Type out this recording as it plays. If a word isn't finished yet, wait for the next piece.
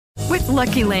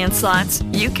Lucky Land Slots,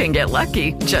 you can get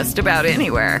lucky just about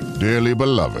anywhere. Dearly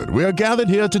beloved, we are gathered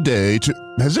here today to...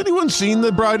 Has anyone seen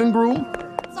the bride and groom?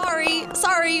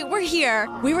 Sorry, we're here.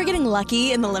 We were getting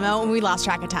lucky in the limo and we lost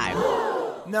track of time.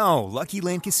 No, Lucky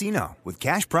Land Casino, with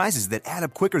cash prizes that add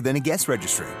up quicker than a guest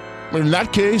registry. In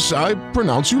that case, I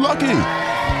pronounce you lucky.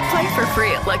 Play for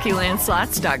free at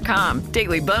LuckyLandSlots.com.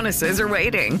 Daily bonuses are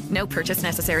waiting. No purchase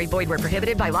necessary. Void where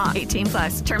prohibited by law.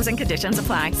 18+. Terms and conditions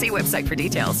apply. See website for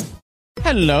details.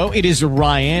 Hello, it is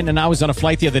Ryan, and I was on a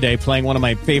flight the other day playing one of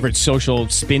my favorite social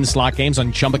spin slot games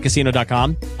on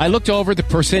ChumbaCasino.com. I looked over at the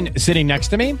person sitting next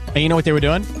to me, and you know what they were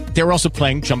doing? They were also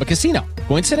playing Chumba Casino.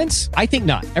 Coincidence? I think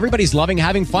not. Everybody's loving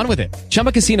having fun with it.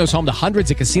 Chumba Casino is home to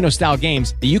hundreds of casino-style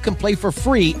games that you can play for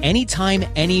free anytime,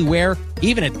 anywhere,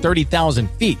 even at 30,000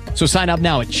 feet. So sign up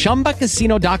now at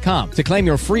ChumbaCasino.com to claim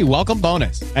your free welcome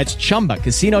bonus. That's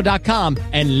ChumbaCasino.com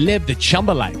and live the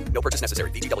Chumba life. No purchase necessary.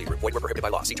 VGW. Void where prohibited by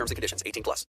law. See terms and conditions.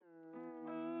 18+.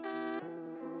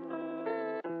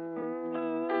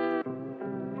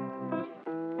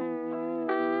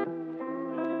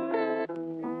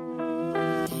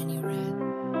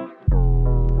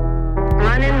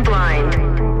 Running blind.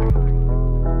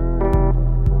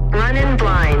 Running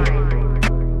blind.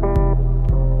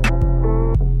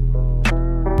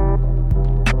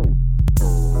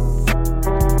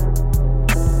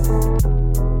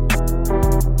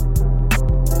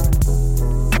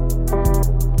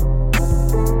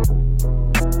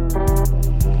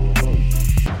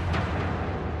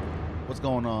 What's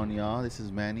going on, y'all? This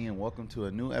is Manny, and welcome to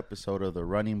a new episode of the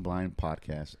Running Blind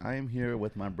Podcast. I am here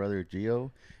with my brother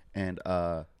Gio, and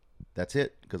that's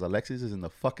it, because Alexis is in the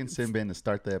fucking sin bin to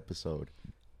start the episode.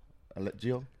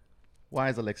 Gio, why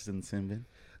is Alexis in the sin bin?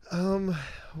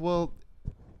 Well,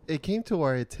 it came to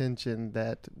our attention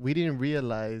that we didn't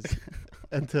realize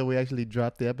until we actually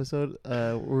dropped the episode.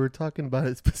 We were talking about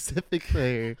a specific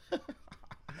player.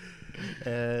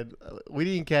 And we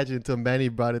didn't catch it until Manny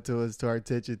brought it to our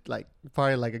attention,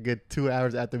 probably a good 2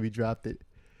 hours after we dropped it.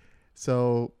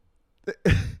 So,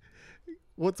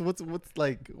 what's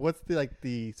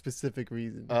the specific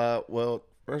reason? Well,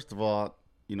 first of all,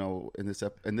 in this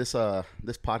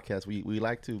podcast, we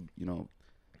like to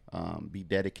be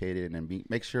dedicated and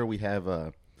make sure we have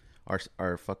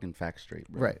our fucking facts straight,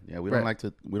 bro. Right. Yeah, we don't like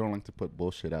to put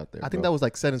bullshit out there. I think that was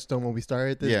set in stone when we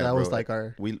started this. Yeah, that bro, was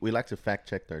our. We like to fact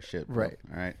check our shit, bro. Right.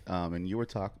 All right. And you were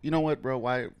talking. You know what, bro?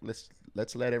 Why? Let's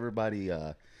let everybody.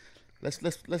 Let's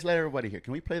let everybody hear.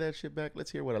 Can we play that shit back?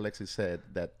 Let's hear what Alexis said.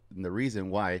 That the reason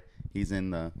why he's in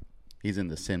the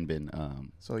sin bin.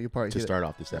 So you probably to start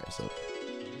off this episode.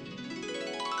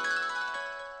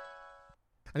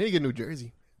 I need to get New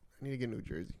Jersey.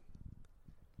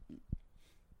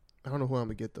 I don't know who I'm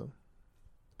gonna get though.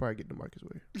 Probably get DeMarcus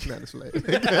Ware. Not a slave.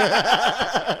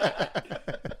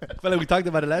 I feel like we talked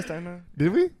about it last time, huh?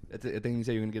 Did we? I think you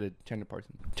said you're gonna get a Chandler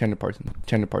Parsons.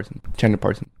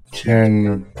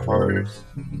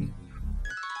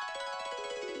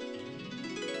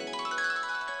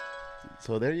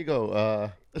 So there you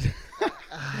go.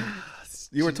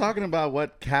 You were talking about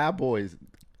what Cowboys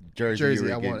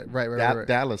jersey I want it. Right.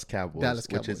 Dallas Cowboys,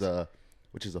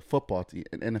 which is a football team,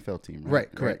 an NFL team, right?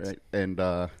 Right, correct. Right. And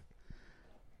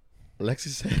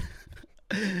Alexis said,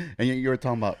 and you were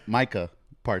talking about Micah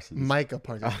Parsons, okay.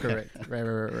 Correct.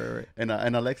 Right.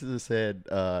 And Alexis said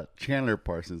Chandler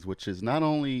Parsons, which is not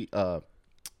only the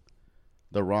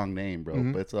wrong name, bro,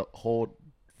 but it's a whole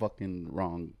fucking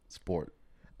wrong sport.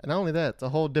 And not only that, it's a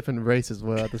whole different race as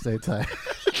well at the same time.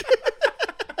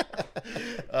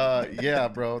 Yeah,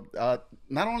 bro.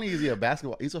 Not only is he a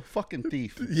basketball, he's a fucking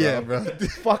thief. Bro. Yeah, bro.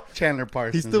 Fuck Chandler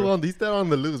Parsons. He's still on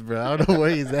the loose, bro. I don't know where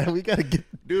he's at. We gotta get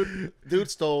dude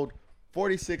stole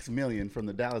 $46 million from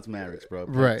the Dallas Mavericks, bro.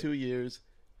 For right. 2 years.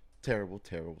 Terrible,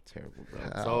 bro.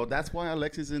 So that's why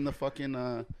Alexis is in the fucking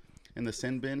in the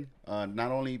sin bin.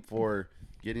 Not only for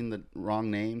getting the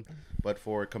wrong name, but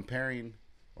for comparing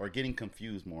or getting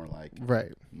confused more, like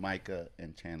right. Micah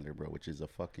and Chandler, bro, which is a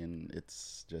fucking.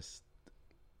 It's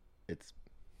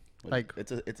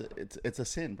a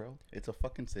sin, bro. It's a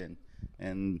fucking sin,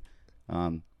 and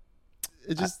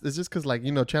it's just because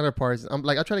Chandler Parsons.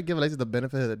 I try to give Alexis the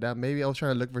benefit of the doubt. Maybe I was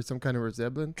trying to look for some kind of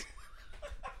resemblance,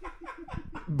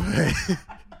 but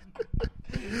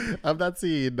I'm not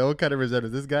seeing no kind of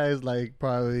resemblance. This guy is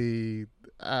probably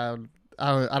I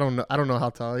don't know how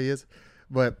tall he is,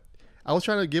 but I was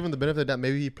trying to give him the benefit of that.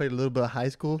 Maybe he played a little bit of high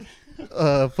school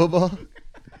football.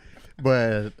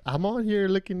 But I'm on here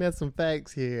looking at some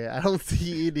facts here. I don't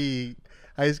see any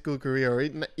high school career or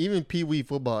even Pee Wee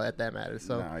football at that matter.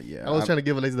 So I was trying to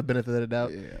give Alexis the benefit of the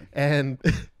doubt. Yeah. And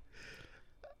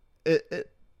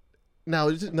Now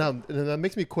that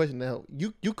makes me question. Now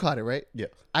you caught it, right? Yeah.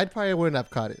 I probably wouldn't have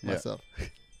caught it Yeah. myself.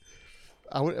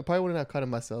 I probably wouldn't have caught it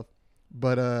myself.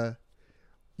 But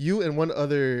you and one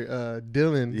other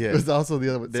Dylan was also the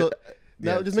other one. So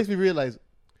now it just makes me realize: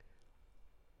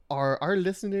 are our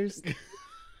listeners?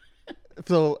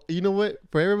 So you know what?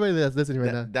 For everybody that's listening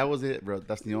right now, that was it, bro.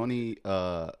 That's the only.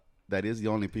 That is the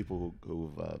only people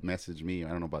who've messaged me. I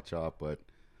don't know about y'all, but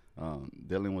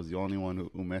Dylan was the only one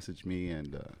who messaged me,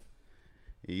 and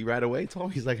he right away told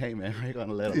me, he's like, "Hey man, we're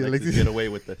gonna let Alexis get away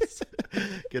with this,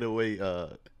 get away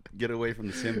from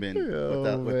the sin bin."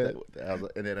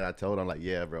 And then I told him, like,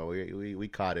 "Yeah, bro, we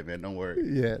caught it, man. Don't worry.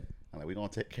 Yeah, I'm like, we gonna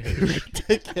take care of it.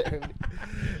 Take care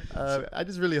of it." I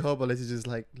just really hope Alexis just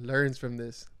like learns from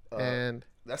this, and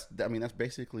that's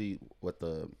basically what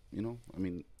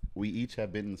we each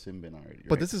have been in the sin bin already. Right?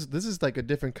 But this is like a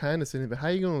different kind of sin bin. How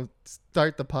are you gonna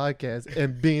start the podcast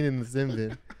and being in the sin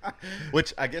bin?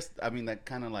 Which I guess that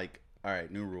kind of like, all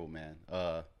right, new rule, man.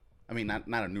 Not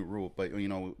a new rule, but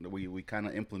we kind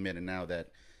of implemented now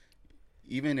that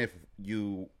even if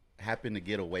you happen to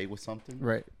get away with something,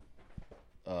 right?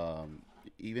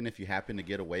 Even if you happen to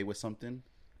get away with something,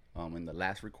 in the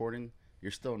last recording,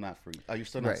 you're still not free. You're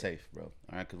still not safe, bro. All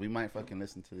right, because we might fucking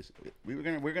listen to this.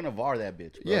 We're gonna VAR that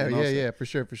bitch, bro. Yeah, for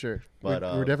sure. But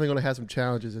we're definitely gonna have some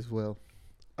challenges as well.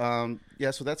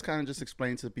 So that's kind of just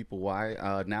explain to the people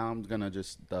why. Now I'm gonna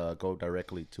just go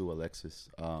directly to Alexis.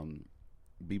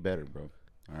 Be better, bro.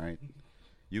 All right,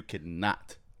 you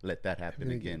cannot let that happen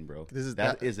again, bro.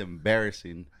 That is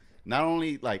embarrassing. Not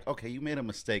only like, okay, you made a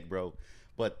mistake, bro,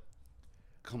 but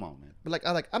come on, man.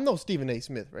 But I'm no Stephen A.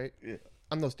 Smith, right? Yeah.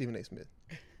 I'm no Stephen A. Smith.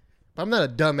 But I'm not a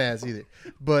dumbass either.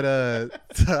 But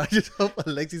so I just hope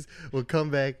Alexis will come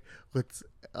back with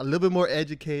a little bit more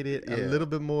educated, a little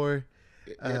bit more.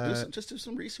 Just do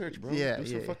some research, bro. Yeah, do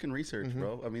some fucking research,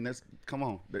 bro. I mean, come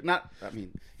on. They're not. I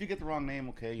mean, if you get the wrong name,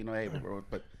 okay, hey, bro.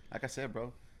 But like I said,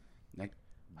 bro, like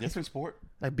different sport,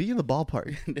 like be in the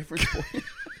ballpark, different sport.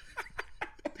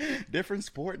 Different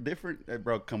sport,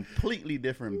 bro, completely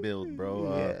different build,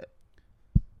 bro.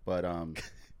 But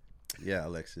yeah,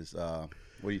 Alexis, what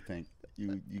do you think?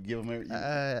 You give him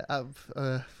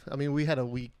we had a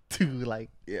week to like.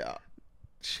 Yeah,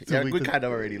 we kind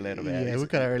of already let him have it. Yeah, we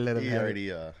kind of already let him have already,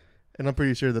 it. And I'm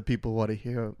pretty sure the people want to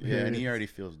hear. And he already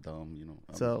feels dumb,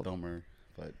 so dumber.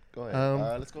 But go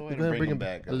ahead. Let's go ahead and bring him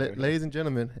back. Ladies and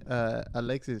gentlemen,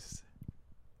 Alexis,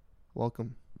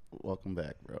 welcome. Welcome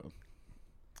back, bro.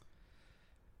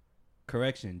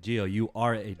 Correction, Gio, you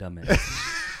are a dumbass.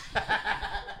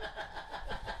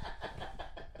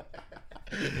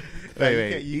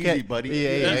 Wait, easy, buddy.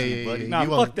 Yeah, buddy. Nah,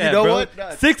 fuck that, bro.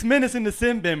 What? 6 minutes in the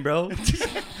sin bin, bro.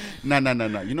 No.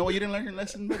 You know what? You didn't learn your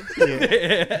lesson, buddy?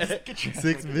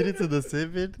 6 minutes of the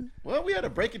sin bin? Well, we had to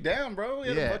break it down, bro. We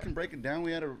had to fucking break it down.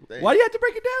 We had to. Why do you have to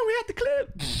break it down? We had the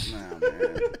clip.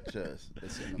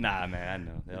 Nah, man. Nah, man, I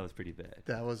know. That was pretty bad.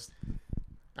 That was...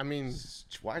 I mean...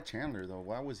 Why Chandler, though?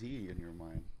 Why was he in your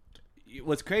mind?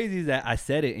 What's crazy is that I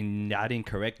said it and y'all didn't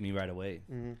correct me right away.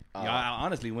 Mm-hmm. Y'all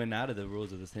honestly went out of the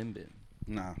rules of the sin bin.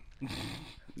 Nah,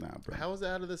 bro. How was it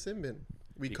out of the sin bin?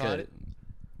 Caught it?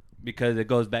 Because it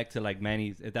goes back to like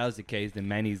Manny's. If that was the case, then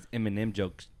Manny's Eminem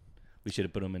jokes, we should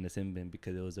have put them in the sin bin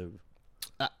because it was a...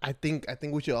 I think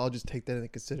we should all just take that into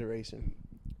consideration.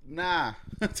 Nah.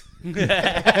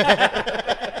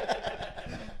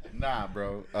 Nah,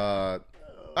 bro.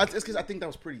 It's because I think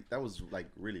that was like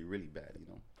really, really bad, You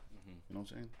know what I'm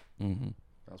saying? Mm-hmm.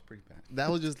 That was pretty bad. That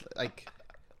was just like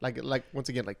once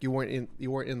again, like you weren't in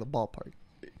the ballpark,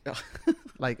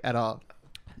 like at all.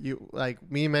 You like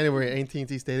me and Manny were at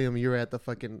AT&T Stadium. You were at the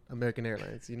fucking American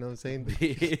Airlines. You know what I'm saying?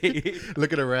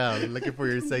 Looking around, looking for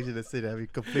your section to sit. I mean,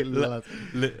 completely lost.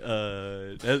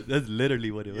 That's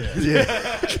literally what it was. Yeah,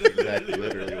 exactly,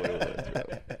 literally what it was.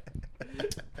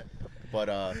 Bro. But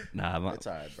it's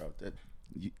all right, bro.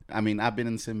 I've been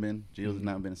in the sin bin. Gio's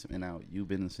not been in the sin bin. Now you've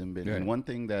been in the sin bin. Right. And one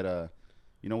thing that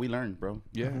we learned, bro.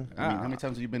 Yeah. I mean, how many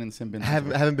times have you been in the sin bin? I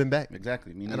haven't been back.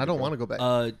 Exactly. And I don't want to go back.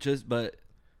 But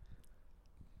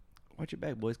watch your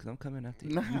back, boys, because I'm coming after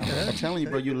you. Nah, I'm telling you,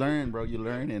 bro. You learn, bro. You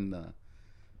learn, and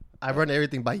I run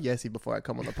everything by Yessie before I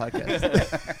come on the podcast.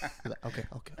 Like, okay.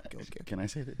 Can I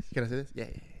say this? Can I say this? Yeah.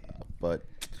 But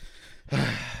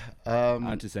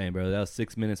I'm just saying, bro. That was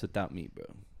 6 minutes without me, bro.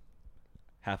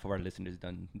 Half of our listeners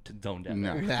zoned out.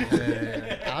 No.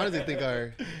 I honestly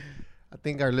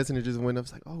think our listeners just went up.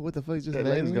 It's like, oh, what the fuck? Just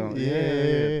let's go.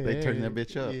 Yeah. They turned that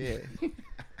bitch up. Yeah.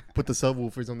 Put the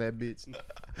subwoofers on that bitch.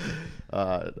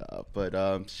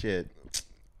 But shit.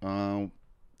 Damn.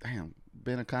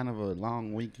 Been a kind of a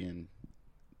long weekend.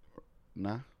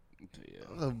 Nah.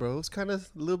 Oh, bro, it's kind of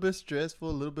a little bit stressful,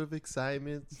 a little bit of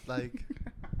excitement. It's like,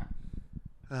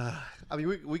 I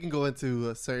mean, we can go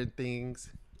into certain things.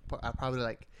 I probably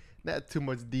like not too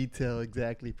much detail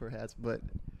exactly, perhaps, but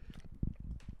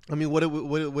I mean, what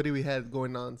do we have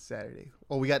going on Saturday?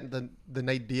 Oh, we got the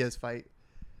Nate Diaz fight,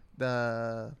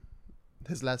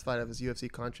 his last fight of his UFC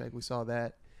contract. We saw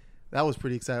that. That was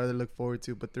pretty exciting to look forward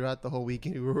to. But throughout the whole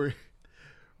weekend, we were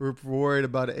worried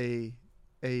about a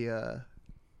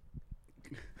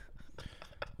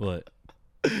What?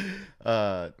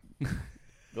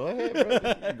 Go ahead,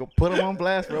 bro. Go put him on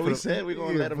blast, bro. We said we're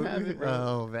gonna let him have it, bro.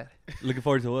 Oh man. Looking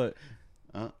forward to what?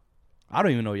 I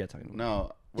don't even know what you're talking about.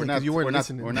 No, we're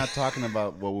not talking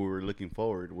about what we were looking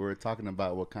forward. We're talking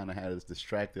about what kind of had us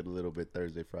distracted a little bit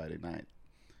Thursday, Friday night.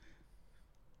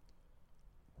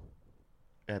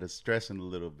 Had us stressing a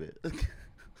little bit.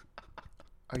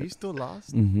 Are you still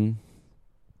lost? Mm-hmm.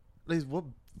 Like, what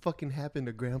fucking happened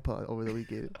to Grandpa over the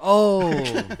weekend? Oh.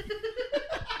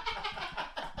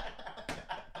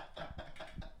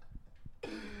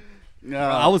 No,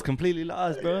 I was completely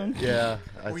lost, bro. Yeah,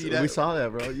 we saw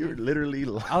that, bro. You were literally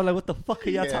lost. I was like, what the fuck are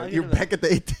y'all talking You're about? back at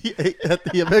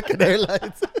the American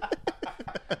Airlines.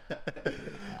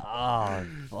 Oh,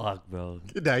 fuck, bro.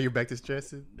 Now you're back to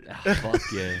stressing. Fuck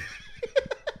yeah.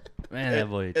 Man, that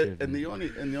boy tripping. And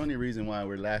the only reason why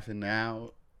we're laughing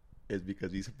now is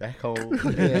because he's back home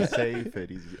and he's safe and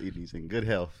he's in good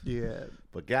health. Yeah.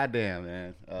 But goddamn,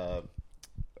 man. I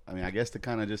mean, I guess to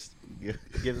kind of just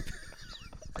give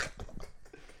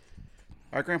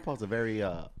our grandpa's a very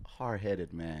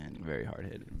hard-headed man. Very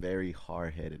hard-headed. Very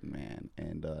hard-headed man.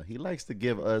 And he likes to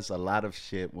give us a lot of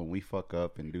shit when we fuck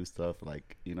up and do stuff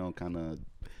like, kind of.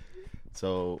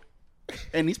 So,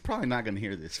 and he's probably not going to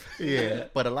hear this. Yeah.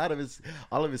 But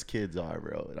all of his kids are,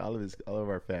 bro. And all of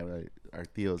our family, our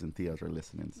tios and tias are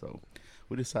listening. So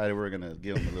we decided we're going to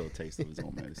give him a little taste of his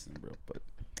own medicine, bro.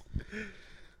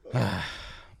 But.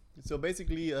 So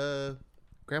basically,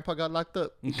 Grandpa got locked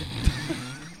up.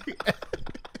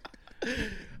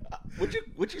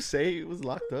 Would you say it was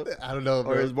locked up? I don't know,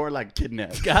 bro. Or it was more like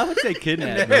kidnapped? I would say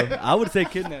kidnapped, bro. I would say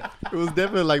kidnapped. It was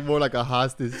definitely like more like a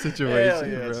hostage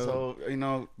situation, Yeah. bro.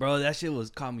 So Bro, that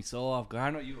shit caught me so off guard. I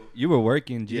know you were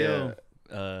working, Jill.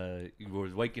 You were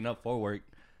waking up for work.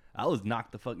 I was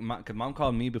knocked the fuck. Cause mom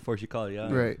called me before she called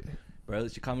y'all. Right. Bro,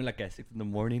 she called me like at 6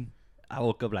 a.m. I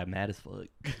woke up like mad as fuck.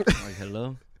 I'm like,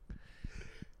 hello.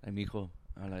 Like, mijo.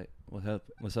 I'm like,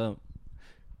 what's up?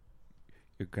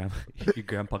 Your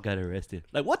grandpa got arrested.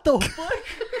 Like, what the fuck?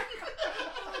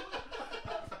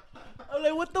 I'm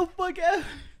like, what the fuck?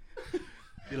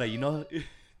 You're like, you know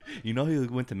he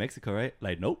went to Mexico, right?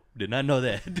 Like, nope, did not know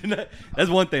that. That's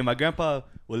one thing. My grandpa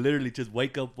would literally just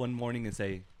wake up one morning and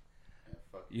say,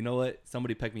 you know what?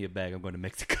 Somebody pack me a bag. I'm going to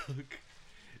Mexico.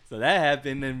 So that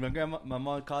happened, and my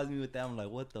mom calls me with that. I'm like,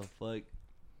 what the fuck?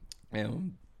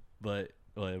 But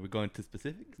we're going to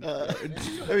specifics.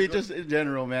 I mean, just in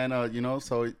general, man.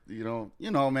 So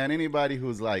man. Anybody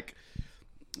who's like,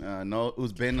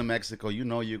 who's been to Mexico,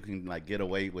 you can like get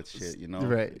away with shit,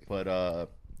 Right. But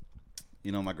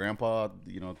my grandpa,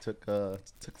 took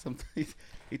some.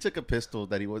 He took a pistol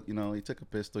that he took a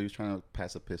pistol. He was trying to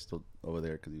pass a pistol over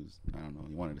there because he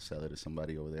wanted to sell it to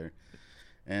somebody over there.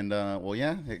 And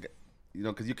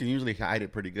because you can usually hide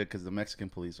it pretty good because the Mexican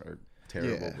police are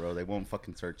terrible, bro. They won't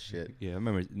fucking search shit. Yeah, I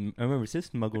remember Sis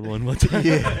smuggled one time.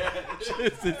 Yeah.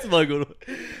 Sis smuggled one.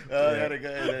 Had a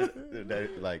guy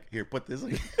that like, here, put this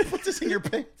in your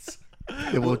pants.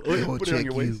 It will Put it on check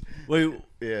your you. waist. Wait,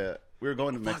 Yeah, we were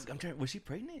going to Mexico. I'm trying. Was she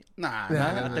pregnant? Nah,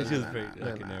 I thought she was pregnant.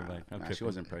 Okay, never mind. Nah, she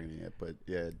wasn't pregnant yet, but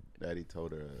yeah, Daddy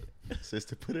told her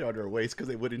sister put it on her waist because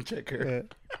they wouldn't check her.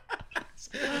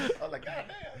 I was like, God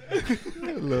damn.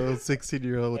 A little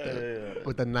 16-year-old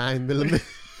with a 9mm.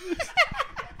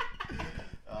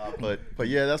 But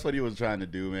yeah, that's what he was trying to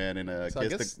do, man. And So I I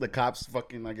guess guess- the cops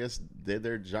fucking did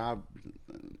their job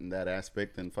in that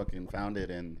aspect and fucking found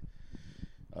it and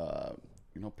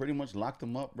pretty much locked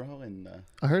him up, bro. And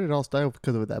I heard it all started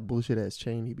because of that bullshit ass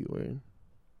chain he be wearing.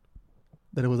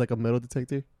 That it was like a metal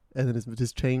detector, and then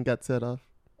his chain got set off.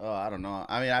 oh, I don't know.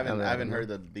 I mean, I haven't heard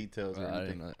the details or I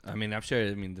anything. didn't know. I mean, I'm sure.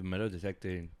 I mean, the metal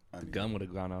detector, the gun would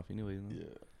have gone off anyway. Yeah,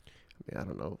 I mean, I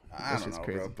don't know. I don't know,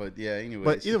 bro. But yeah, anyway.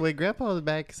 But either way, Grandpa was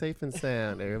back safe and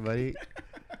sound. Everybody,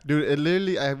 dude. It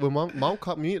literally, when mom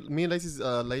called me and Lacey's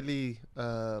lately.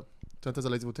 Sometimes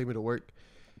Lacey will take me to work,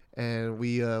 and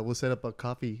we'll set up a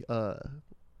coffee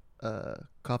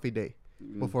day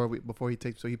before he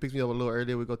takes. So he picks me up a little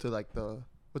earlier. We go to like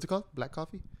what's it called? Black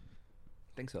coffee.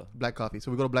 I think so. Black coffee. So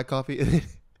we go to Black Coffee.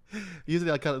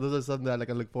 Usually, those are something that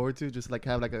I look forward to. Just like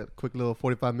have like a quick little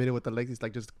 45-minute with the Lacey's,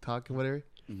 like just talking whatever.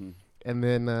 And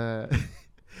then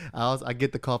I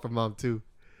get the call from mom too.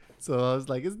 So I was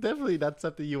like, it's definitely not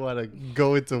something you want to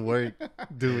go into work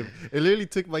doing. It literally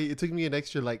took me an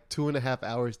extra like 2.5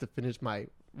 hours to finish my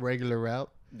regular route.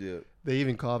 Yeah. They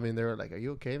even called me and they were like, "Are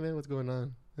you okay, man? What's going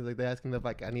on?" It's like they asking if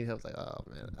like I need help. I was like, "Oh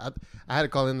man," I had to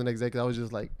call in the next day because I was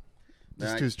just like,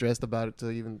 too stressed about it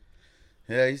to even.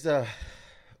 Yeah, he's I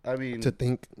mean, to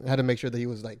think. I had to make sure that he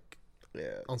was like,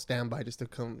 yeah, on standby just to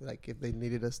come like if they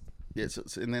needed us. Yeah. So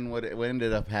and then what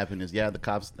ended up happening is, yeah, the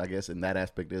cops, I guess, in that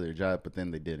aspect did their job, but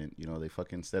then they didn't. You know, they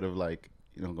fucking, instead of like,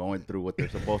 you know, going through what they're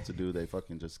supposed to do, they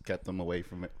fucking just kept them away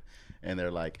from it. And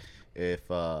they're like,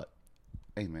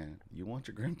 hey man, you want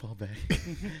your grandpa back?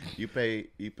 you pay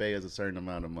as a certain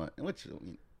amount of money, which, I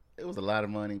mean, it was a lot of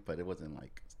money, but it wasn't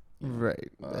like, you know,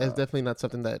 right. It's definitely not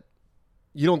something that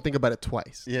you don't think about it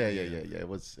twice. Yeah. It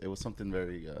was something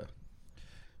very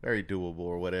very doable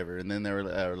or whatever. And then they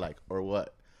were like, or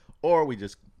what? Or we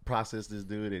just process this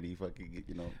dude and he fucking,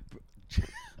 you know.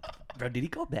 Bro, did he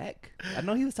go back? I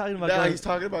know he was talking about. No, he's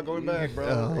talking about going back,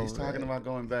 bro. He's talking about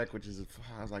going back, which is,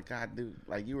 I was like, God, dude,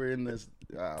 like you were in this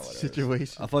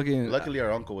situation. Luckily,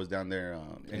 our uncle was down there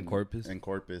in Corpus. In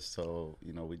Corpus, so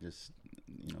you know, we just,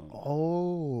 you know.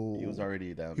 Oh. He was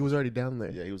already down. He was already down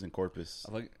there. Yeah, he was in Corpus.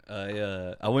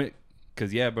 I went,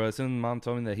 cause yeah, bro. As soon as mom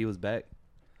told me that he was back,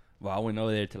 well, I went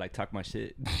over there to like talk my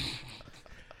shit.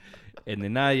 And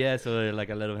then so like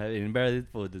I let him have it. And bro, this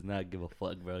fool does not give a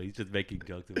fuck, bro. He's just making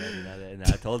jokes about it and all that. And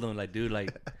I told him, like, dude,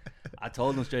 like, I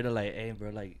told him straight up, like, hey,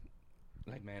 bro, like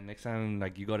man, next time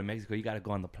like you go to Mexico, you gotta go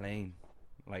on the plane,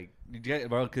 like,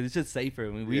 bro, because it's just safer. I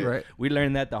mean, we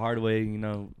learned that the hard way, you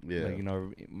know. Yeah. Like, you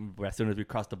know, as soon as we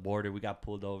crossed the border, we got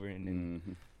pulled over, and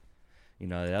then, you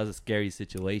know, that was a scary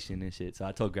situation and shit. So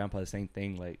I told Grandpa the same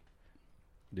thing, like,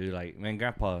 dude, like, man,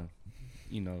 Grandpa,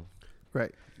 you know.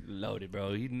 Right. Loaded,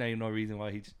 bro. He ain't no reason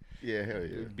why he hell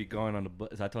yeah be going on the bus.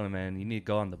 So I told him, man, you need to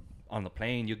go on the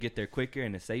plane. You'll get there quicker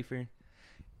and it's safer.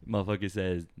 Motherfucker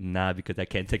says, nah, because I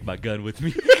can't take my gun with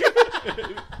me.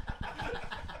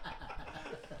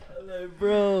 I'm like,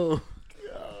 bro.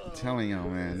 I'm telling y'all,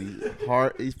 man, he's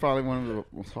hard. He's probably one of the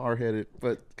most hard-headed,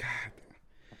 but God,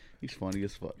 he's funny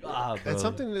as fuck. Bro. That's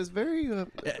something that's very,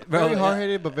 very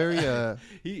hard-headed, but very.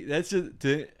 That's just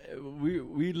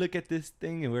we look at this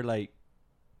thing and we're like,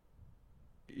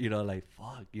 you know, like,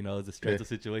 fuck, you know, it's a stressful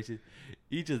situation.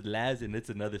 He just laughs, and it's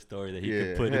another story that he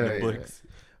could put in the books.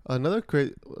 Another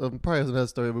crazy, probably another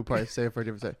story we'll probably say for a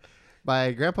different time.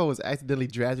 My grandpa was accidentally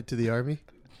drafted to the army.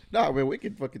 No, I mean, we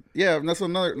could fucking, that's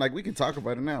another, like, we can talk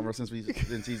about it now, bro, since he's,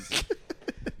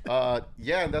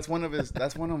 that's one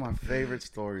of my favorite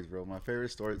stories, bro. My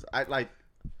favorite stories.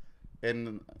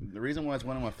 And the reason why it's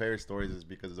one of my favorite stories is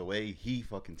because of the way he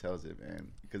fucking tells it,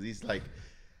 man. Because he's like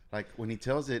when he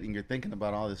tells it and you're thinking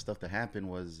about all this stuff that happened,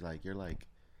 was like, you're like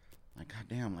God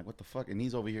damn, like what the fuck? And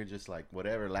he's over here just like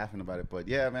whatever, laughing about it. But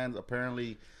yeah, man,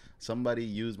 apparently somebody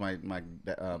used my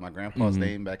grandpa's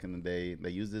name back in the day.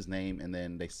 They used his name and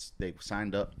then they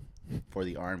signed up for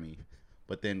the army,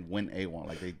 but then went AWOL,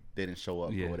 like they didn't show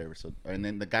up or whatever. So and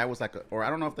then the guy was like, or I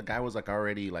don't know if the guy was like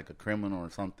already like a criminal or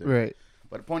something, right?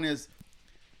 But the point is,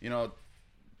 you know,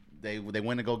 they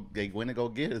went to go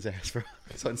get his ass, bro.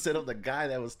 So instead of the guy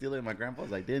that was stealing my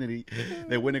grandpa's identity,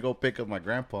 they went to go pick up my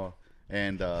grandpa.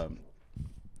 And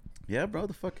yeah, bro,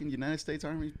 the fucking United States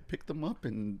Army picked him up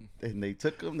and they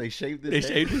took him. They shaved his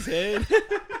head.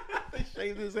 They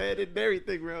shaved his head and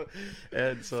everything, bro.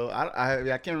 And so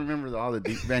I can't remember all the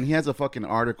man. He has a fucking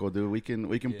article, dude. We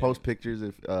can post pictures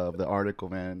of the article,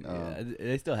 man.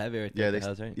 They still have it right there at the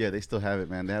house, right? Yeah, they still have it,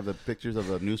 man. They have the pictures of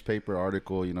a newspaper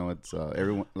article. You know, it's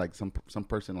everyone, like some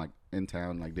person like in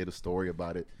town like did a story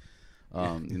about it.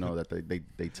 You know, that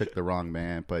they took the wrong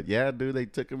man. But yeah, dude, they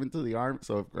took him into the army.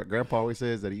 So Grandpa always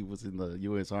says that he was in the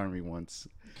U.S. Army once,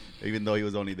 even though he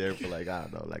was only there for like, I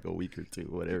don't know, like a week or two,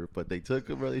 whatever. But they took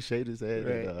him, bro. They shaved his head.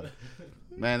 Right. And,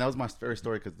 man, that was my favorite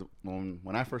story because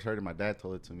when I first heard it, my dad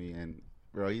told it to me. And,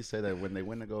 bro, he said that when they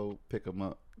went to go pick him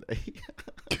up,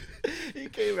 he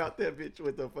came out that bitch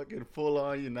with a fucking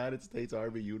full-on United States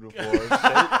Army uniform,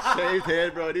 shaved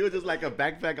head, bro. And he was just like a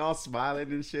backpack, all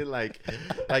smiling and shit. Like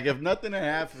if nothing had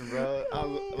happened, bro.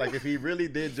 Like if he really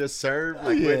did just serve,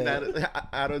 like went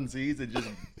out on seas and just,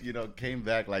 you know, came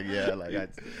back, like he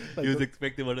was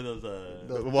expecting one of those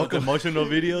emotional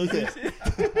videos. And shit.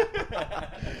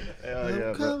 Hell yeah,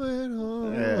 I'm coming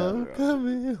home. Yeah, I'm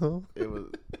coming home. It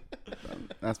was.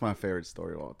 That's my favorite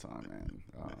story of all time, man.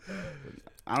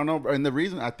 I don't know, bro. And the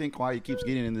reason I think why he keeps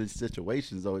getting into these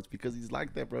situations, though, it's because he's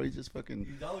like that, bro. He's just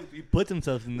fucking. He puts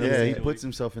himself in those. Yeah, he puts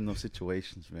himself in those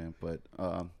situations, man. But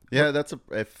yeah,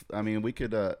 we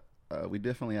could. we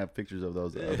definitely have pictures of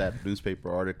those of that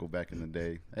newspaper article back in the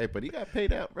day. Hey, but he got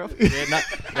paid out, bro. Yeah, not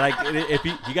like if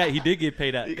he did get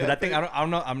paid out because I think I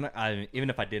don't know even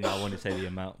if I didn't I wouldn't say the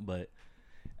amount, but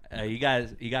he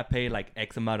got paid like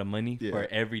X amount of money for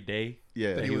every day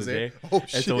that he was there. Oh and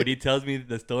shit! so when he tells me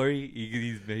the story,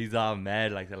 he's all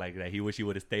mad like that. He wish he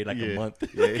would have stayed like a month.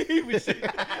 Yeah. he wish he would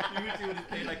have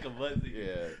stayed like a month.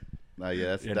 Yeah. That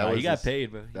he was got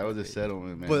paid, bro. That was a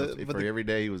settlement, man. But for every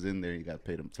day he was in there, he got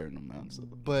paid a certain amount. So.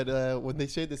 But when they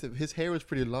said this, his hair was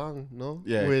pretty long, no?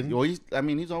 Yeah. When,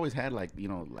 he's always had like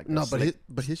no,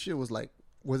 but his shit was like,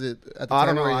 was it at the time? I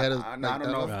don't know. Where he had I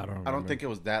don't know. I don't think it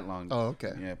was that long. Oh,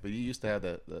 okay. Yeah, but he used to have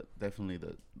the definitely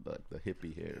the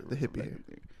hippie hair. The hippie hair.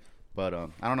 But I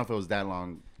don't know if it was that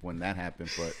long when that happened.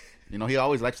 But he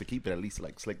always likes to keep it at least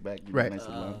like slick back, right? Nice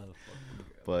and long.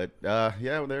 But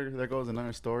yeah, there goes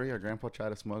another story. Our grandpa tried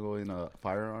to smuggle in a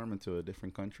firearm into a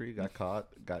different country, got caught,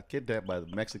 got kidnapped by the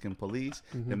Mexican police,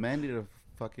 demanded a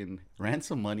fucking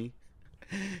ransom money,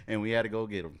 and we had to go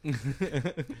get him.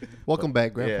 Welcome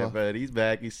back, Grandpa. Yeah, but he's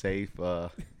back. He's safe,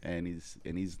 and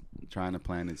he's trying to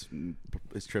plan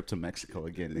his trip to Mexico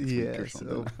again next week or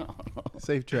something. So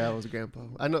safe travels, Grandpa.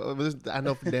 I know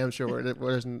for damn sure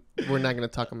we're not gonna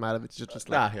talk him out of it. It's just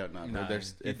like hell no.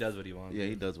 He does what he wants. Yeah,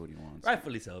 he does what he wants.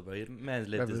 Rightfully so, bro. Man's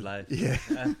lived his life. Yeah,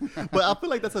 but I feel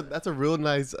like that's a real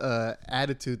nice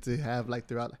attitude to have like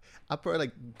throughout. I probably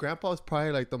like Grandpa's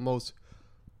probably like the most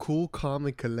cool, calm,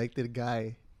 and collected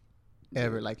guy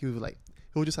ever. Like he was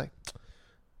just like,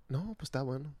 no, pues está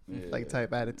bueno, like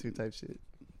type attitude, type shit.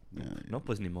 Yeah. No,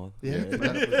 pues ni modo. Yeah, pues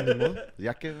ni modo.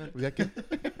 Ya que.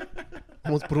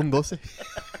 Vamos por un 12.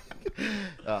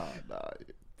 Oh no.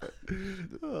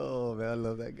 Oh man, I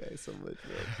love that guy so much,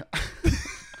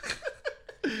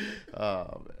 bro.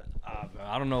 Oh man.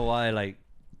 I don't know why.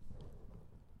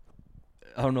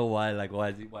 Why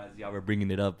is y'all were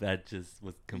bringing it up? That just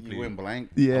was completely. You went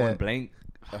blank. Yeah. I went blank.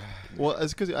 Well,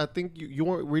 it's because I think you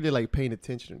weren't really like paying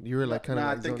attention. You were like kind of.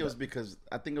 I think it was because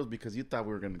you thought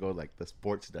we were gonna go like the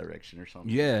sports direction or something.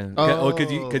 Yeah. Oh,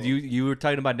 because you were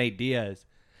talking about Nate Diaz,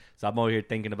 so I'm over here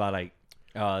thinking about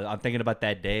I'm thinking about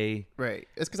that day. Right.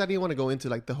 It's because I didn't want to go into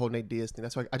like the whole Nate Diaz thing.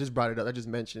 That's why I just brought it up. I just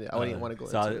mentioned it. I didn't want to go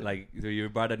into it. So you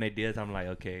brought up Nate Diaz. I'm like,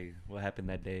 okay, what happened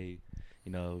that day?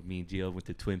 Me and Gio went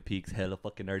to Twin Peaks hella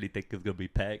fucking early, think it was gonna be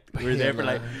packed. We were there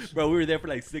for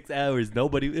like 6 hours.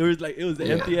 Nobody. It was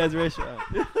an empty ass restaurant.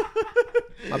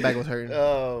 My back was hurting.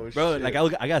 Oh, bro, shit. like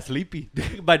I got sleepy.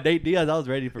 By Nate Diaz, I was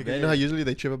ready for bed. You know how usually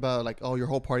they trip about like, oh, your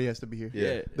whole party has to be here.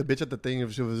 Yeah. The bitch at the thing,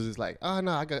 she was just like, oh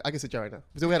no, I can sit you right now.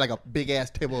 So we had like a big ass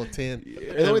table of 10. Yeah.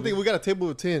 And the only thing we got a table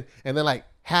of 10, and then like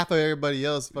half of everybody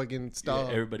else fucking stalled.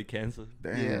 Yeah, everybody canceled.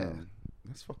 Damn. Yeah.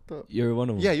 That's fucked up. You're one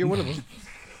of them. Yeah, you're one of them.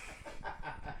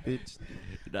 Bitch.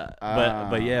 Nah,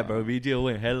 but yeah, bro, VGO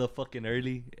went hella fucking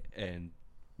early and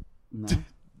nah,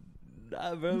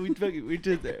 bro, we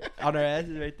just on our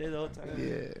asses right there the whole time.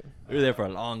 Yeah, we were there for a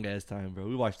long ass time, bro.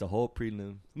 We watched the whole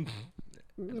prelim.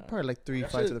 Probably like 3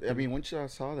 fights of the prelim. I mean, once y'all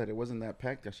saw that it wasn't that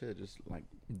packed, I should have just like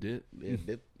did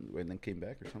and then came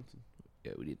back or something.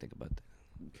 Yeah, we didn't think about that.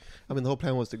 I mean, the whole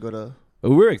plan was to go to. But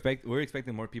we're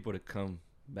expecting more people to come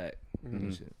back.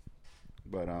 Mm-hmm. Shit.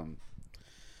 But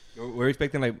we're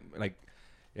expecting like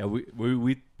yeah,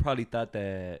 we probably thought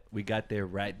that we got there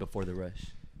right before the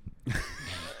rush.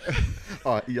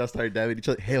 Oh, y'all started diving each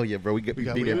other. Hell yeah, bro. We beat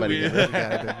everybody. We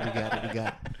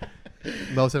got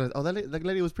it. Mel said, "Oh, that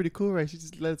lady was pretty cool, right? She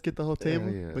just let us get the whole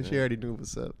table, but she already knew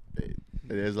what's up." It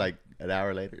was like an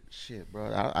hour later. Shit, bro.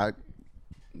 Nah,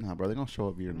 bro. They're gonna show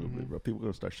up here in a little bit, bro. People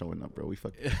gonna start showing up, bro. We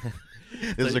fucking.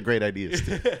 This is a great idea.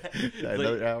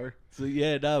 Another hour. So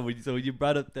yeah, so when you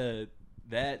brought up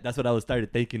that's what I was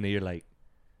started thinking. That you're like,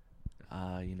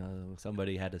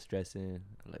 somebody had to stress in.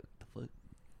 I'm like, what the fuck?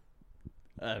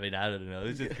 I mean, I don't know.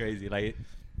 It's just crazy. Like,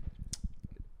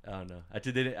 I don't know. I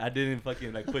didn't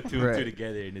fucking like put two and two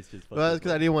together, and it's just. Well, it's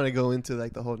because I didn't want to go into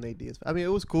like the whole Nate Diaz. I mean,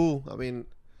 it was cool. I mean,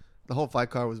 the whole fight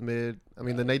card was mid. I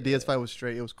mean, the Nate Diaz fight was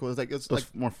straight. It was cool. It's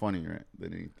like more funny, right,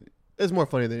 than anything. It's more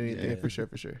funny than anything, for sure.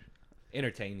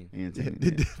 Entertaining.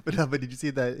 But did you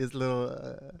see that his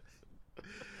little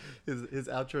his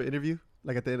outro interview?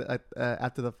 Like at the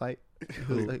after the fight,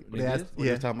 he was like, they asked,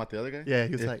 you talking about the other guy? Yeah,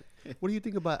 he was like, "What do you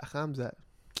think about Hamzat?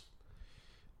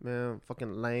 Man,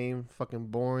 fucking lame, fucking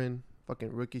boring,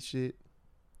 fucking rookie shit,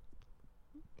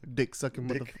 dick sucking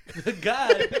motherfucker."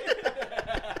 God.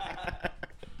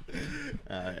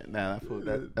 Nah,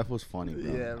 that was funny,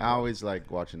 bro. Yeah, I always like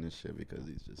watching this shit because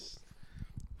he's just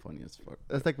funny as fuck.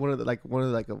 That's like one of the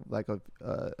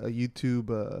a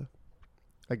YouTube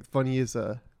like funniest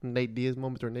Nate Diaz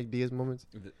moments or Nate Diaz moments.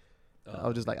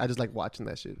 I just like watching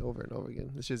that shit over and over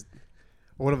again. It's just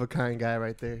One of a kind guy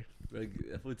right there. Like,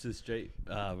 that fool's just straight.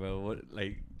 Bro, what,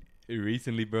 like,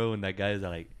 recently, bro, when that guy is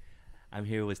like, I'm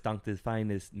here with Stonkton's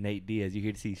finest, Nate Diaz. You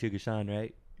here to see Sugar Sean,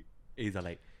 right? He's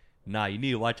like, nah, you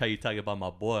need to watch how you talk about my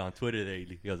boy on Twitter there.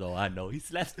 He goes, oh, I know. He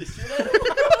slaps the shit out of him.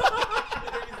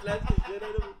 He slaps the shit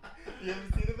out of him. You ever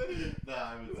seen him? Nah, I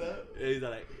haven't seen it. He's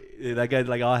like, that guy's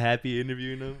like all happy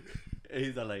interviewing him. And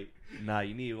he's like, nah,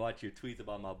 you need to watch your tweets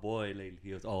about my boy lately.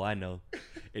 He goes, oh, I know.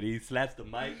 And he slaps the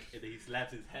mic, and then he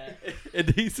slaps his hat, and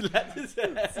then he slaps his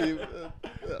hat. See,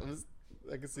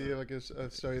 I can see if I can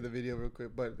show you the video real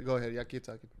quick, but go ahead. Y'all keep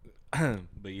talking.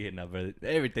 But yeah, no, brother.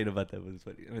 Everything about that was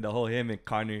funny. I mean, the whole him and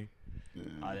Connor,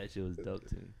 oh, that shit was dope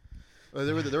too. Well,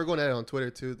 they were going at it on Twitter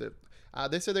too.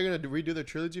 They said they're gonna redo their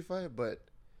trilogy fight, but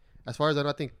as far as I know,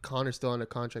 I think Connor's still under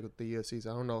contract with the UFC.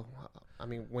 So I don't know. I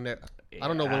mean, I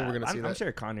don't know when we're gonna see that. I'm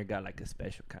sure Connor got like a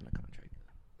special kind of contract.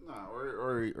 Nah,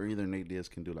 or either Nate Diaz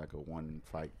can do like a one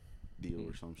fight deal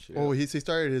or some shit. Oh, he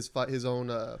started his own.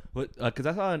 Because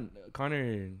I saw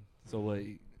Connor. So what?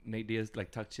 Nate Diaz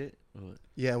like talk shit.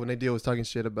 Yeah, when Nate Diaz was talking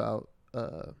shit about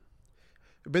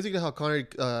basically how Connor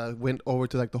went over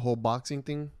to like the whole boxing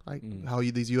thing, like how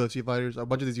these UFC fighters, a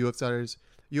bunch of these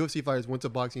UFC fighters went to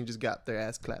boxing and just got their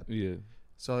ass clapped. Yeah.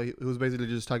 So he was basically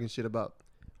just talking shit about.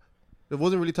 It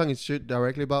wasn't really talking shit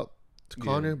directly about to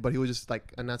Connor, but he was just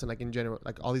like announcing like in general,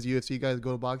 like all these UFC guys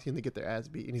go to boxing and they get their ass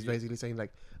beat, and he's basically saying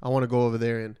like, I want to go over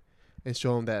there and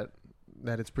show them that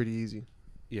it's pretty easy.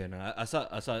 Yeah, no, I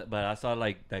saw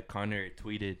like that Connor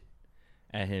tweeted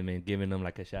at him and giving him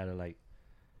like a shout out, like,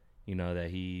 you know, that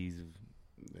he's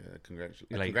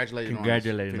congratulating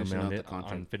him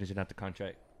on finishing out the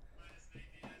contract.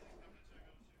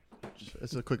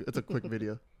 It's a quick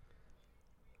video.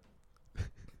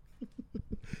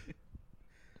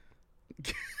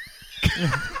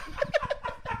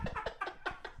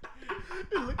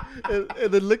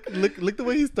 and then look the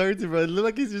way he starts it, bro. It look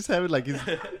like he's just having like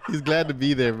he's glad to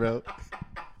be there, bro.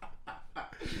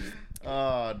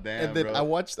 Oh damn! And then bro. I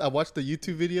watched the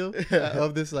YouTube video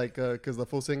of this, like, because the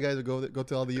full sing guys would go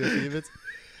to all the UFC events,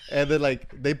 and then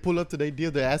like they pull up to their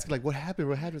deal. They're asking like, "What happened?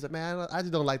 What happened?" It's like, man, I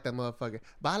just don't like that motherfucker,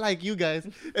 but I like you guys.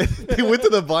 And they went to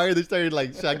the bar and they started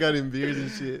like shotgunning beers and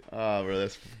shit. Oh, bro,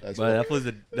 that's. But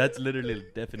that's literally the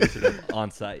definition of on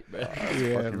site, bro.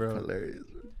 Yeah, bro, hilarious.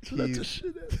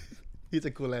 He's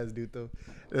a cool ass dude though.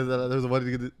 There's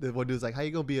one dude's like, "How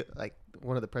you gonna be like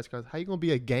one of the press cards? How you gonna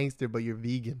be a gangster but you're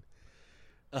vegan?"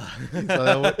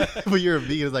 But you're a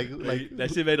vegan. It's like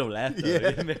that shit made him laugh. Though.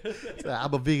 Yeah. Like,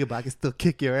 I'm a vegan, but I can still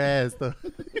kick your ass though.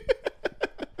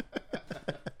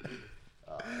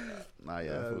 Nah,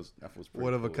 yeah, that was pretty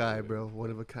one of a cool, kind, bro. One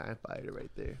of a kind fighter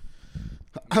right there.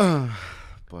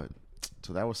 But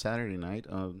so that was Saturday night.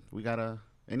 We got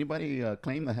anybody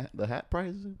claim the hat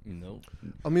prize? No.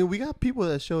 I mean, we got people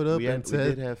that showed up We and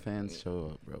said did have fans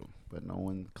show up, bro, but no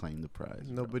one claimed the prize.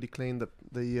 Nobody claimed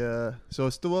the so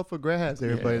it's still up for grabs.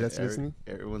 Everybody that's listening,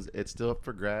 it's still up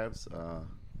for grabs.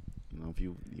 You know, if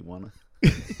you wanna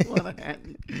hat,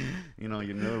 you know,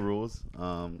 you know the rules.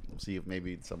 See if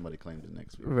maybe somebody claims it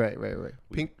next week. Right.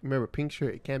 Pink. Remember, pink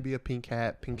shirt. It can't be a pink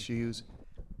hat, pink shoes,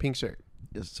 pink shirt.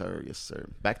 Yes, sir.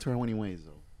 Back to our winning ways,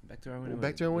 though. Back to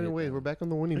our winning ways. We're back on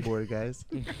the winning board, guys.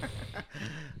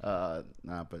 But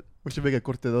we should make a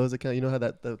corte account. You know how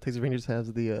that the Texas Rangers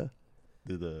has the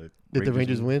did the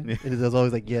Rangers win? And it's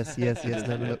always like yes,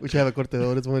 no. We should have a corte.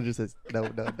 This one just says no,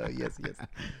 yes.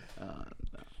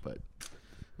 But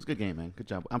it was a good game, man. Good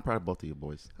job. I'm proud of both of you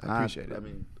boys. I appreciate it. I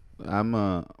mean, I'm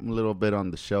a little bit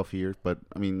on the shelf here, but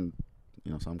I mean,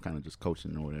 you know, so I'm kind of just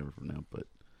coaching or whatever from now. But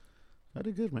I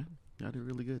did good, man. I did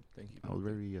really good. Thank you. I was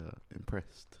very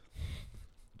impressed.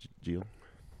 Gio,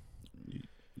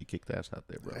 you kicked ass out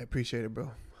there, bro. I appreciate it, bro.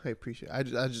 I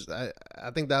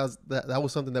think that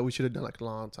was something that we should have done like a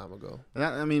long time ago.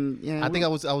 I mean, yeah. I think I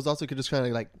was also just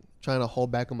trying to hold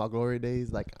back on my glory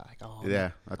days, yeah.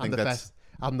 I think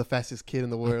I'm the fastest kid in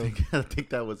the world. I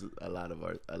think that was a lot of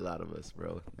us,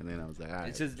 bro. And then I was like, all right.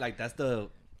 It's just like that's I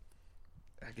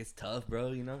guess tough,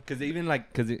 bro. You know, because even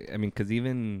like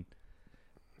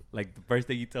the first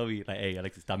thing you told me, like, hey,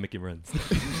 Alex, stop making runs.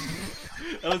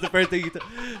 That was the first thing you told.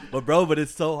 But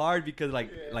it's so hard because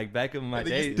like back in my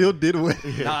day, you still did win.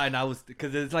 Nah, and I was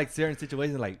because it's like certain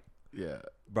situations like, yeah,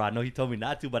 bro, I know he told me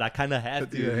not to, but I kind of have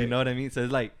to. You know what I mean? So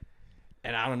it's like,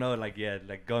 and I don't know, like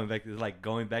going back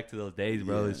to those days,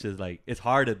 bro. Yeah. It's just like it's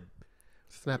hard to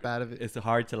snap out of it. It's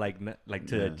hard to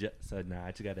adjust. So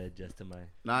I just gotta adjust to my.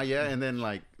 Nah, yeah, and then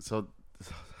like so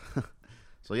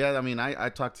yeah. I mean, I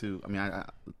talked to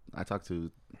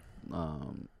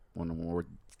when we're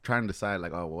trying to decide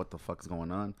like, oh, well, what the fuck's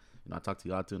going on. You know, I talked to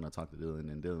y'all too, and I talked to Dylan,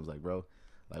 and Dylan was like, bro,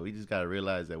 Like we just gotta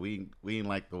realize that we ain't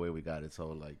like the way we got it. So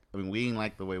like, I mean, we ain't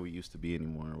like the way we used to be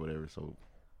anymore or whatever. So,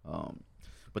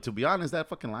 but to be honest, that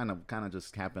fucking lineup kind of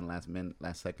just happened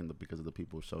last second because of the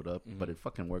people who showed up. But it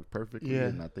fucking worked perfectly,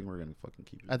 and I think we're gonna fucking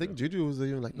keep it. I think Juju was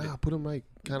even like, nah, put him right,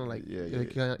 kind of like,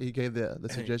 he gave the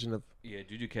suggestion of. Yeah,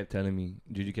 Juju kept telling me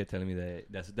that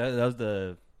that was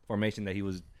the formation that he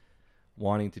was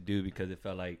wanting to do because it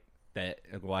felt like that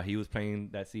while he was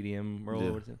playing that CDM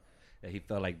role, that he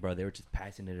felt like, bro, they were just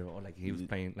passing it, or like he was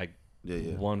playing like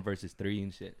 1 versus 3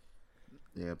 and shit.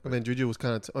 Yeah, I mean, Juju was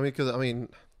kind of.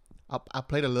 I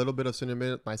played a little bit of center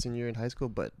mid my senior year in high school,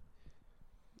 but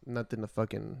nothing to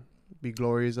fucking be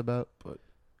glorious about. But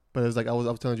it was like I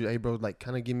was telling you, hey, bro, like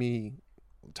kind of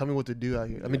tell me what to do out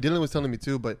here. I mean, Dylan was telling me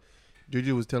too, but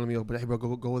Juju was telling me, oh, but hey, bro,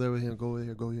 go there with him, go over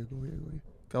here, go here, go here, go here.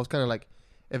 I was kind of like,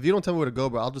 if you don't tell me where to go,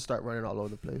 bro, I'll just start running all over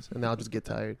the place, and then I'll just get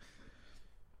tired.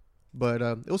 But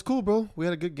it was cool, bro. We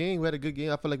had a good game. I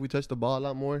feel like we touched the ball a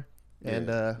lot more. Yeah. And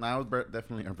that was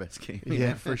definitely our best game.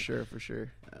 Yeah, for sure.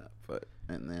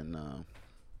 And then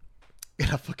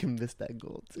and I fucking missed that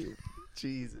goal too.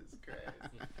 Jesus Christ.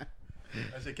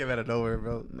 That shit came out of nowhere,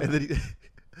 bro. And then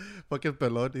fucking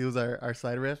Pelon, he was our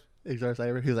side ref. He's our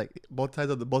side ref. He was like, both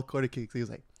times of the both corner kicks, he was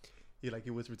like, he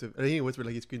whispered to me. I think he whispered,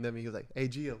 like he screamed at me. He was like, hey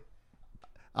Gio,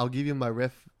 I'll give you my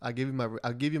ref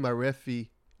fee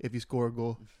if you score a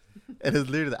goal. And it's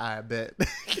literally, I bet.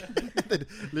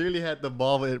 Literally had the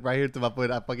ball right here to my foot.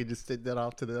 I fucking just sent that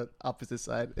off to the opposite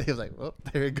side. He was like, well,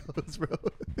 there it goes, bro.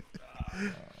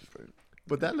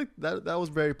 But that was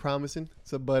very promising.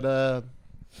 So, but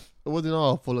it wasn't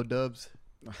all full of dubs.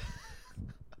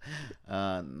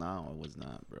 No, it was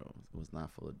not, bro. It was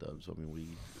not full of dubs. I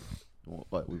mean,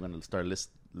 we're gonna start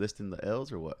listing the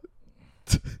L's or what?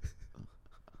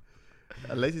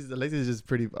 Alexis is just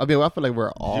pretty. I mean, I feel like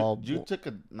we're all. You took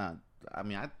a nah. I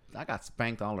mean, I got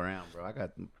spanked all around, bro. I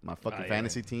got my fucking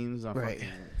fantasy teams. Right.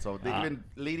 So even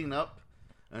leading up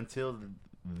until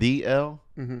the L,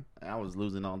 I was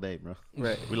losing all day, bro.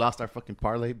 Right. We lost our fucking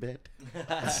parlay bet.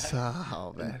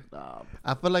 Oh man.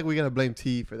 I feel like we gotta blame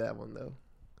T for that one though.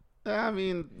 I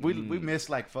mean, we missed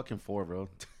like fucking 4, bro.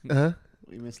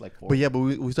 We missed like 4. But yeah,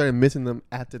 we started missing them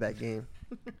after that game.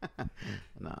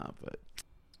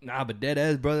 Nah, but dead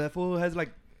ass, bro. That fool has like,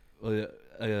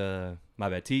 my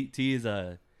bad. T is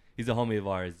he's a homie of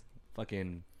ours.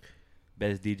 Fucking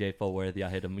best DJ Fort Worth. Y'all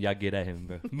hit him. Y'all get at him,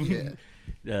 bro.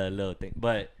 Yeah. Little thing,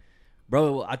 but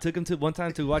bro, I took him to one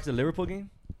time to watch the Liverpool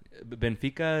game,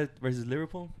 Benfica versus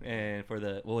Liverpool, and for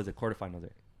the quarterfinals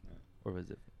there, or was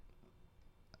it?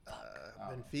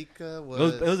 Benfica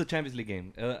was. It was a Champions League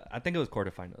game. I think it was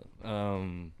quarterfinal.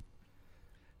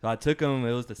 So I took them.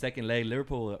 It was the second leg.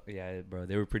 Liverpool, yeah, bro.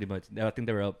 They were pretty much. I think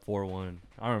they were up 4-1.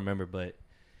 I don't remember, but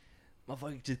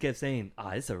motherfucker just kept saying,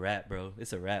 it's a wrap, bro.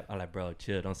 It's a wrap. I'm like, bro,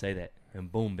 chill. Don't say that.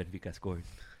 And boom, Benfica scores.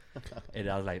 And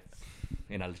I was like,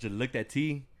 and I just looked at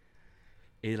T.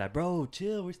 He's like, bro,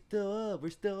 chill. We're still up.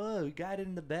 We got it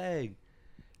in the bag.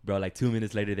 Bro, like 2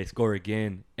 minutes later, they score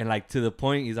again. And like to the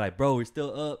point, he's like, bro, we're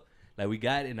still up. Like, we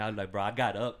got it. And I was like, bro, I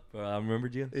got up. Bro, I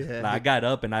remembered you. Yeah. Like, I got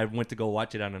up and I went to go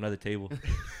watch it on another table.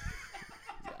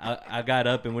 I got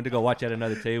up and went to go watch at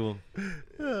another table.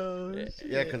 Oh,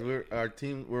 yeah, because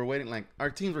we're waiting. Like, our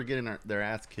teams were getting their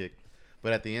ass kicked.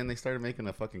 But at the end, they started making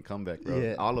a fucking comeback, bro.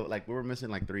 Yeah. We were missing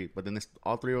like 3. But then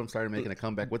all 3 of them started making a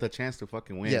comeback with a chance to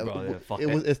fucking win. Yeah, bro.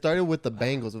 It started with the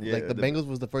Bengals. The Bengals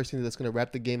was the first team that's going to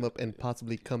wrap the game up and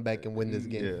possibly come back and win this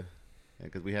game. Yeah,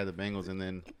 because we had the Bengals, and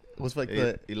then it was like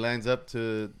he lines up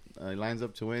to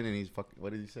win, and he's fucking.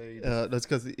 What did he say? That's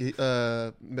because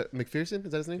McPherson,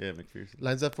 is that his name? Yeah, McPherson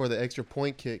lines up for the extra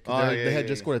point kick. They had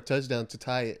just scored a touchdown to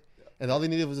tie it, and all they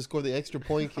needed was to score the extra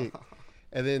point kick,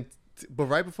 and then. But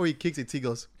right before he kicks it, T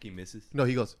goes. He misses. No,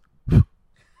 he goes.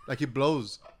 Like he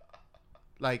blows.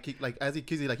 Like as he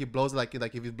kicks it, like he blows like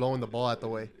if he's blowing the ball out the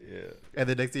way. Yeah. And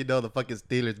the next thing you know, the fucking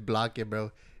Steelers block it, bro.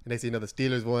 And next thing you know, the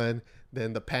Steelers won.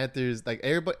 Then the Panthers, like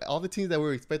everybody, all the teams that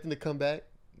were expecting to come back,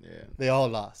 they all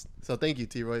lost. So thank you,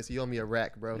 T. Royce. You owe me a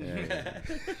rack, bro. Yeah.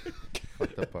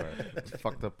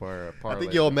 Fucked up our parlay. I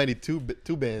think you owe Manny two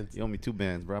bands. You owe me 2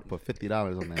 bands, bro. I put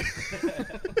 $50 on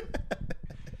that.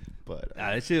 But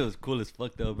that shit was cool as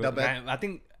fuck though, bro. Man, I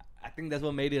think that's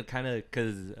what made it kind of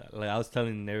because like I was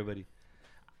telling everybody.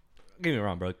 Don't get me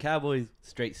wrong, bro. Cowboys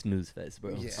straight snooze fest,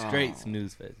 bro. Yeah. Straight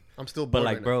snooze fest. I'm still bored. But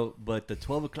like, bro, but the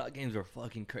 12 o'clock games were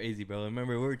fucking crazy, bro.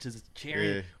 Remember, we were just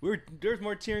cheering. Yeah. There was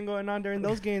more cheering going on during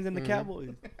those games than the Cowboys.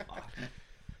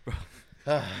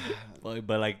 Bro.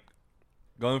 But like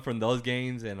going from those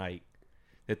games and like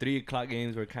the 3 o'clock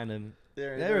games were kind of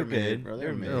They're good. Bro.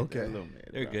 They're Mid. mid. Okay. They're a little mid.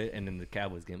 They're bro. good. And then the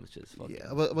Cowboys game was just fucking.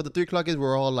 Yeah, but the 3 o'clock is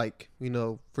we're all like,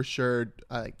 for sure.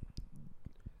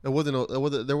 There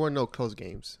weren't no close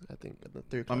games. I think at the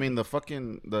 3 o'clock. I mean, the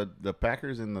fucking the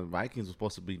Packers and the Vikings were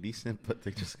supposed to be decent, but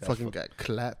they just got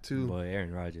clapped too. Boy,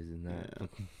 Aaron Rodgers is not.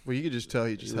 Well, you could just tell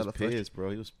he He just was hella pissed, frustrated. bro.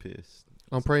 He was pissed.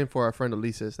 I'm praying for our friend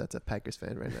Elises. That's a Packers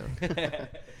fan right now.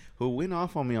 Who went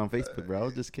off on me on Facebook, bro? I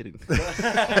was just kidding.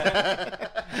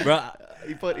 Bro,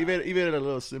 He made a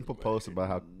little simple post about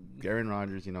how Aaron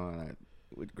Rodgers,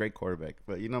 with great quarterback,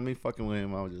 but me fucking with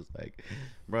him, I was just like,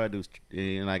 bro, dude's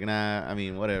like, nah. I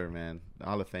mean, whatever, man.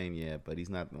 Hall of Fame, yeah, but he's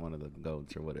not one of the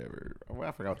GOATs or whatever.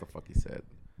 I forgot what the fuck he said.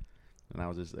 And I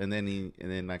was just, and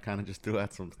then I kind of just threw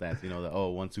out some stats,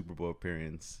 one Super Bowl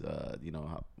appearance, how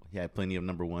he had plenty of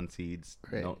number 1 seeds,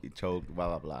 Right. he choked, blah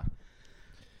blah blah.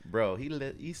 Bro,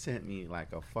 he sent me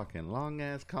like a fucking long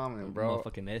ass comment, bro.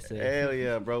 Motherfucking essay. Hell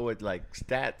yeah, bro, with like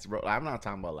stats, bro. I'm not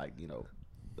talking about like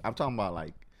I'm talking about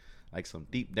like some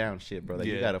deep down shit, bro. Like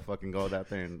you gotta fucking go out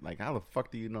there and like, how the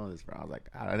fuck do you know this, bro? I was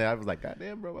like, God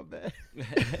damn, bro, I'm bad.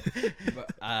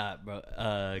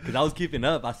 Because I was keeping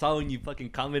up. I saw when you fucking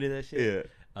commented that shit. Yeah.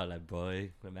 I was like,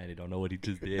 boy, my man, he don't know what he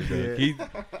just did,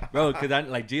 bro. Because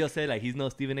like Gio said, like he's no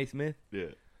Stephen A. Smith. Yeah.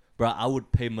 Bro, I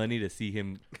would pay money to see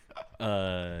him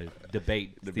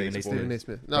debate Stephen A. Stephen A.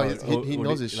 Smith. Smith. No, he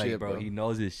knows his shit, bro. He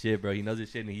knows his shit, bro. He knows his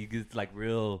shit, and he gets like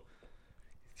real.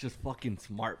 Just fucking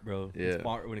smart, bro. Yeah.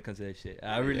 Smart when it comes to that shit.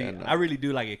 I really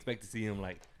do like expect to see him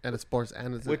like. And a sports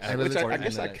analyst. Which I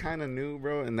guess I kind of knew,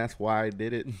 bro, and that's why I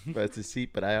did it. But to see,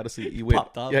 but I honestly, he went,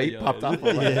 popped off. Yeah, he popped off.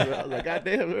 On my I was like, God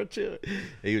damn, bro, chill. And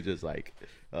he was just like,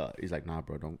 he's like, nah,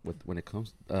 bro, don't. When it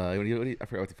comes, I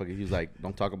forgot what the fuck. He was like,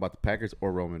 don't talk about the Packers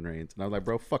or Roman Reigns. And I was like,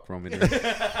 bro, fuck Roman Reigns.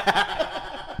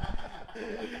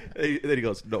 And then he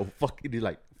goes, no, fuck. And he's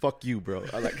like, fuck you, bro.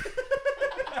 I was like.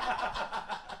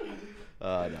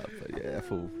 No, but yeah, that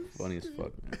fool funny as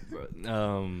fuck,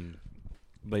 man.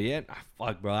 But yeah,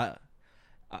 fuck, bro. I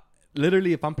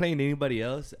literally, if I'm playing anybody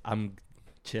else, I'm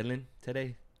chilling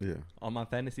today. Yeah. On my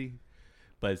fantasy,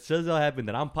 but it just so happened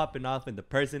that I'm popping off, and the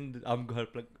person I'm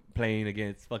playing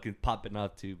against fucking popping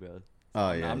off too, bro.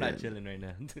 Oh yeah, I'm not chilling right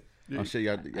now. Oh shit,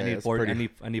 yeah, I need 4.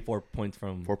 I need 4 points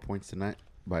from 4 points tonight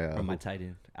by from my tight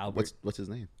end Albert. What's his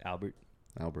name? Albert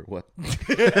what?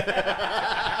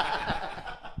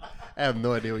 I have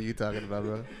no idea what you're talking about,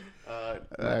 bro. All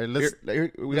right,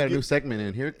 we got a new segment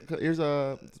in here. Here's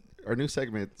our new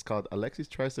segment. It's called Alexis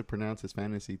tries to pronounce his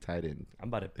fantasy tight end. I'm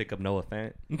about to pick up Noah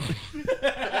Fant.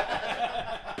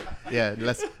 Yeah,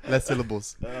 less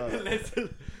syllables.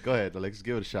 Go ahead, Alexis.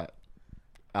 Give it a shot.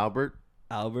 Albert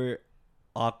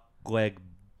Aquagbunam.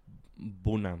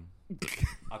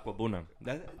 Aquabunam.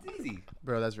 That's easy.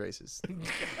 Bro, that's racist.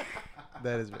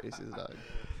 That is racist, dog.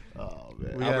 Oh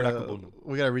man,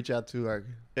 We gotta reach out to our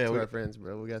friends,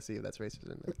 bro. We gotta see if that's racist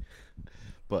or not.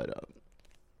 But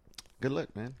good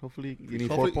luck, man. Hopefully you need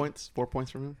 4 points. 4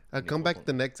 points from him. Come back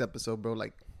the next episode, bro.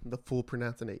 Like the full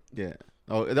pronunciation. Yeah.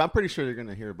 Oh, I'm pretty sure you're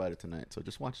gonna hear about it tonight. So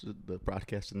just watch the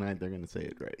broadcast tonight. They're gonna say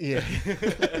it right. Yeah.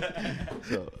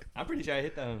 So I'm pretty sure I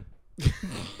hit that one.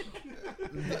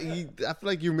 I feel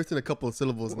like you're missing a couple of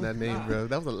syllables in that name, bro.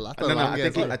 That was a lot.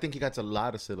 I think he got a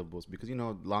lot of syllables because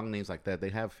long names like that, they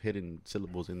have hidden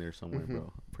syllables in there somewhere,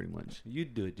 bro. Pretty much. You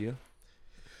do it, Gio.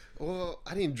 Well,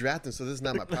 I didn't draft him, so this is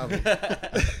not my problem.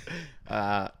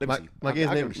 My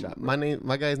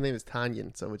guy's name is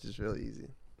Tanyan, so which is really easy.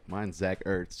 Mine's Zach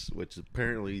Ertz, which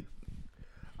apparently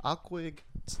Aquig.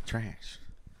 It's trash.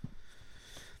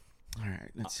 All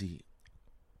right, let's see.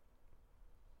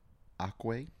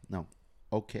 Aquay? No.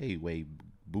 Okay, way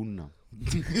Buna.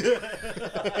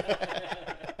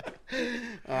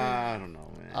 I don't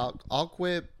know, man.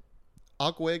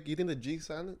 Aqueg. You think the G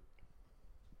silent?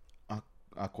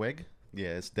 Aqueg?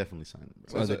 Yeah, it's definitely silent.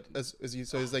 So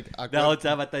it's like Aqueg. The whole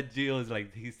time I thought Gio was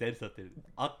like he said something.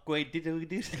 Aqueg did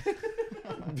Bitch.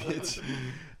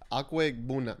 Aqueg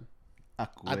Buna.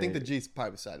 I think the G is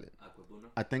probably silent.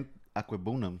 I think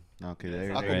Aquabunum. Okay,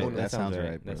 that sounds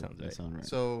right. That sounds right.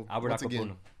 So Albert once Aquabunum.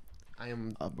 again, I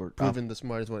am proven the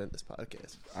smartest one in this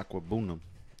podcast. Aquabunum.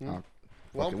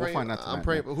 Well, we'll find out tonight. I'm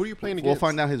praying. Who are you playing against? We'll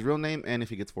find out his real name and if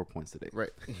he gets 4 points today.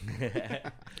 Right.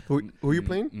 Who are you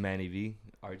playing? Manny V.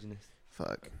 Arginus.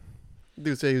 Fuck.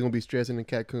 Dude say he's gonna be stressing in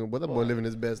Cancun, but that boy living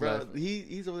his best life.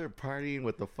 He's over there partying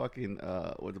with the fucking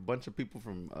with a bunch of people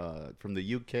from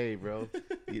the UK, bro.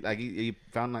 he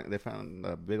found they found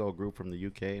a big old group from the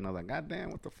UK, and I was like, God damn,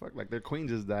 what the fuck? Like their queen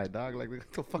just died, dog. Like what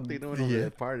the fuck they doing over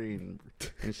there partying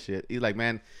and shit? He's like,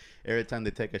 man, every time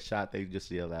they take a shot, they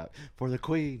just yell out for the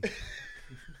queen.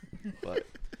 But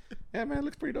yeah, man, it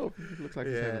looks pretty dope. It looks like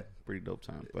he's having a pretty dope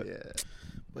time. But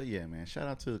But yeah, man. Shout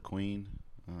out to the Queen.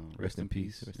 Rest in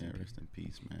peace. Rest in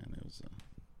peace, man. It was a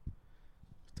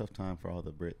tough time for all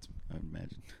the Brits, I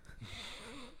imagine.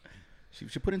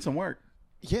 She put in some work.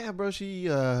 Yeah, bro. She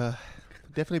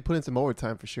definitely put in some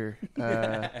overtime for sure.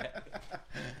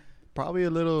 Probably a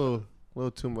little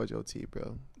too much OT,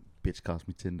 bro. Bitch cost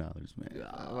me $10, man.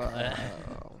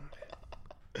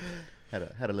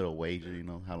 Had a little wager, you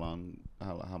know, how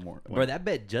more. Bro, that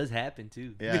bet just happened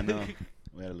too. Yeah, I know.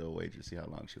 We had a little wager to see how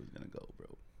long she was gonna go,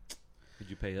 bro. Did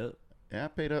you pay up? Yeah, I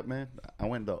paid up, man. I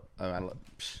went though. I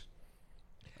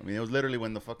mean, it was literally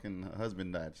when the fucking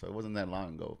husband died, so it wasn't that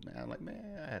long ago, man. I'm like,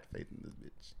 man, I had faith in this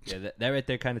bitch. Yeah, that right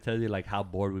there kind of tells you like how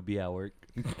bored we'd be at work.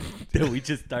 That we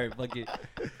just start fucking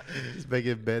just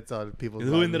making bets on people.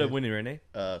 Who ended up winning, Renee?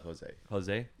 Jose.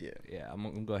 Jose? Yeah. I'm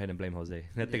gonna go ahead and blame Jose.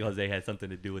 I think Jose had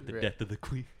something to do with the death of the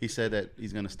queen. He said that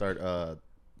he's gonna start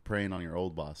preying on your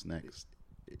old boss next.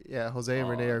 Yeah, Jose and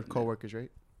Renee are co-workers, right?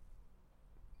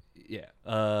 Yeah.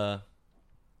 Nah,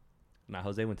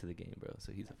 Jose went to the game, bro.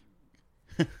 So he's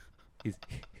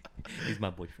my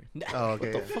boyfriend. Oh,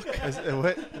 okay. What the fuck?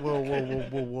 What?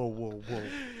 Whoa.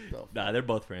 Nah, they're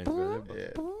both friends, bro.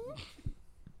 They're both.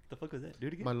 The fuck was that? Do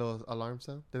it again. My little alarm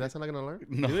sound. Did that sound like an alarm?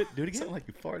 No. Do it again. It sounded like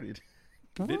you farted.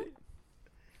 Did it?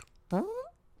 Hold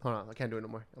on, I can't do it no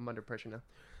more. I'm under pressure now.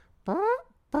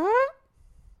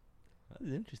 That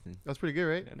was interesting. That's pretty good,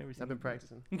 right? I've been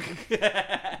practicing.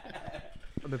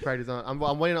 I've been practicing on. I'm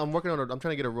waiting. I'm working on. I'm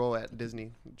trying to get a role at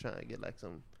Disney. I'm trying to get like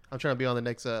some. I'm trying to be on the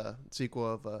next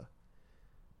sequel of.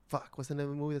 What's the name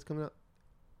of the movie that's coming out?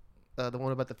 The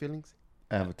one about the feelings.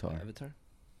 Avatar.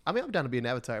 I mean, I'm down to be an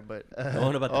Avatar, but the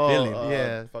one about the feelings.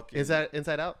 Yeah.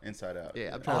 Inside Out. Inside Out.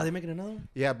 Yeah. Are they making another one?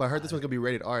 Yeah, but I heard this one's gonna be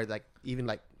rated R. Like even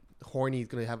like horny is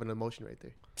gonna have an emotion right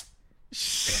there.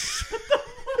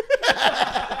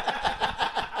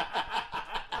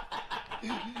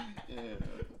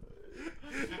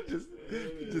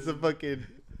 Just a fucking.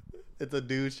 It's a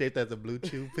dude shaped as a blue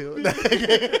chew pill.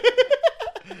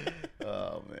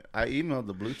 Oh man, I emailed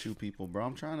the Blue Chew people, bro.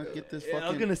 I'm trying to get this fucking. I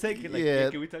was gonna say, can we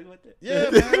talk about that? Yeah,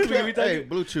 man. Hey,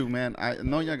 Blue Chew, man. I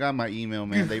know y'all got my email,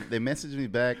 man. They messaged me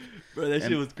back. Bro, that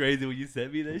shit was crazy when you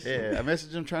sent me that shit. Yeah, I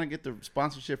messaged them trying to get the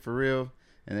sponsorship for real,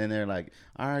 and then they're like,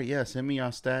 "All right, yeah, send me your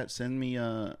stats, send me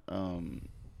what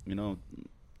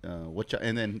y'all,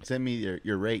 and then send me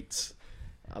your rates."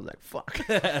 I was like, "Fuck."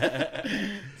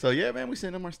 So yeah, man, we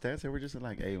sent them our stats, and we're just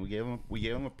like, "Hey, we gave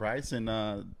them a price, and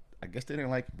I guess they didn't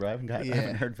like it, bro. I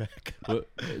haven't heard back."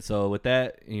 So with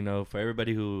that, for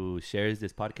everybody who shares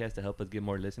this podcast to help us get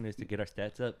more listeners to get our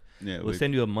stats up, we'll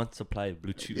send you a month's supply of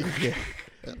Blue Chew. Yeah.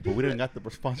 But we didn't got the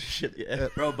sponsorship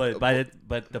yet, bro.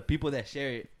 But the people that share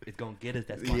it, it's gonna get us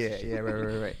that sponsorship. Yeah,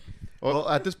 right. Well,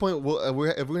 at this point, if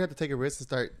we're gonna have to take a risk and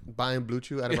start buying Blue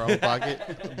Chew out of our own pocket,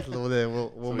 then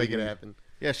we'll make it happen.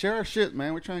 Yeah, share our shit,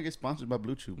 man. We're trying to get sponsored by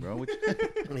Blue Chew, bro.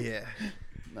 Yeah.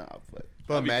 Nah, but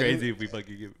it'd be crazy if we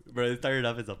fucking get. Bro, it started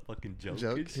off as a fucking joke.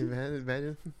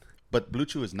 Imagine. But Blue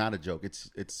Chew is not a joke. It's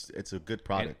a good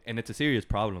product, and it's a serious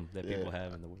problem that people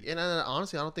have in the world. And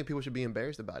honestly, I don't think people should be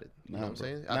embarrassed about it. You know what I'm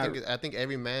saying? I think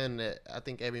every man. I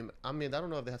mean, I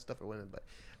don't know if they have stuff for women, but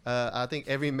I think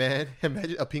every man.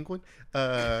 Imagine a pink one.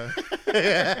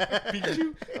 Pink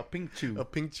chew. A pink chew. A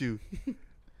pink chew.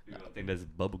 I think that's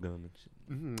bubble gum and shit.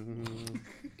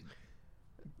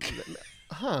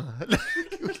 Huh?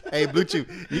 Hey, Blue Chew,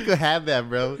 you could have that,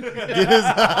 bro.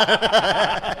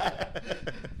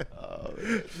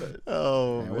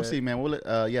 Man, we'll see, man. We'll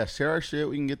share our shit.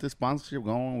 We can get this sponsorship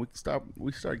going.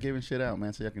 We start giving shit out,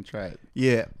 man, so y'all can try it.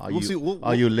 Yeah,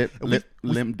 all you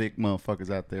limp dick motherfuckers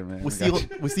out there, man.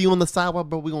 We'll see you on the sidewalk,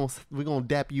 bro. We gonna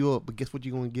dap you up, but guess what?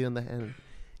 You gonna get in the hand.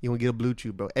 You gonna get a Blue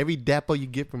Chew, bro. Every dapper you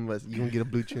get from us, you gonna get a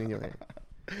Blue Chew in your hand.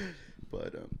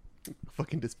 But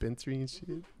fucking dispensary and shit.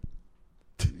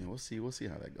 Yeah, we'll see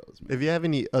how that goes, man. If you have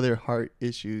any other heart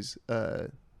issues,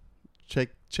 check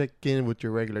in with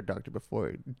your regular doctor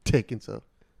before taking some.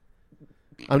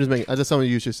 I just something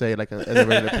you should say like as a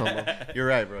regular promo. You're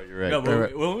right, bro. You're right. No,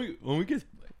 but when we get,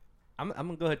 I'm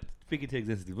gonna go ahead and speak into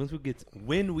existence.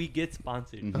 When we get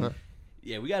sponsored,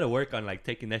 yeah, we gotta work on like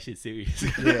taking that shit serious.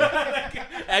 Yeah.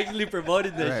 Actually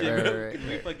promoting that shit, bro.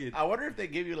 Right. I wonder if they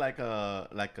give you like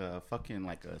a fucking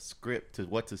like a script to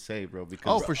what to say, bro.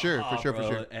 Because for sure.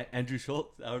 Andrew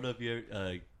Schultz. I don't know if you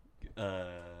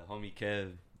homie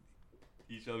Kev.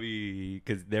 He showed me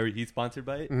because he's sponsored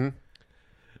by it. Mm-hmm.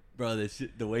 Bro, this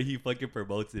shit, the way he fucking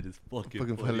promotes it is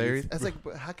fucking hilarious. That's like,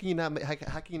 how can you not make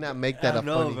that? I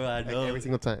know, bro. I know every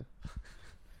single time.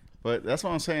 But that's what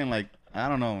I'm saying. Like, I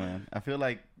don't know, man. I feel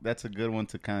like that's a good one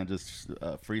to kind of just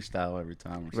freestyle every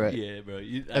time. Or Right. Yeah, bro.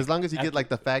 As long as you get like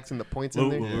the facts and the points in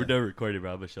there. We're done recording,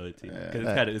 bro. I'm gonna show it to you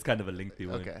because it's kind of a lengthy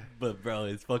one. Okay. But bro,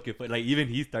 it's fucking funny. Like even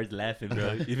he starts laughing,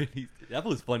 bro. That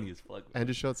was funny as fuck. Bro.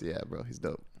 Andrew Schultz, yeah, bro, he's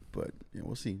dope. But yeah,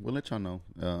 we'll see. We'll let y'all know.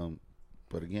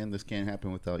 But again, this can't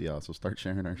happen without y'all. So start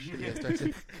sharing our shit. Yeah, start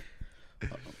sharing.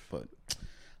 But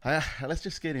let's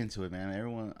just get into it, man.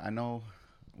 Everyone, I know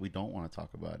we don't want to talk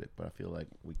about it, but I feel like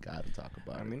we got to talk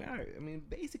about it. I mean,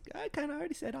 basically, I kind of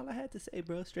already said all I had to say,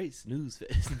 bro. Straight snooze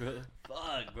fest, bro.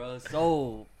 Fuck, bro.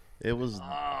 So it was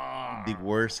the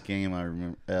worst game I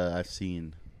remember I've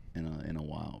seen in a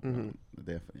while, bro. Mm-hmm.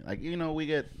 Definitely. Like, you know, we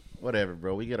get whatever,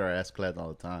 bro. We get our ass clapped all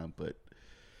the time, but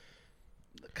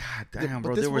god damn,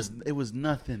 bro, it was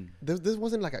nothing. This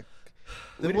wasn't like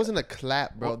wasn't a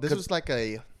clap, bro. This was like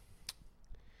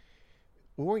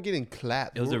we weren't getting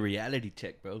clapped. It was a reality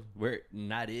check, bro. We're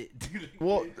not it.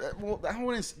 well, I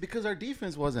wouldn't, because our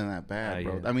defense wasn't that bad,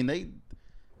 bro. Yeah. I mean,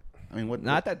 what?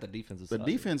 Not that the defense was. The solid.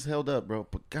 defense held up, bro.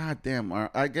 But goddamn,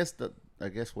 I guess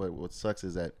what sucks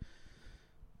is that,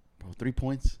 bro, 3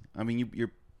 points. I mean,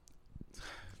 you're.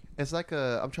 It's like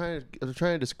I'm trying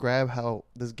to describe how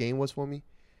this game was for me.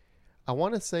 I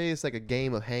want to say it's like a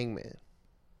game of hangman.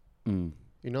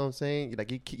 You know what I'm saying?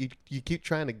 Like you keep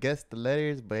trying to guess the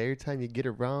letters, but every time you get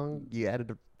it wrong, you added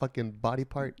a fucking body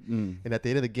part, and at the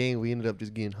end of the game, we ended up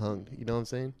just getting hung. You know what I'm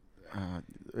saying?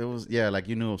 It was like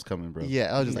you knew it was coming, bro.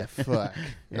 Yeah, I was just like, fuck.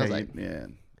 I was like,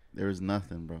 there was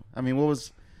nothing, bro. I mean, what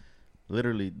was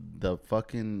literally the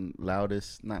fucking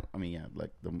loudest? Like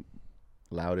the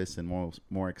loudest and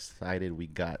more excited we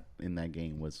got in that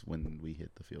game was when we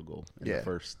hit the field goal in the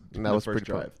first drive.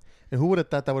 Fun. And who would have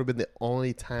thought that would have been the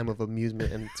only time of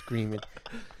amusement and screaming?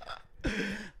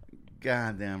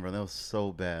 God damn, bro, that was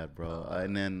so bad, bro.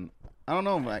 And then I don't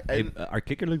know, like our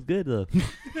kicker looks good though.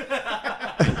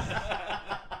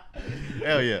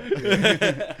 Hell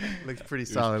yeah, looks pretty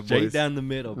solid. Straight boys. down the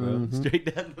middle, bro. Mm-hmm.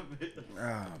 Straight down the middle.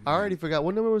 I already forgot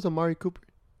what number was Amari Cooper.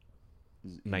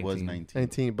 19. Was 19.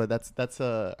 19, but that's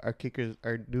our kickers,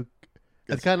 our new.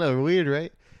 That's kind of weird,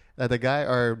 right? That the guy,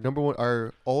 our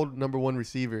old number one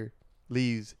receiver,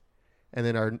 leaves, and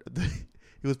then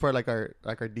he was part of our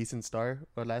decent star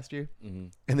last year,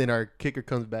 and then our kicker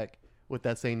comes back with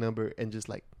that same number and just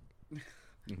like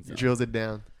drills it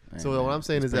down. So what I'm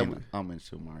saying is that I'll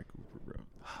mention Amari Cooper, bro.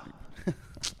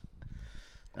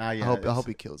 I hope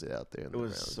he kills it out there. It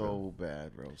was so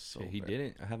bad, bro. He bad.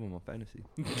 didn't. I have him on fantasy.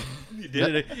 He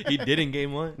did in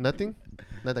game one. Nothing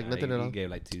at all. He gave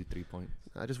like 2-3 points.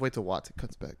 I just wait till Watson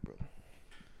comes back, bro.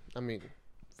 I mean,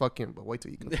 fuck him, but wait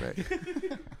till he comes back.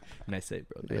 Nice save,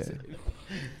 bro. Nice save.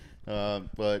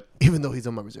 But even though he's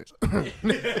on my reserves.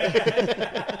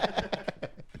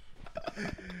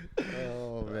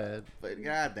 Oh man. But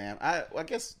goddamn, I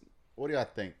guess. What do y'all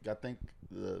think? Y'all think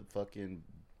the fucking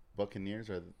Buccaneers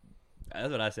are?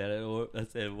 That's what I said. I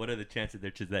said, what are the chances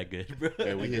they're just that good, bro?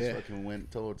 Yeah, we just fucking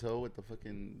went toe to toe with the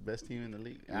fucking best team in the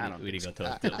league. We didn't go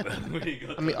toe to toe, bro.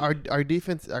 I mean, our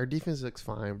defense looks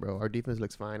fine, bro. Our defense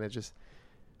looks fine. It's just,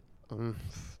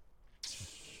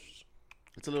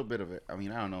 it's a little bit of it. I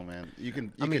mean, I don't know, man. You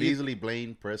could easily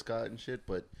blame Prescott and shit,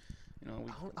 but you know,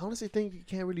 I honestly think you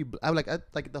can't really.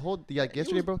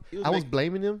 Yesterday, bro. I was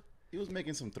blaming him. He was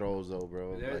making some throws though,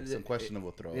 bro. Some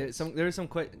questionable throws. There's some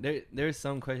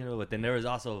questionable, but then there was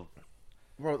also,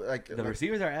 bro, like the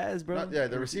receivers are ass, bro.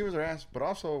 The receivers are ass, but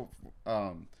also,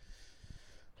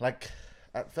 like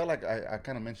I felt like I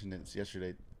kind of mentioned this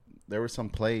yesterday. There were some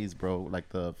plays, bro, like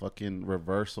the fucking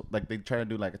reversal. Like they tried to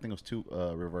do, like I think it was 2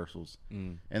 reversals,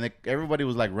 and everybody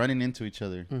was like running into each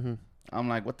other. I'm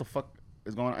like, what the fuck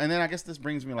is going on? And then I guess this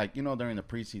brings me, like, you know, during the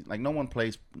preseason, like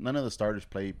none of the starters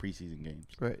play preseason games,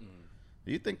 right?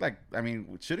 Do you think, like, I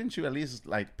mean, shouldn't you at least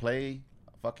like play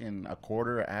fucking a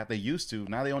quarter? They used to.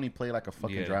 Now they only play like a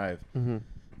fucking drive.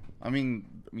 I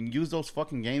mean, use those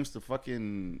fucking games to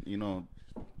fucking, you know,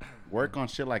 work on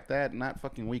shit like that. Not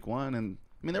fucking week 1. And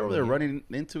I mean, they were there running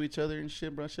into each other and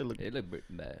shit, bro. It looked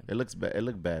bad. It looks bad. It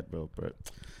looked bad, bro. But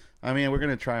I mean, we're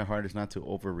gonna try our hardest not to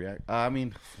overreact. I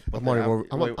mean, I'm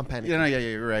panicking. Yeah,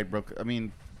 you're right, bro. I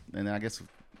mean, and then I guess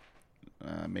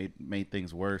made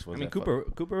things worse. I mean, Cooper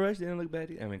Rush didn't look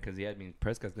bad. I mean, because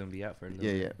Prescott's gonna be out for a little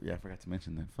bit. Yeah. I forgot to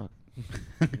mention that. Fuck.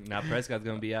 Now Prescott's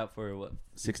gonna be out for what?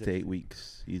 6 to 8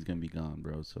 weeks. He's gonna be gone,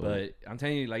 bro. So, but I'm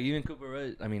telling you, like, even Cooper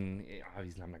Rush. I mean,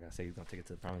 obviously, I'm not gonna say he's gonna take it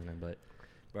to the promised land, but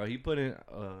bro, he put in.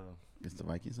 It's the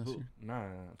Vikings this year. Nah,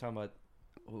 I'm talking about.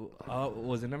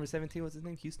 Was it number 17? What's his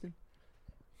name? Houston.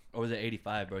 Or was it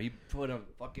 85, bro? He put him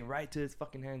fucking right to his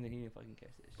fucking hand and he didn't fucking catch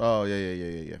it. Oh,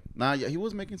 yeah. Nah, yeah, he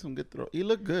was making some good throws. He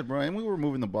looked good, bro. And we were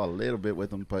moving the ball a little bit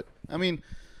with him. But, I mean.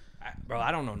 Bro,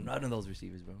 I don't know none of those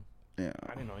receivers, bro. Yeah.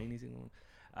 I didn't know any single one.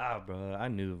 Bro, I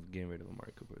knew getting rid of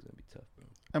Amari Cooper was going to be tough, bro.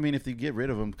 I mean, if you get rid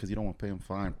of him because you don't want to pay him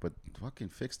fine. But fucking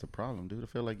fix the problem, dude. I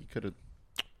feel like you could have.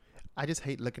 I just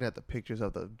hate looking at the pictures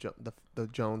of the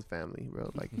Jones family,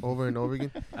 bro. Like, over and over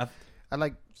again. Oh,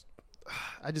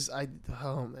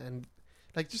 man.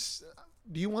 Like, just,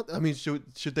 do you want, I mean,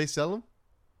 should they sell him?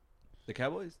 The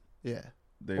Cowboys? Yeah.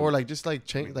 They or, like, just, like,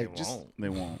 change, I mean, like, just. They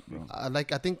won't, bro.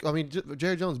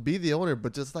 Jerry Jones, be the owner,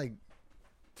 but just, like,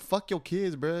 fuck your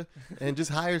kids, bro. And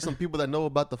just hire some people that know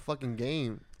about the fucking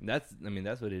game. That's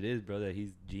what it is, bro, that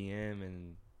he's GM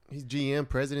and. He's GM,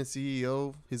 president,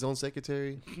 CEO, his own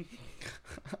secretary.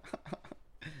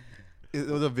 It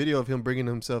was a video of him bringing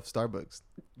himself Starbucks.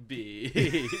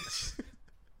 Bitch.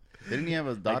 Didn't he have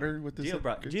a daughter with this? Gio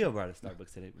brought a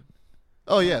Starbucks today, bro.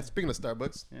 Oh, yeah. Speaking of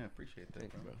Starbucks. Yeah, appreciate that,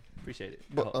 Thanks, bro. Appreciate it.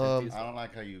 But, I don't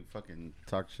like how you fucking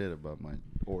talk shit about my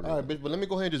order. All right, bitch, but let me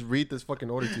go ahead and just read this fucking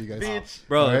order to you guys. Bitch.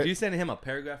 Bro, All right. if you send him a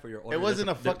paragraph for your order. It wasn't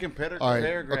a fucking All right.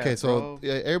 paragraph. Okay, so bro.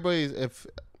 yeah, everybody,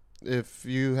 if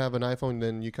you have an iPhone,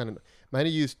 then you kind of might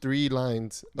use 3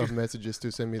 lines of messages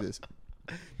to send me this.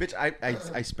 Bitch,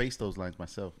 I spaced those lines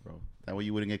myself, bro. That way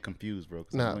you wouldn't get confused, bro.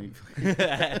 Nah.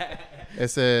 It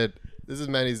said, this is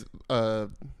Manny's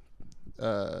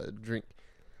drink.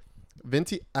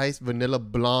 Venti iced vanilla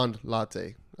blonde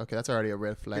latte. Okay, that's already a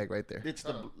red flag right there. Bitch,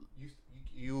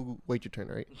 You wait your turn,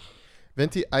 right?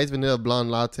 Venti iced vanilla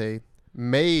blonde latte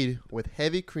made with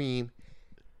heavy cream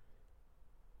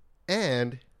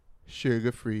and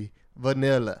sugar-free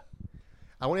vanilla.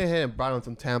 I went ahead and brought on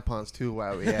some tampons too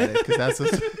while we had it, because that's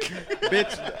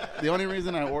bitch. The only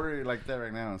reason I ordered it like that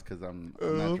right now is because I'm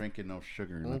not drinking no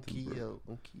sugar. Or nothing, keto.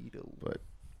 But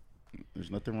there's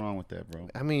nothing wrong with that, bro.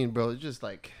 I mean, bro, it's just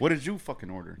like, What did you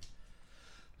fucking order?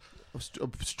 a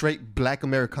straight black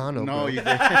Americano. No, bro. you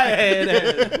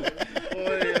didn't.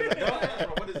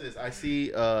 What is this? I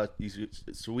see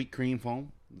sweet cream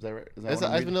foam. Is that right? Is that It's what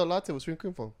an I'm iced vanilla latte with sweet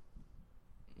cream foam.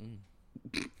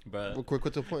 Bro. Quick to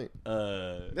the point.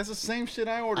 That's the same shit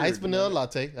I ordered. Iced vanilla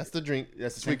latte. That's the drink.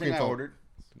 That's the sweet same thing cream I foam. ordered.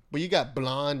 But you got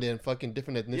blonde and fucking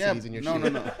different ethnicities in your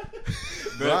shit. No.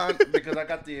 Blonde, because I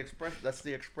got the express. That's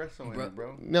the espresso in it,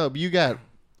 bro. No, but you got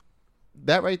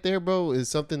that right there, bro, is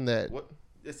something that. What?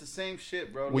 It's the same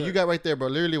shit, bro. What you got right there, bro,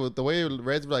 literally with the way it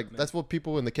reads, like, that's what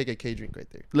people in the KKK drink right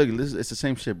there. Look, it's the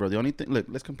same shit, bro. The only thing, look,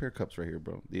 let's compare cups right here,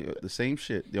 bro. The same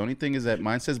shit. The only thing is that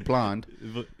mine says blonde.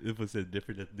 It says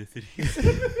different ethnicities.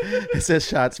 It says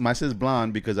shots. Mine says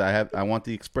blonde because I want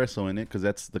the espresso in it because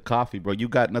that's the coffee, bro. You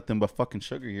got nothing but fucking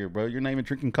sugar here, bro. You're not even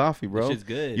drinking coffee, bro. This shit's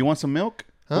good. You want some milk?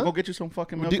 Huh? We'll go get you some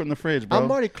fucking milk from the fridge, bro. I'm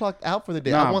already clocked out for the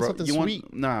day. I want something sweet.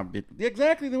 Bitch.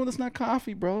 Exactly. Then it's not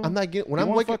coffee, bro. I'm not getting. When you I'm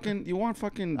want waking, you want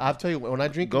fucking. I'll tell you when I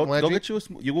drink. Go when I drink, get you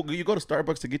you go to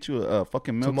Starbucks to get you a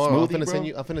fucking milk tomorrow. smoothie,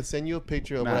 I'm finna send you a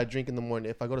picture of what I drink in the morning.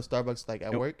 If I go to Starbucks like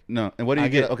at work. No. And what do you I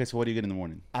get? get Okay, so what do you get in the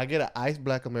morning? I get an iced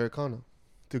black Americano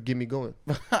to get me going.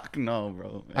 Fuck no,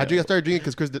 bro. I started drinking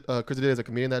because Chris did as a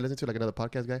comedian that I listen to, like another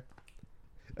podcast guy.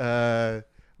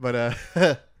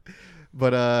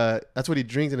 But that's what he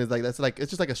drinks, and it's just like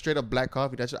a straight up black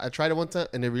coffee. I tried it one time,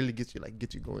 and it really gets you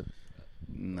going.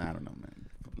 Nah, I don't know, man.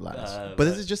 Lies. But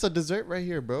this is just a dessert right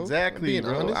here, bro. Exactly, Being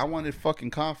bro. honest. I wanted fucking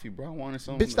coffee, bro. I wanted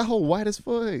something. Bitch, that whole white as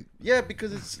fuck. Yeah,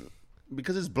 because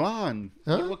it's blonde.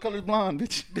 Huh? What color is blonde,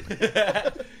 bitch?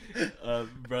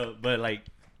 Bro, but like,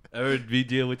 I heard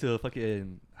VJ went to a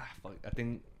fucking. I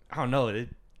don't know.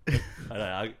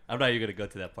 I'm not even gonna go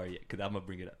to that part yet because I'm gonna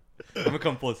bring it up. I'm gonna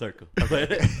come full circle.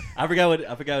 But I forgot what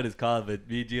it's called. But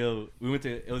VGO,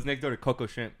 it was next door to Coco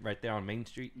Shrimp right there on Main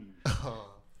Street.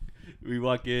 We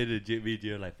walk in and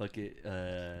VGO like fuck it.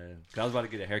 'Cause I was about to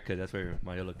get a haircut. That's where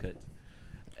my yellow cuts.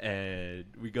 And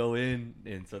we go in,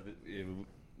 and so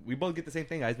we both get the same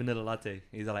thing, iced vanilla latte.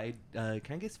 He's like, hey,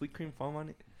 can I get sweet cream foam on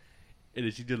it? And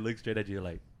then she just looks straight at you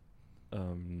like,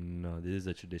 no, this is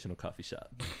a traditional coffee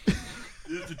shop.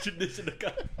 This is a traditional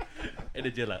coffee. And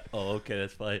then you're like, oh, okay,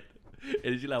 that's fine.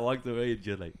 And then she like walks away and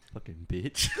you're like, fucking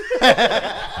bitch.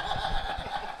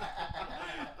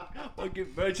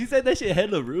 Fucking bro, she said that shit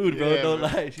hella rude, bro. Yeah, Don't bro.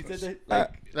 lie. She said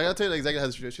that Like I'll tell you exactly how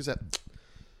she said.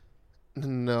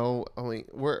 No, I mean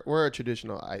we're a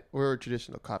traditional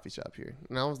coffee shop here,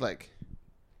 and I was like,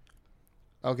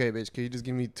 okay, bitch, can you just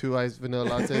give me 2 iced vanilla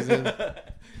lattes?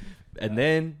 And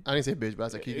then I didn't say bitch, but I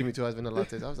was like, can you give me 2 iced vanilla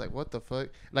lattes? I was like, what the fuck?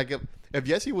 Like if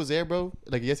Yessie was there, bro,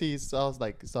 like Yessie saw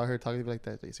her talking to me like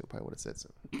that, Yessie probably would have said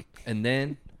something. And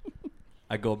then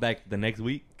I go back the next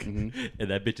week, and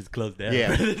that bitch is closed down.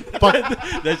 Yeah. Fuck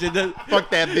that shit. Fuck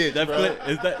that bitch, bro.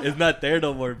 It's not there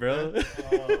no more, bro.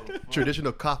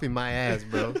 Traditional coffee, my ass,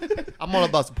 bro. I'm all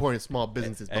about supporting small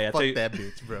businesses, but Hey, fuck that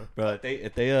bitch, bro. Bro,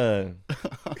 if they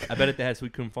I bet if they had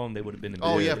sweet cream foam, they would have been in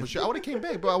Oh business. yeah, for sure. I would have came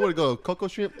back, bro. I would have go cocoa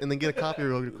shrimp and then get a coffee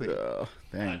real quick.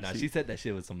 Dang. Nah, she said that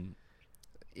shit was some.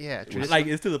 Yeah, Like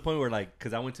it's to the point where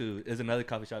because I went to there's another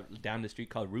coffee shop down the street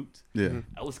called Roots. Yeah.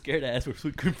 I was scared to ask for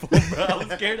sweet cream foam, bro. I was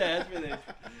scared to ask for that.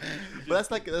 But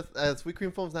that's like sweet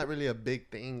cream foam's not really a big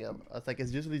thing. It's like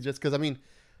it's usually just because I mean,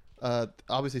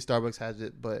 obviously Starbucks has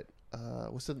it, but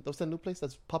what's that new place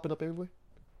that's popping up everywhere?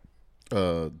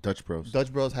 Dutch Bros.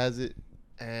 Dutch Bros has it,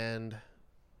 and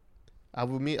I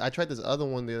tried this other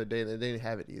one the other day and they didn't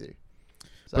have it either.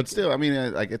 So But still, I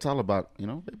mean, like it's all about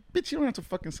bitch. You don't have to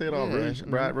fucking say it all, Yeah, rude.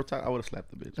 Bro, real talk, I would have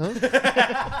slapped the bitch.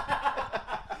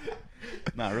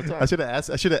 Nah, real talk. I should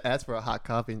have asked for a hot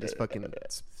coffee and just fucking.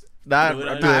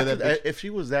 If she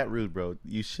was that rude, bro,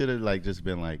 you should have just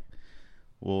been like,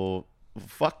 well,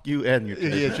 fuck you and your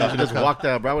tradition. Yeah, I should just walked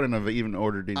out, bro. I wouldn't have even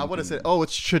ordered anything. I would have said, "Oh,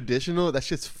 it's traditional." That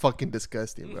shit's fucking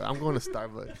disgusting, bro. I'm going to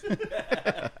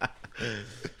Starbucks.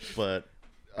 But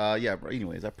yeah, bro.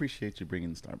 Anyways, I appreciate you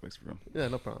bringing Starbucks, bro. Yeah,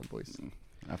 no problem, boys.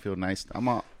 I feel nice.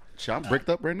 I'm bricked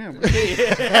up right now, bro.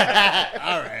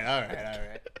 All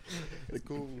right.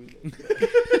 Cool.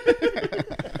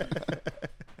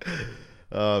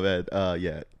 Oh man,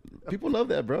 yeah. People love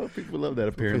that, bro. People love that.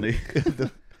 Apparently.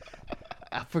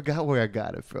 I forgot where I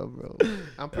got it from, bro.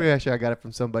 I'm pretty sure I got it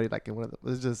from somebody like in one of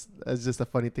the. It's just a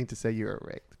funny thing to say you're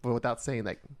erect, but without saying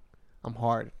like I'm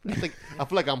hard. Like I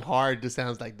feel like I'm hard just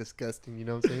sounds like disgusting. You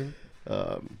know what I'm saying?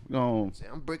 No, Say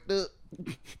I'm bricked up.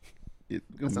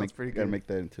 That sounds pretty Gotta good. make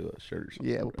that into a shirt or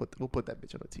something. Yeah, we'll put that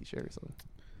bitch on a t-shirt or something.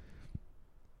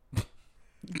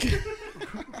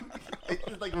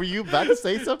 Like, were you about to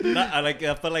say something? No, I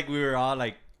felt like we were all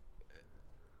like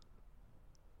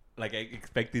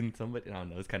expecting somebody. I don't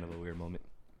know. It's kind of a weird moment.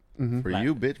 For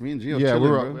you, bitch, me and Gio. Yeah,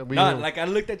 chilling, bro. No, like I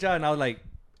looked at y'all and I was like,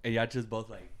 "Hey, y'all just both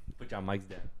like put y'all mics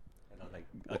down." And I was like,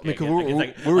 "Okay." Because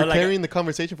we were carrying the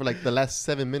conversation for like the last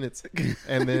 7 minutes,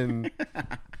 and then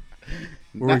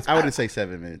I wouldn't say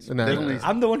 7 minutes. No, Definitely.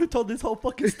 I'm the one who told this whole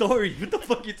fucking story. What the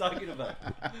fuck are you talking about?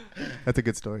 That's a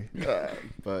good story.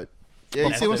 But yeah,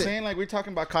 you see what I'm saying? Like we're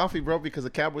talking about coffee, bro, because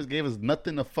the Cowboys gave us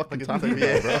nothing to fucking talk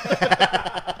about, bro.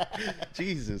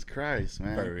 Jesus Christ,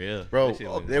 man. For real, bro.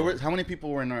 There were how many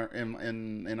people were in our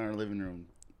living room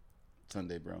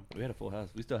Sunday, bro? We had a full house.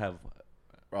 We still have.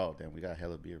 Oh damn, we got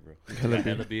hella beer, bro. Hella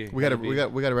beer. We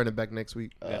gotta run it back next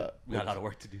week. We got a lot of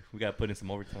work to do. We gotta put in some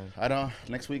overtime.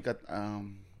 Next week. I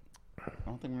don't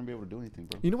think we're gonna be able to do anything,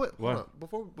 bro. You know what? Hold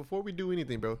on. Before we do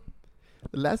anything, bro.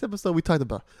 The last episode we talked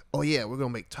about, oh yeah, we're gonna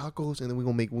make tacos and then we're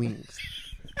gonna make wings.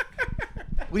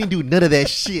 We didn't do none of that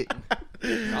shit.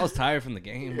 I was tired from the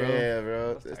game, bro. Yeah,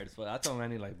 bro. I was tired as fuck. I told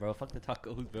Manny like, bro, fuck the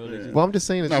tacos, bro. Yeah. Well, I'm just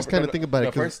saying, just kind of think about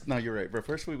it. No, you're right, bro.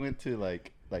 First we went to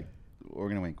like we're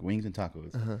gonna make wings and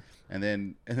tacos, and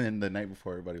then the night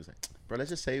before everybody was like, bro, let's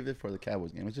just save it for the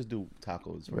Cowboys game. Let's just do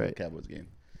tacos for the Cowboys game.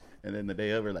 And then the day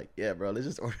of, we're like, yeah, bro, let's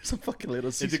just order some fucking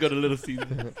Little Caesars. Let's go to Little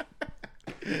Caesars.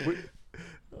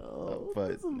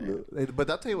 But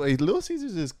I'll tell you what, Little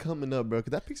Caesars is coming up, bro,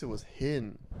 because that pizza was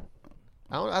hidden.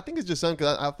 I think it's just something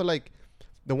because I feel like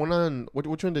the one on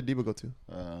which one did Debo go to?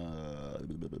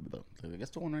 I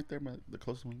guess the one right there, the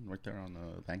closest one right there on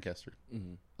Lancaster.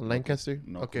 Mm-hmm. Lancaster.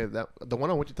 No, okay, that the one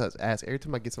on Wichita is ass. Every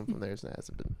time I get something from there, it's ass.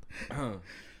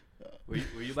 Were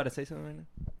you about to say something right now?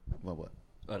 What?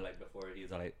 Like before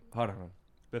he's like, hold on.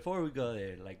 Before we go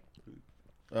there, like,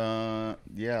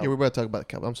 yeah, we're about to talk about the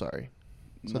Cowboys. I'm sorry.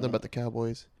 Something about the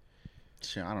Cowboys.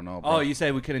 Shit, I don't know. Bro. Oh, you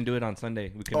said we couldn't do it on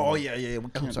Sunday. We couldn't. Oh yeah. We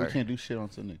can't do shit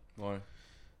on Sunday. Why?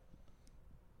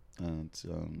 It's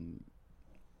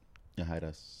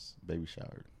Yahaira's baby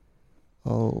shower.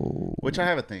 Oh. Which I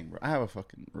have a thing, bro. I have a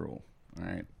fucking rule. All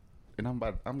right, and I'm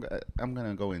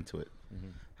gonna go into it.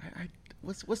 Mm-hmm.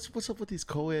 What's up with these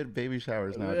co-ed baby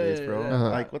showers nowadays, bro?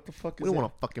 Like, what the fuck is? We don't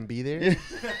want to fucking be there.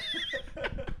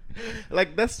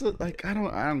 Like that's I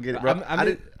don't get it, bro.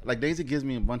 Like Daisy gives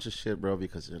me a bunch of shit, bro,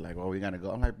 because they're like, "Well, we gotta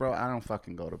go." I'm like, bro, I don't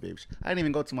fucking go to baby. I didn't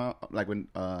even go to my when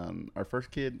our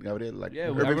first kid,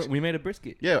 we made a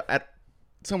brisket. Yeah, at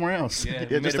somewhere else. Yeah,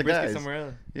 we made just a the brisket guys. somewhere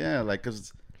else. Yeah, like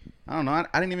because I don't know.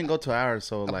 I didn't even go to ours,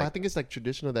 so like I think it's like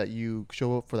traditional that you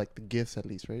show up for like the gifts at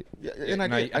least, right? Yeah, and I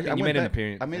made an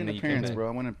appearance. I made an appearance, bro.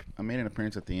 I made an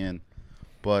appearance at the end,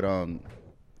 but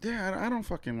yeah, I don't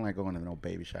fucking like going to no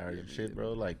baby showers and shit,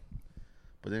 bro. Like,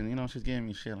 But then, you know, she's giving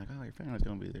me shit like, oh, your family's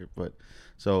going to be there. But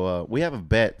so we have a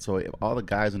bet. So if all the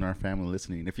guys in our family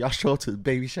listening, if y'all show up to the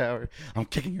baby shower, I'm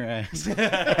kicking your ass.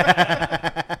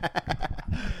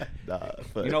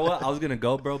 You know what? I was gonna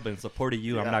go, bro, but in support of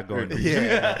you, I'm not going.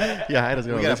 Yeah, yeah. I just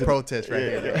we gotta protest right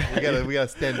here. We gotta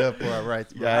stand up for our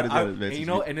rights. Bro. Yeah, you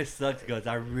know, and it sucks because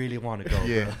I really want to go.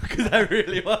 Yeah, because I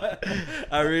really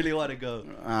want to go.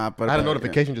 But I had a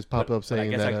notification just pop up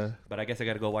saying that. But I guess I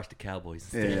gotta go watch the Cowboys.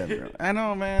 Yeah, bro. I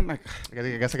know, man. Like,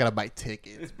 I guess I gotta buy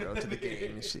tickets, bro, to the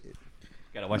game and shit.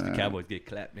 Gotta watch the Cowboys get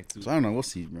clapped next week. So I don't know. We'll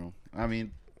see, bro. I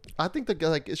mean, I think that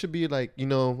like it should be like, you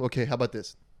know, okay, how about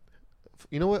this?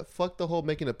 You know what? Fuck the whole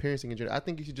making appearance in general. I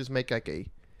think you should just make like a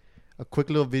quick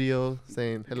little video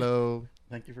saying hello.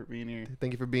 Thank you for being here.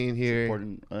 Thank you for being here.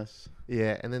 Supporting us.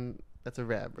 Yeah, and then that's a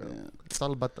wrap, bro. Yeah. It's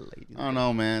all about the ladies. I don't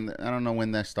know, man. I don't know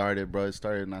when that started, bro. It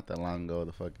started not that long ago,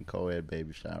 the fucking co-ed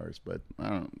baby showers. But I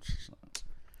don't.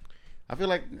 I feel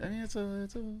like it's a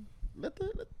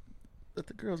let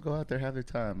the girls go out there, have their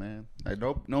time, man. Like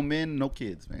no men, no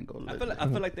kids, man. I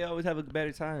feel like they always have a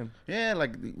better time. Yeah,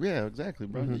 exactly,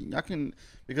 bro. I can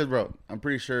because, bro, I'm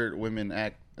pretty sure women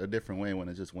act a different way when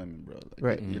it's just women, bro. Like,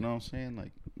 right. You know what I'm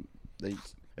saying? Like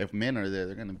if men are there,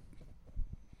 they're gonna,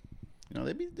 you know,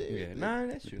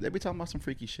 that's true. They be talking about some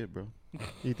freaky shit, bro.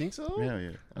 You think so?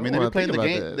 Yeah. I mean, they be playing the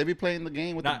game. That. They be playing the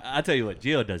game with. I tell you what,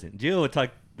 Gio doesn't. Gio would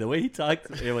talk the way he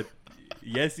talks. It would.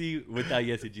 Yesy without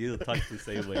Yesy, Gio talks the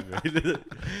same way, bro.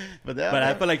 but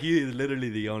I feel like he is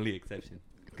literally the only exception.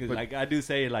 Because like I do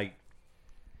say like,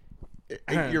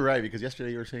 you're right. Because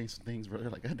yesterday you were saying some things, bro.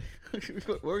 Like,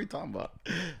 what were we talking about?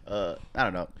 I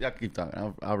don't know. Y'all keep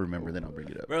talking. I'll remember. Then I'll bring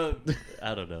it up, bro.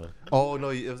 I don't know. Oh no!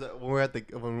 It was when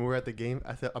we were at the game.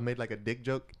 I said I made like a dick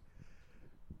joke.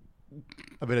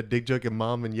 I made a dick joke, and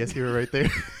Mom and Yesy were right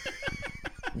there.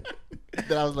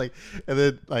 Then I was like, and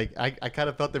then like I kind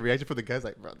of felt the reaction from the guys,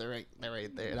 like, bro, they're right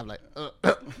there, and I'm like,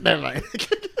 never mind.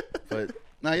 But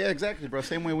no, yeah, exactly, bro.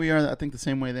 Same way we are. I think the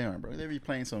same way they are, bro. They be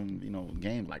playing some,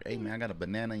 game like, hey man, I got a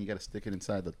banana, and you got to stick it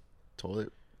inside the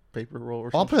toilet paper roll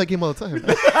or something. I'll play that game all the time.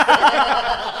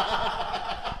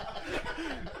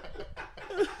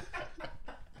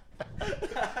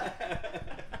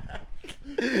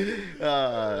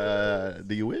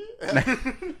 Do you win?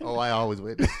 Oh, I always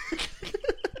win.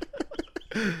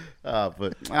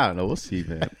 But I don't know. We'll see,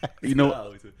 man. You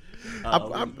know,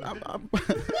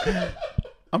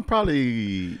 I'm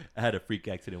probably. I had a freak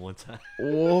accident one time.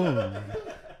 Whoa.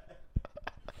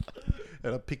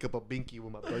 And I pick up a binky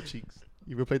with my butt cheeks.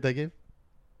 You ever played that game?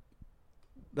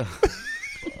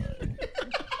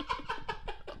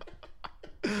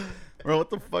 Bro, what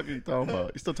the fuck are you talking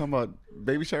about? You still talking about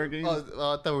baby shower games?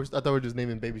 I thought we were just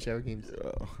naming baby shower games.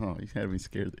 Oh, you had me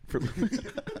scared.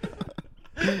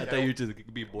 I thought you were just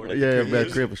be bored. Yeah,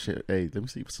 bad crib shit. Hey, let me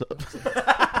see what's up.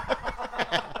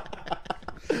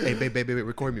 Hey, baby,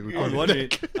 record me. I was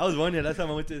wondering. Last time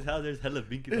I went to his house, there's hella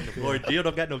binkies on the floor. Gio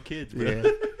don't got no kids, bro.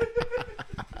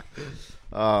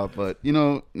 Yeah. But you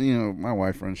know, my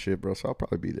wife runs shit, bro. So I'll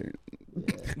probably be there.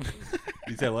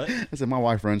 You said what? I said my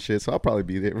wife runs shit, so I'll probably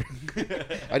be there.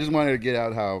 I just wanted to get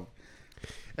out how.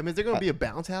 I mean, is there gonna be a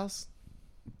bounce house?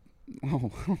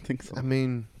 Oh, I don't think so. I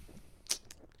mean.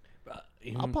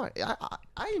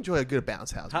 I enjoy a good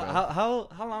bounce house, bro. How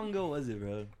long ago was it,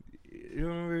 bro? You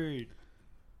remember?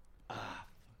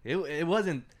 It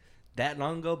wasn't that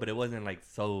long ago, but it wasn't like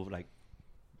so like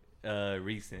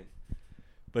recent.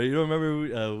 But you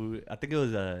remember? I think it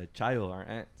was a Chayo, our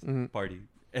aunt's party,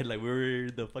 and like we were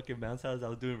in the fucking bounce house. I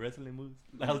was doing wrestling moves.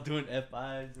 Like, I was doing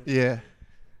F5s. Yeah.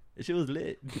 Shit was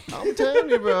lit. I'm telling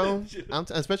you, bro.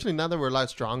 Especially now that we're a lot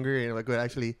stronger and like we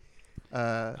actually.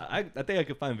 I think I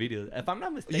could find videos. If I'm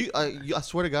not mistaken, I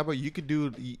swear to God, bro, you could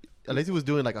do. At least he was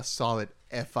doing like a solid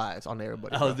F5s on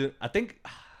everybody. I was doing. I think.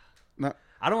 No.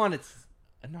 I don't want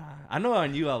to. Nah, I know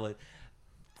on you I was.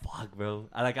 Fuck, bro.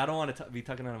 I don't want to be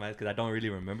talking out of my ass because I don't really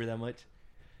remember that much.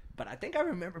 But I think I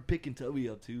remember picking Toby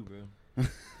up too, bro.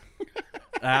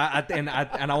 And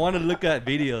I want to look at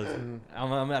videos.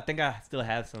 I think I still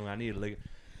have some. I need to look.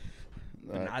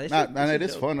 It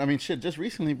is fun. I mean, shit. Just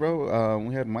recently, bro,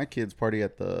 we had my kids' party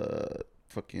at the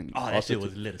fucking. Oh, that shit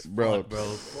was lit as fuck, bro.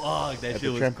 Fuck, that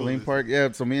shit was trampoline cool. park.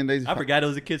 Yeah, so me and Daisy. I forgot it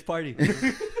was a kids' party.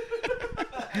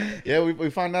 Yeah, we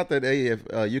found out that if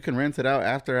you can rent it out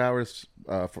after hours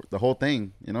for the whole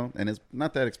thing, and it's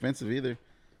not that expensive either.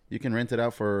 You can rent it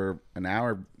out for an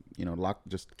hour,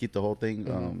 just keep the whole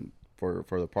thing for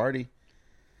the party.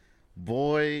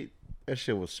 Boy, that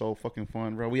shit was so fucking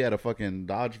fun, bro. We had a fucking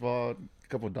dodgeball, a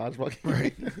couple of dodgeball games.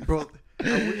 Right, bro.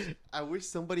 I wish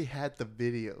somebody had the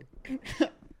video.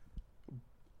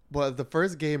 But the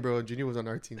first game, bro, Junior was on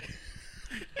our team.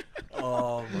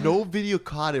 No video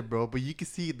caught it, bro. But you can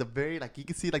see the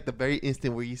very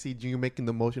instant where you see Junior making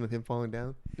the motion of him falling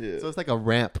down. Yeah. So it's like a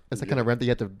ramp. It's the kind of ramp that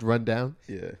you have to run down.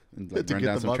 Yeah. And like To run get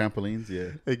down the some ball. trampolines. Yeah.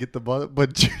 And get the ball.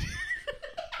 But Junior,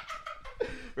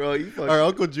 Bro, you fucking... our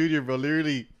Uncle Junior, bro,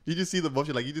 literally, you just see the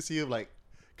motion. Like, you just see him, like,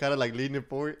 kind of like leaning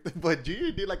forward. But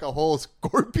Junior did like a whole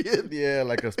scorpion. Yeah,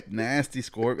 like a nasty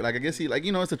scorpion. Like, I guess he, like,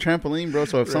 you know, it's a trampoline, bro.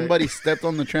 So if somebody stepped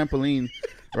on the trampoline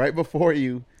right before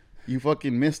you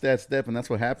fucking missed that step, and that's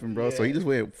what happened, bro. So he just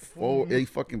went forward. He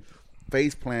fucking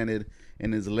face planted,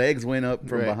 and his legs went up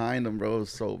from behind him, bro. It was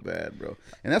so bad, bro.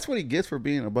 And that's what he gets for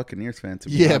being a Buccaneers fan, to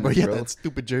be honest, but he had bro. that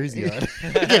stupid jersey on.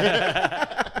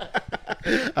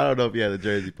 I don't know if he had the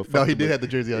jersey, but No, he did have the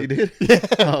jersey on. He did? Yeah.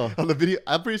 Oh. On the video,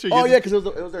 I'm pretty sure. Oh yeah, because it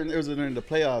was during the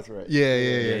playoffs, right? Yeah.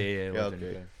 it was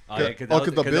okay.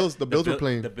 Because the Bills were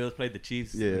playing. The Bills played the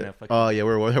Chiefs. Yeah. Oh yeah, we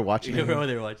were watching. Yeah, we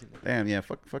were watching. Damn, yeah.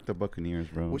 Fuck the Buccaneers,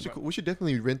 bro. We should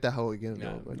definitely rent that hoe again.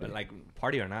 No, though, but like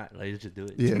party or not, like let's just do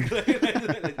it. Yeah.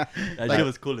 That shit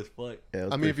was cool as fuck. Yeah,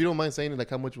 I mean, if you don't mind saying it, like,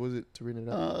 how much was it to rent it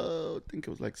out? I think it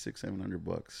was like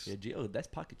 $600-700. Yeah, Gio, that's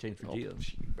pocket change for Gio.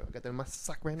 Shit, bro, I got that in my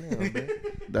sock right now, man.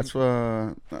 That's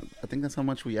I think that's how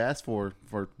much we asked for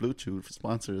Blue Chew for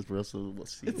sponsors, bro. So we'll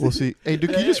see. We'll see. Hey, dude,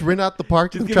 can you just rent out the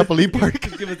park, the trampoline park?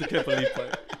 Just give us the trampoline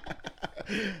park.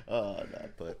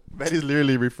 But That is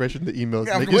literally refreshing the emails.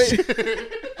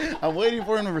 I'm waiting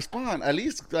for him to respond. At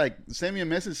least like send me a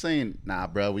message saying, "Nah,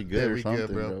 bro, we good," Yeah, or we something,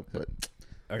 good, bro. bro. But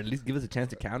Or at least give us a chance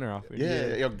to counter offer.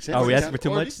 yeah. We asking for too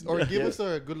much? Or give us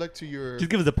a good luck to your.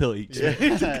 Just give us a pill each.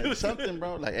 Yeah, something,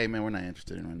 bro. Like, hey, man, we're not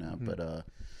interested in right now, but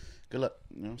good luck.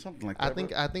 You know, something like that.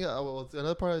 I think well,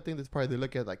 another part. I think that's probably they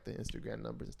look at like the Instagram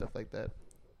numbers and stuff like that.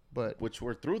 But which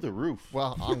were through the roof.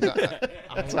 Well, on God.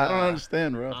 That's I don't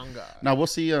understand, bro. On God. Now we'll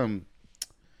see.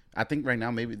 I think right now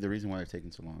maybe the reason why they're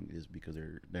taking so long is because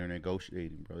they're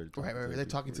negotiating, bro. Right. They're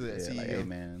talking to the CEO. Like, hey,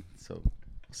 man. So we'll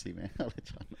see, man. I'll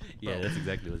let y'all know. Yeah, that's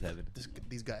exactly what's happening.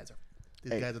 These guys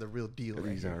are the real deal. Right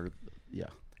These here. are, yeah.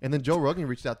 And then Joe Rogan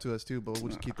reached out to us too, but we'll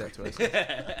just keep that to us.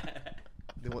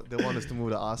 They want us to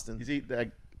move to Austin. You see,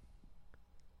 like,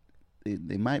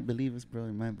 they might believe us, bro.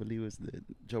 They might believe us that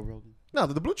Joe Rogan. No,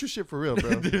 the Blue Chew shit for real,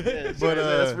 bro. But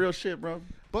that's real shit, bro.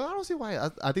 But I don't see why.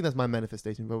 I think that's my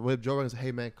manifestation. But with Joe Rogan says,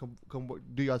 "Hey man, come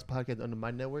do y'all's podcast under my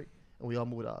network," and we all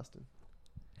move to Austin.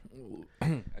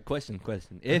 Question.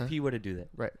 If he were to do that,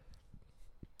 Right.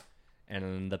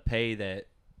 and the pay that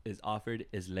is offered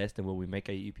is less than what we make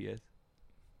at UPS,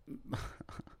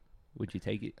 would you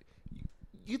take it?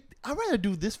 I'd rather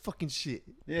do this fucking shit.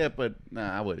 Yeah, but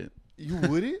nah, I wouldn't. You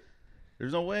wouldn't?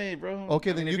 There's no way, bro.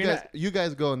 Okay, I then mean, if you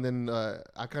guys go, and then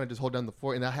I kind of just hold down the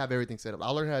fort, and I have everything set up.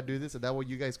 I'll learn how to do this, and that way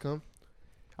you guys come.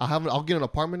 I'll get an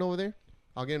apartment over there.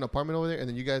 And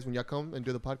then you guys, when y'all come and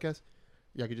do the podcast,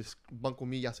 y'all can just bunk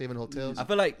with me. Y'all saving hotels. I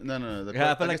feel like No. I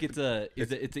feel like it's an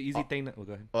easy thing. Well,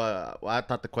 go ahead. Well, I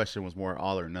thought the question was more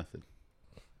all or nothing.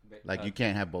 Like you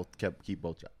can't have keep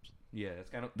both jobs. Yeah,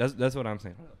 that's what I'm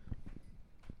saying.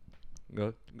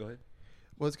 Go ahead.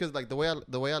 Well, it's because like the way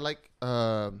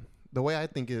I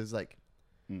think is like,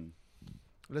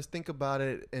 let's think about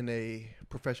it in a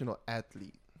professional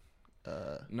athlete.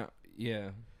 No, yeah.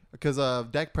 Because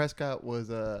Dak Prescott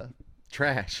was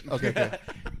Trash. okay.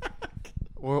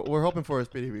 We're hoping for a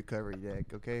speedy recovery,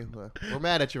 Dak. Okay, we're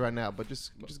mad at you right now, but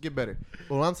just get better.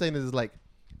 But what I'm saying is like,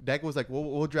 Dak was like,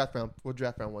 what draft round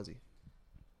was he?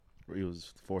 He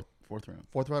was fourth round.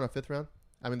 4th round or 5th round?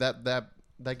 I mean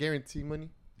that guarantee money.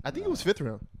 I think it was 5th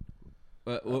round.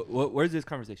 Where's this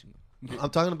conversation? I'm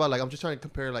talking about like I'm just trying to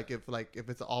compare like if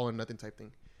it's an all or nothing type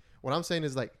thing. What I'm saying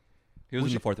is like He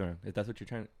was in the 4th round. If that's what you're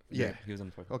trying to. Yeah, he was in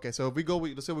the 4th. Okay, so if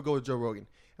let's say we go with Joe Rogan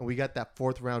and we got that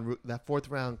 4th round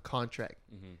contract.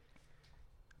 Mm-hmm.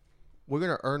 We're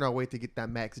gonna earn our way to get that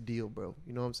max deal, bro.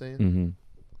 You know what I'm saying? Mm-hmm.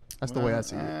 That's the way I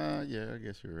see it. Yeah, I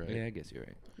guess you're right. Yeah, I guess you're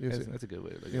right. That's a good way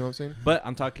to look at it. You know what I'm saying? But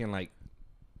I'm talking like,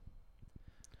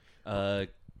 bro,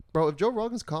 if Joe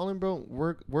Rogan's calling, bro,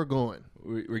 we're going.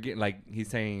 We're getting like he's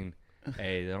saying,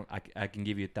 hey, I can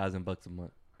give you $1,000 a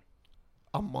month.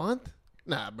 A month?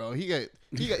 Nah, bro. He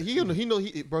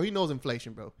knows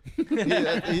inflation, bro.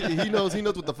 he knows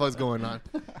what the fuck's going on.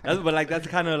 That's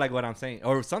kind of like what I'm saying.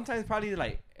 Or sometimes probably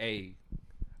like, hey,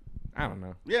 I don't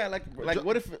know. Yeah, like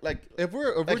what if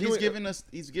we're he's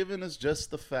giving us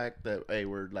just the fact that hey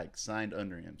we're like signed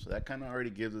under him, so that kind of already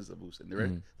gives us a boost,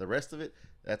 and the rest of it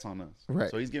that's on us.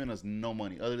 Right. So he's giving us no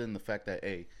money other than the fact that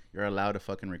hey you're allowed to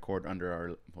fucking record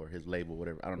under his label,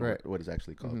 whatever. I don't know what it's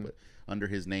actually called, but under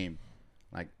his name,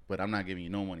 like. But I'm not giving you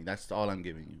no money. That's all I'm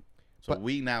giving you. So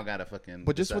we now gotta fucking.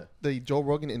 But just with the Joe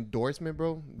Rogan endorsement,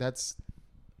 bro, that's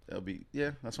It'll be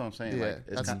that's what I'm saying. Yeah,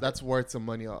 Like, that's worth some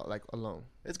money like alone.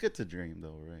 it's good to dream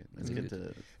though, right? It's good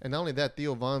to. And not only that,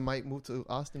 Theo Von might move to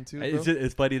Austin too. Bro.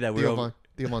 It's funny that we're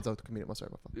Theo Von's out to comedian. I'm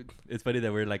sorry, my fault. it's funny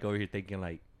that we're like over here thinking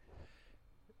like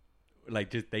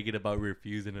just thinking about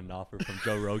refusing an offer from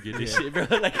Joe Rogan and shit, bro.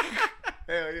 Like,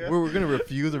 hell yeah. We're gonna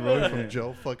refuse a Rogan from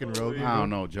Joe fucking Rogan. I don't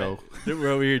know, Joe. we're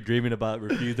over here dreaming about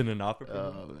refusing an offer from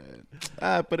him. Oh man,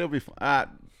 but it'll be fun.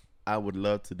 I would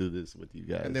love to do this with you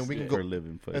guys, and then we can for go a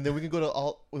living. And then we can go to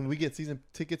all when we get season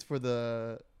tickets for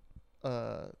the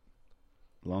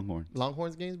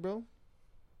Longhorns games, bro.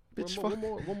 Bitch, one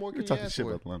more. You're talking shit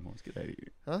about the Longhorns. Get out of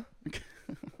here, huh?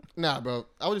 Nah, bro.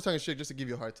 I was just talking shit just to give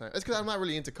you a hard time. It's because I'm not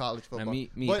really into college football.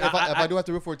 Me. But if I do have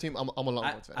to root for a team, I'm a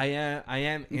Longhorns fan. I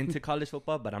am into college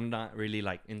football, but I'm not really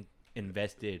like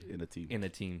invested in a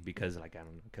team because like I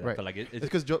don't know. Cause right. I feel like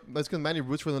it's because Manny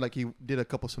roots for them like he did a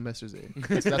couple semesters there.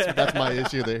 That's my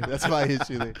issue there. That's my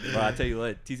issue there. Bro, I tell you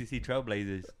what, TCC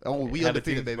Trailblazers. Oh, we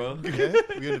undefeated, baby. Bro. Yeah,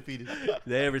 we undefeated.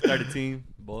 They ever start a team,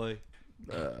 boy?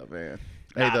 Man.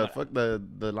 Hey,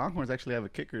 the Longhorns actually have a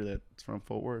kicker that's from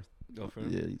Fort Worth. Go for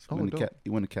him. Yeah, he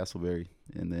went to Castleberry,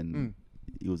 and then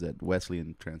he was at Wesley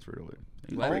and transferred over.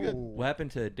 He was pretty good. What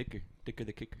happened to Dicker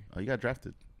the kicker? Oh, he got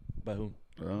drafted. By whom?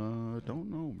 Don't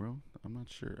know, bro. I'm not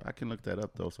sure. I can look that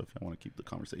up though. So if I want to keep the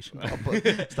conversation,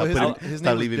 stop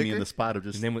leaving me in the spot of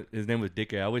just his name was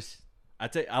Dicker.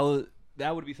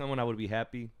 That would be someone I would be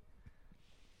happy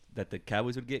that the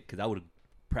Cowboys would get because I would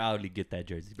proudly get that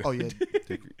jersey, bro. Oh yeah,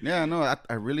 yeah. No,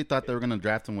 I really thought they were gonna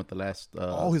draft him with the last.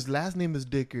 His last name is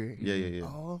Dicker. Yeah.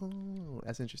 Oh,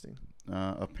 that's interesting.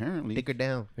 Apparently, Dicker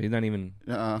down. He's not even.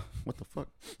 What the fuck?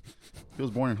 He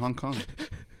was born in Hong Kong.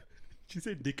 She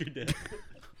said Dicker down.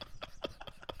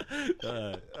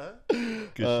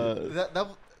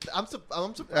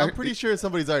 I'm pretty sure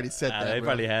somebody's already said that. They bro.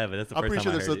 probably have it. That's the I'm first pretty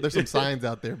time sure I heard there's some signs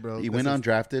out there, bro. He went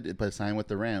undrafted, but signed with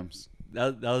the Rams.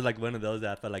 That was like one of those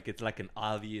that I felt like it's like an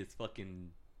obvious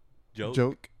fucking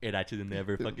joke. And I just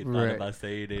never fucking thought about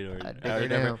saying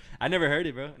it I never heard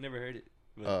it, bro. I never heard it.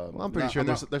 Well, I'm pretty sure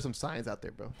there's some signs out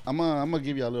there, bro. I'm gonna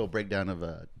give you a little breakdown of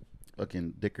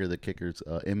fucking Dicker the kicker's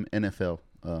NFL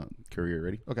career.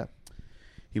 Ready? Okay.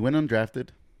 He went undrafted.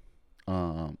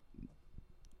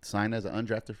 Signed as an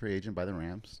undrafted free agent by the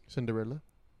Rams. Cinderella.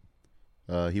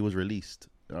 He was released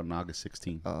on August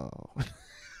 16th. Oh.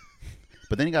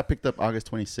 But then he got picked up August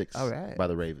 26th right. by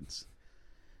the Ravens.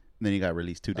 And then he got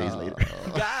released 2 days later.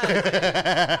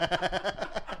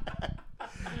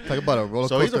 Talk about a roller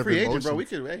coaster. So he's a free agent, bro. We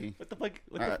could, what the fuck?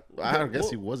 I guess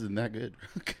he wasn't that good.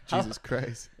 Jesus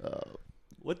Christ.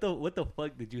 What the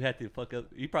fuck did you have to fuck up?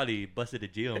 You probably busted a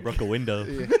jail and broke a window.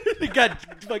 He got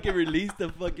fucking released the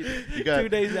fucking 2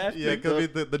 days after. Yeah, because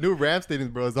the new Ram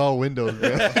stadiums, bro, is all windows,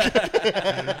 bro.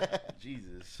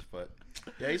 Jesus, but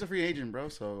yeah, he's a free agent, bro.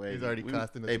 So he's already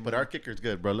costing us. Hey, but our kicker's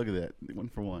good, bro. Look at that, 1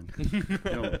 for 1.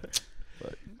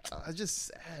 But it's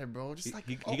just sad, bro. Just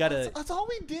that's all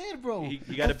we did, bro.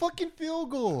 He got a fucking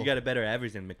field goal. He got a better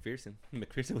average than McPherson.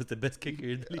 McPherson was the best kicker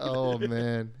in the league. Oh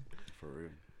man, for real.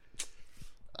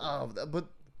 But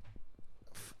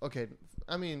okay,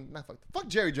 I mean, not fuck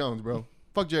Jerry Jones, bro.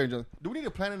 Fuck Jerry Jones. Do we need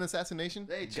to plan an assassination?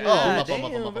 Hey, damn, I'm not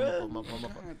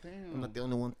the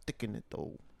only one thinking it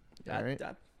though. All right.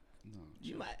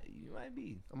 You might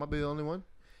be. I might be the only one.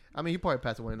 I mean, he probably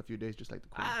passed away in a few days, just like the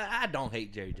Queen. I don't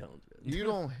hate Jerry Jones. Bro. You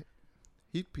don't.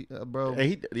 Bro.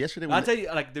 Hey, yesterday. I'll tell you,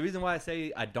 like the reason why I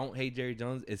say I don't hate Jerry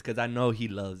Jones is because I know he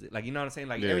loves it. Like you know what I'm saying?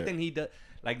 Like everything he does.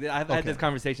 Like I've had this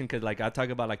conversation because like I talk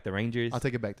about like the Rangers. I'll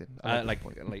take it back then.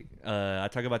 I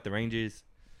talk about the Rangers.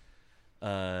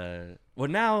 Well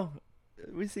now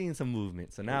we're seeing some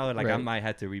movement, so now like I might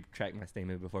have to retract my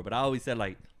statement before. But I always said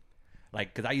like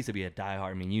because I used to be a diehard.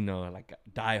 I mean, you know, like a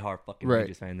diehard fucking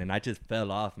Rangers fan. Then I just fell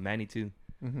off. Manny too.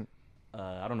 Mm-hmm.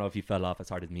 I don't know if he fell off as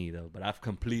hard as me though, but I've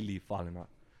completely fallen off.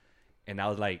 And I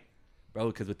was like, bro,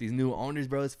 because with these new owners,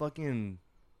 bro, it's fucking.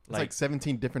 It's like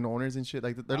 17 different owners and shit.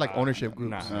 Like they're like ownership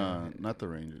groups. Not the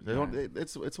Rangers. They don't.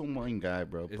 It's a one guy,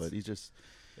 bro. But he's just.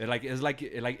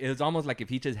 It's almost like if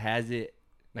he just has it,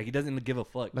 like he doesn't give a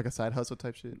fuck. Like a side hustle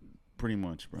type shit. Pretty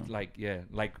much, bro. Like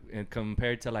and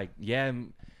compared to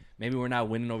maybe we're not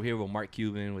winning over here with Mark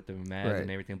Cuban with the Mavs and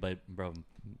everything, but bro,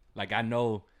 like I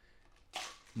know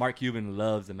Mark Cuban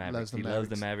loves the Mavericks. He loves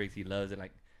the Mavericks. He loves it.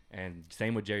 And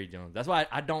same with Jerry Jones. That's why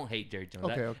I don't hate Jerry Jones.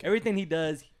 Okay. Everything he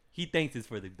does, he thinks is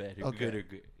for the better, good or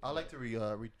good. I'd like to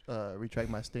retract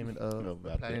my statement of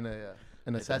planning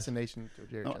an assassination to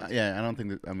Jerry Jones. Yeah, I don't think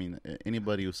that. I mean,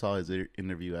 anybody who saw his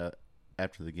interview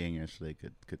after the game yesterday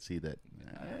could see that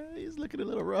he's looking a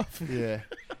little rough. Yeah.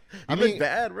 You look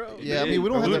bad, bro. Yeah, I mean, we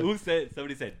don't have Who said?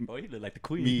 Somebody said, "Oh, you look like the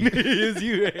queen." It's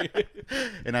you, right?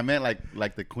 And I meant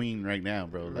like the queen right now,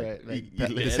 bro. Like, Right,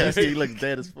 he looks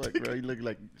dead as fuck, bro. He look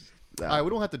like. All right, we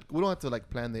don't have to like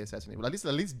plan the assassination, but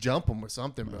at least jump him or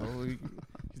something, bro.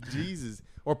 Jesus,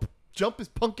 or jump his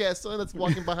punk ass son that's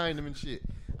walking behind him and shit.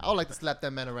 I would like to slap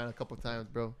that man around a couple times,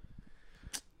 bro.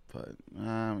 But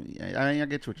I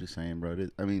get what you're saying, bro.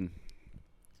 I mean,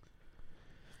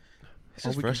 it's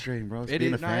just frustrating, bro. It's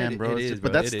being a fan, bro.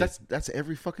 But that's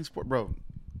every fucking sport, bro.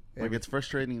 Like it's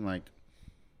frustrating. Like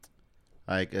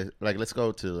let's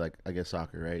go to like I guess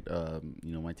soccer, right?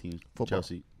 You know my team, football.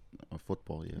 Chelsea.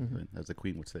 Football, yeah, as the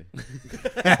queen would say.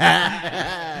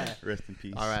 Rest in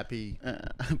peace. R.I.P.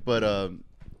 But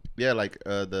yeah, like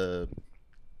the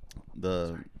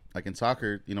like in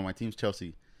soccer, you know, my team's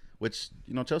Chelsea, which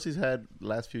you know Chelsea's had the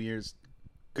last few years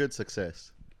good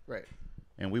success, right?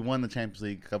 And we won the Champions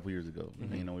League a couple years ago.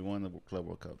 You know, we won the Club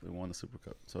World Cup, we won the Super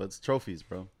Cup, so it's trophies,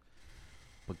 bro.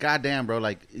 But goddamn, bro,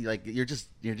 like you're just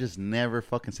never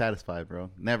fucking satisfied, bro.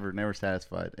 Never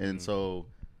satisfied, and so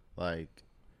like.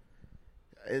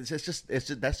 It's just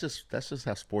that's just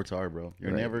how sports are, bro. You're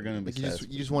never gonna be.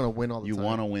 You just want to win all the time. You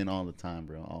want to win all the time,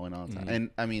 bro. All the time. And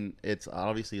I mean, it's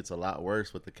obviously a lot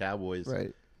worse with the Cowboys,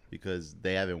 right? Because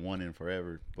they haven't won in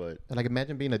forever. But like,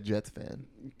 imagine being a Jets fan.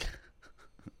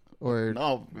 Or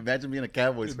no, imagine being a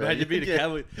Cowboys fan. Imagine being a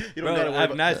Cowboys. Bro,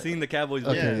 I've not seen the Cowboys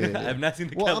win. Okay, yeah. I've not seen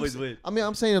the Cowboys win. I mean,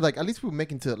 I'm saying like at least we're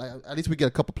making to like at least we get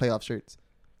a couple playoff shirts.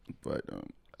 But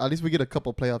at least we get a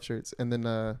couple playoff shirts, and then.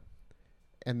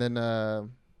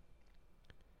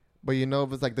 But you know,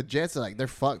 if it's like the Jets are like they're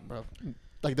fucked, bro.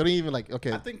 Like they don't even like.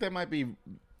 Okay, I think that might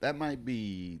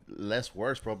be less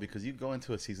worse, bro, because you go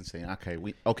into a season saying, okay,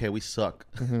 we suck,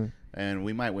 and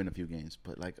we might win a few games,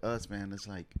 but like us, man, it's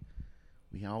like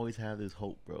we always have this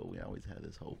hope, bro. We always have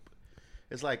this hope.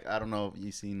 It's like I don't know if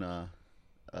you've seen I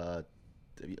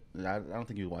don't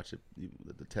think you watched it,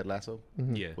 the Ted Lasso,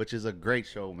 yeah, which is a great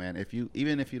show, man.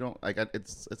 Even if you don't like,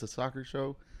 it's a soccer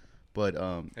show. But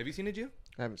have you seen it, Gio?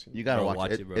 I haven't seen it. You gotta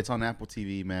watch it, bro. It's on Apple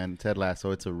TV, man. Ted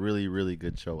Lasso. It's a really, really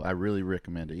good show. I really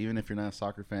recommend it. Even if you're not a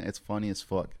soccer fan, it's funny as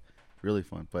fuck. Really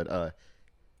fun. But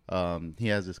he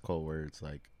has this quote where it's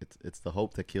like, it's the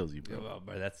hope that kills you, bro. Oh,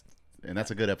 bro, that's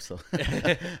a good episode.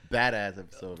 Badass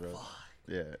episode, bro.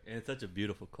 Yeah. And it's such a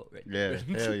beautiful quote, right there.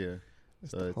 Yeah. Hell yeah.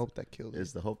 It's the hope that kills you.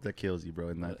 It's the hope that kills you, bro.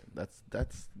 And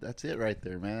that's it right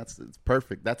there, man. It's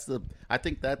perfect. I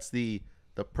think that's the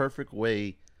perfect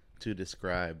way to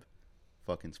describe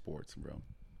fucking sports, bro,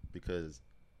 because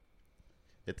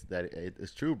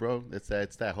it's true, bro. It's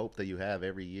that hope that you have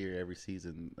every year, every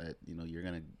season, that you know you're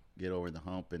gonna get over the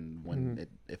hump, and when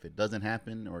if it doesn't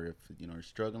happen, or if you know you're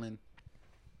struggling,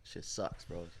 shit sucks,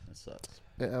 bro. It sucks.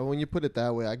 Yeah, when you put it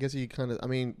that way, I guess you kind of. I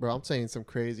mean, bro, I'm saying some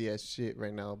crazy ass shit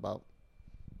right now about,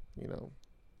 you know,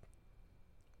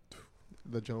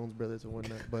 the Jones brothers and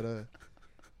whatnot, but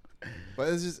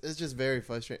it's just very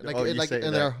frustrating. Like,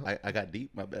 I got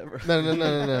deep, my bad, bro.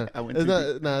 No.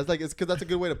 It's like it's because that's a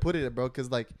good way to put it, bro.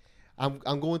 Because like I'm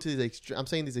going to these I'm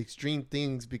saying these extreme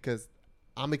things because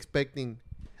I'm expecting.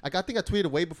 Like I think I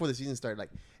tweeted way before the season started. Like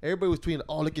everybody was tweeting,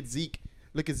 "Oh, look at Zeke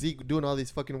doing all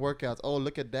these fucking workouts. Oh,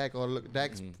 look at Dak. Oh, look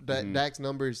Dak's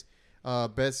numbers,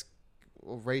 best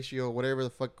ratio, whatever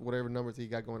numbers he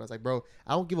got going on." I was like, bro,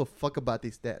 I don't give a fuck about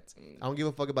these stats. I don't give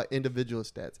a fuck about individual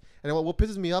stats. And what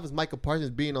pisses me off is Michael Parsons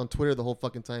being on Twitter the whole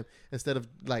fucking time instead of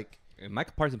like. And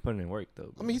Michael Parsons putting in work though,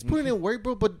 bro. I mean, he's putting in work,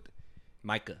 bro. But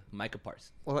Micah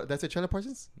Parsons. Well, that's it, Chandler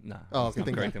Parsons? Nah. Oh, okay.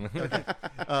 Correct him.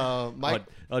 Mike.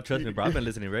 Trust me, bro. I've been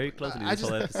listening very closely this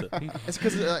whole episode. It's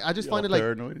because I just find it like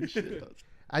paranoid and shit.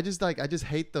 I just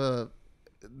hate the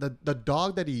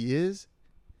dog that he is.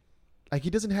 Like he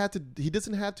doesn't have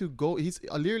to go. He's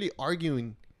literally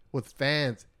arguing with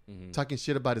fans, talking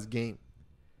shit about his game.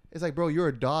 It's like, bro, you're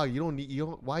a dog.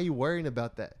 Why are you worrying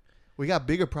about that? We got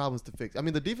bigger problems to fix. I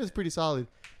mean, the defense is pretty solid,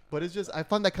 but it's just I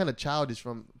find that kind of childish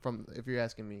from if you're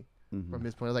asking me from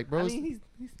his point. I was like, bro, I mean, he's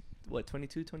what,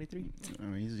 22, 23? I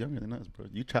mean, he's younger than us, bro.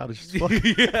 You childish as fuck.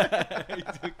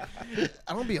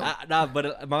 I don't be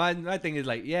but my thing is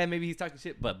like, yeah, maybe he's talking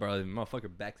shit, but bro, the motherfucker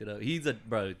backs it up. He's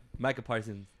Micah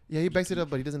Parsons. Yeah, he backs it up,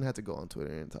 but he doesn't have to go on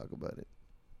Twitter and talk about it.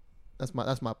 That's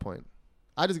my point.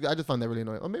 I just find that really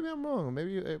annoying. Or maybe I'm wrong.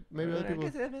 Maybe other people.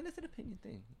 I mean, that's an opinion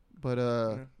thing. But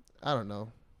I don't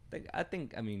know. I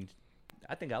think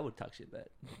I would talk shit back.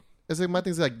 It's like my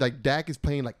thing's like Dak is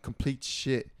playing like complete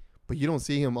shit, but you don't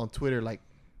see him on Twitter like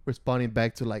responding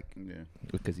back to like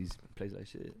because he plays like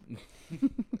shit.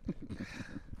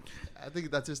 I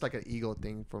think that's just like an ego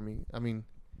thing for me. I mean,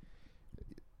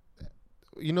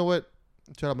 you know what?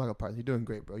 Shout out Michael Parsons. You're doing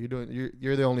great, bro.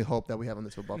 You're the only hope that we have on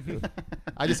this football field.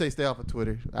 I just say stay off of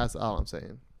Twitter. That's all I'm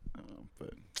saying.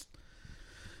 But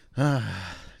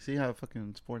see how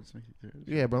fucking sports make you.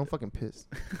 Yeah, bro. I'm fucking pissed.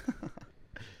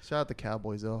 Shout out the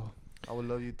Cowboys, though. I would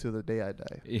love you till the day I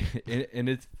die. Yeah, and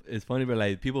it's funny, but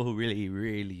like people who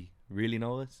really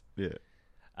know us, yeah,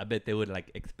 I bet they would like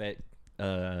expect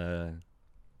a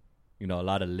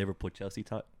lot of Liverpool Chelsea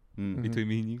talk between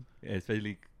me and you,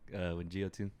 especially with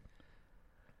Gio too.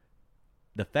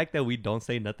 The fact that we don't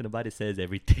say nothing about it says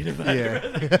everything about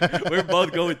it. We're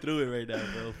both going through it right now,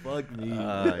 bro. Fuck me.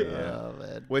 Yeah.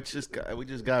 Man. We just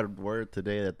got word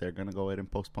today that they're gonna go ahead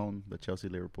and postpone the Chelsea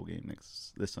Liverpool game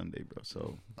this Sunday, bro.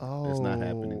 So it's not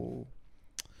happening.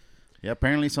 Yeah,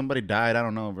 apparently somebody died. I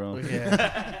don't know, bro.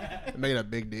 Yeah, making a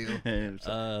big deal.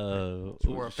 She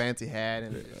wore a fancy hat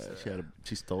and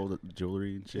she stole the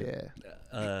jewelry and shit.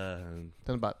 Yeah.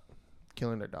 Something about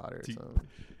killing their daughter or something.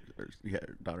 Yeah,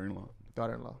 daughter-in-law.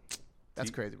 Daughter-in-law.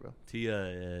 That's crazy, bro.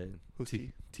 Who's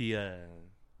T? I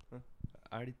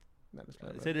already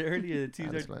said it earlier.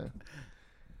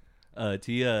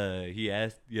 He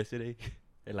asked yesterday,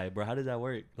 like, bro, how does that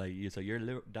work? Like, so you're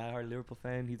a diehard Liverpool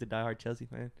fan. He's a diehard Chelsea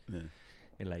fan. Yeah.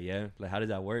 And like, yeah, like, how does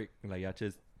that work? And like, y'all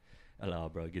just,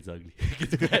 bro, it gets ugly. It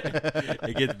gets bad.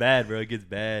 It gets bad, bro. It gets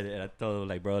bad. And I told him,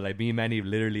 like, bro, like, me and Manny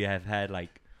literally have had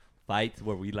like fights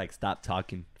where we like stop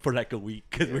talking for like a week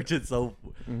because we're just so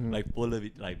like full of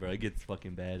it. Like, bro, it gets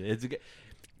fucking bad. It's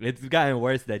gotten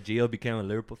worse that Gio became a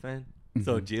Liverpool fan.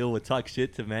 So Gio would talk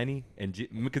shit to Manny, and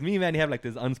because me and Manny have like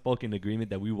this unspoken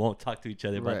agreement that we won't talk to each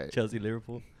other about Chelsea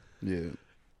Liverpool. Yeah.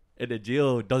 And then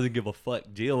Gio doesn't give a fuck.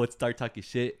 Gio would start talking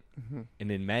shit, and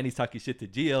then Manny's talking shit to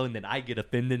Gio, and then I get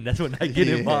offended. And that's when I get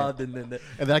involved, and then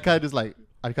I kind of just start.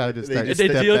 And then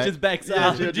Gio just backs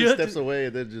out. Gio just steps away,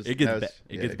 and then just it gets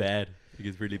bad. It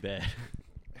gets really bad.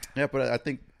 Yeah, but I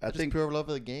think pure love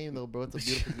of the game, though, bro. It's a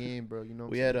beautiful game, bro. You know,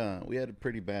 we had a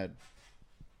pretty bad.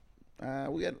 I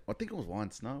think it was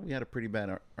once. No, we had a pretty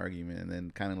bad argument, and then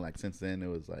kind of like since then it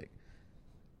was like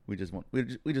we just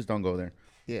don't go there.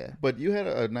 Yeah. But you had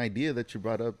an idea that you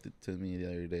brought up to me the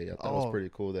other day. I thought it was pretty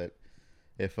cool that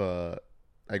if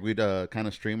like we'd kind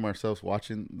of stream ourselves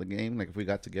watching the game, like if we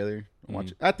got together and watch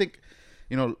it. I think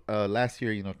last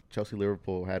year Chelsea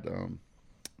Liverpool had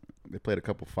they played a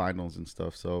couple finals and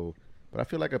stuff. So, but I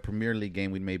feel like a Premier League game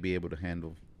we may be able to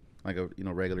handle. Like a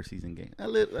regular season game. I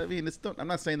mean, I'm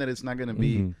not saying that it's not gonna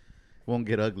be, won't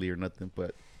get ugly or nothing,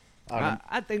 but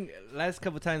I think last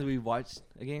couple times we watched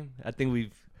a game, I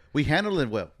think we handled it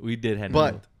well. We did handle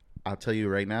it. But I'll tell you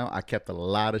right now, I kept a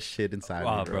lot of shit inside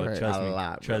me, bro. Right.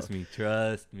 Trust me,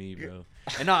 bro.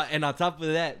 and on top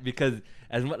of that, because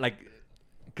I say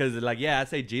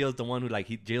Gio's the one who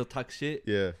Gio talks shit.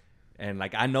 Yeah. And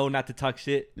like I know not to talk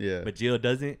shit. Yeah. But Gio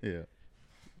doesn't. Yeah.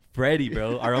 Freddie,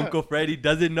 bro. Our Uncle Freddie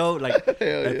doesn't know.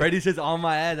 Freddie's just on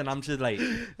my ass, and I'm just like,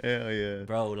 hell yeah.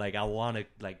 Bro, like, I want to,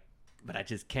 like, but I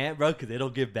just can't, bro, because it'll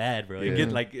get bad, bro. Yeah. It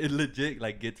gets, like, it legit,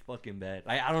 like, gets fucking bad.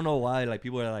 Like, I don't know why. Like,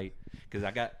 people are like, because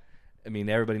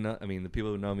everybody know, the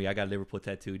people who know me, I got Liverpool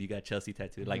tattooed. You got Chelsea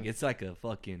tattooed. Like, it's like a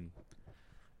fucking,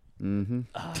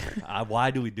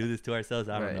 why do we do this to ourselves?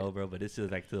 I don't know, bro. But it's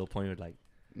just, like, to the point where, like,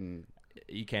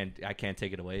 I can't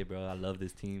take it away, bro. I love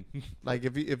this team. Like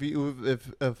if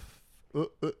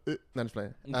not just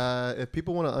playing. If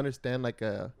people want to understand like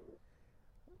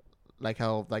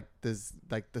how like this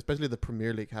like especially the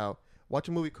Premier League, how watch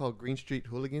a movie called Green Street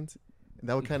Hooligans. And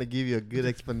that would kind of give you a good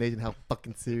explanation how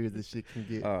fucking serious this shit can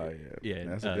get. Oh yeah,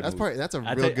 yeah. That's a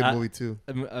real good movie too.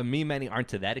 Me and Manny aren't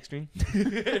to that extreme.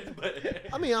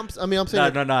 I mean, I'm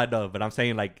saying no. But I'm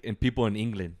saying like in people in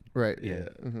England, right? Yeah.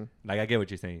 Like I get what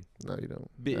you're saying. No, you don't.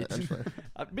 Bitch.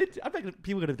 I'm like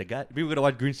people gonna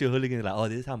watch Green Street Hooligans like, oh,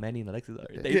 this is how Manny and Alexis are.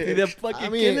 They see them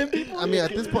fucking killing people. I mean, at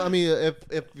this point,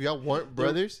 if y'all weren't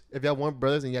brothers, and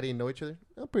y'all didn't know each other,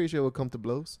 I'm pretty sure it would come to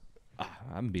blows.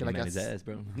 I'm beating Manny's ass,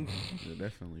 bro. Yeah,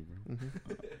 definitely, bro.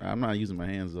 I'm not using my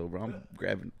hands though, bro. I'm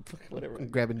grabbing whatever. I'm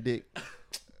grabbing dick.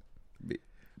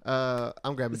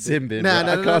 I'm grabbing Simbin.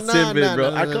 I call Simbin,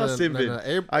 bro. I call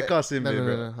Simbin. I call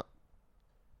Simbin,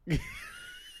 bro.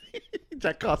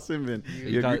 I call Simbin.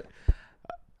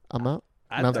 I'm out.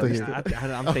 I'm still here.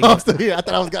 I'm still here. I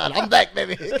thought I was gone. I'm back,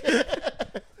 baby.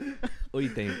 What do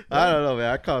you think? I don't know,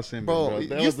 man. I call Simbin, bro.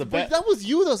 That was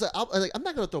you, though. So I'm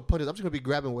not going to throw punches. I'm just going to be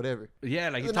grabbing whatever. Yeah,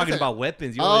 like you're talking about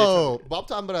weapons. But I'm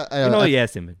talking about... yeah,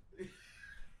 Simbin.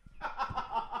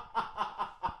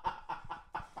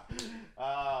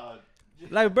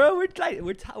 Like, bro, we're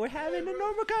having a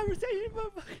normal conversation, bro.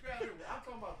 I'm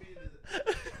talking about beating his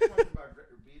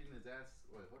ass.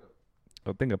 Wait, what up?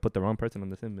 I think I put the wrong person on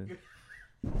the Simbin.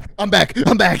 I'm back.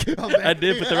 I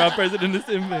did put the wrong person in the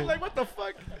sin bin. Like, what the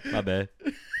fuck? My bad.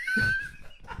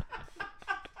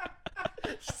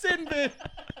 Sin bin.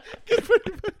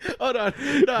 Hold on.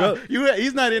 No,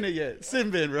 he's not in it yet. Sin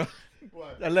bin, bro.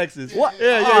 What? Alexis. What?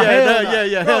 Yeah.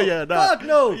 Hell yeah. Nah. Fuck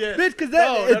no. Yeah. Bitch, because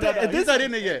No. He's not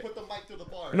in it yet. Put the mic to the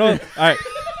bar. No. All right.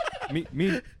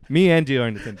 Me and Gio are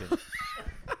in the sin bin.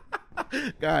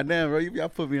 God damn, bro. Y'all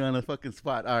put me on a fucking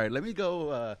spot. All right, let me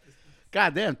go.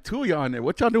 God damn, 2 of y'all in there.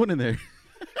 What y'all doing in there?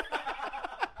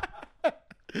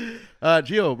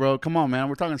 Gio, bro, come on, man.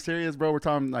 We're talking serious, bro. We're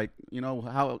talking like,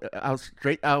 how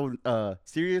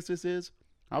serious this is.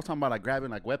 I was talking about like grabbing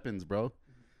like weapons, bro.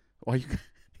 Why you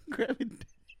grabbing?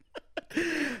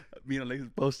 Me and Alexis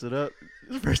posted up.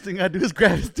 The first thing I do is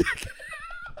grab his dick.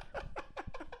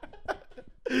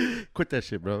 Quit that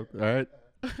shit, bro. All right.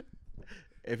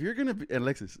 If you're gonna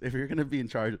be in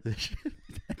charge of this shit,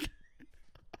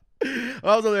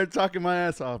 I was over there talking my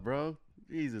ass off, bro.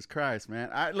 Jesus Christ,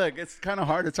 man. Look, it's kind of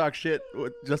hard to talk shit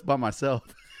just by myself.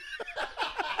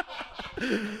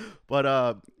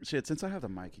 But shit, since I have the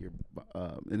mic here,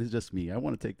 and it's just me, I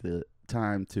want to take the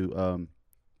time to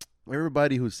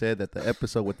everybody who said that the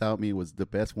episode without me was the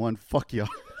best one. Fuck y'all.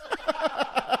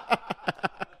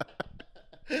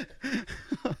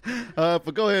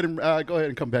 But go ahead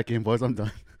and come back in, boys. I'm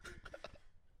done.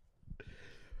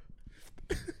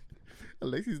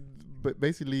 Alexis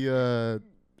basically that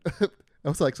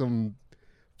was like some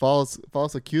false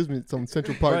accusement, some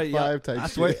Central Park Right, 5 type I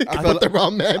shit. swear- I felt the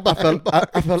wrong man.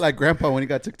 I felt like Grandpa when he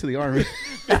got took to the army.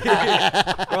 Bro,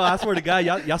 I swear to God,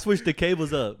 y'all switched the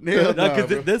cables up. Hell nah, Because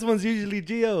bro. this one's usually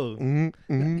Gio.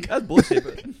 Mm-hmm. That's bullshit,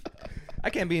 bro.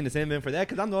 I can't be in the same bin for that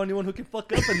because I'm the only one who can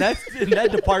fuck up in that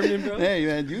department, bro. Hey,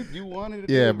 man, you wanted it.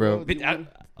 Yeah, too, bro.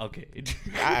 Okay.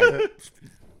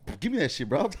 Give me that shit,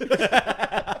 bro.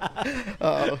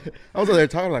 I was over there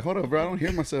talking like, hold up, bro. I don't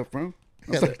hear myself, bro.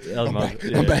 I was like,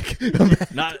 I'm back.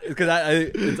 Not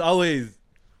because it's always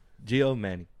Gio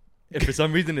Manny. If for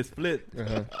some reason it's split.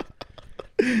 Uh-huh.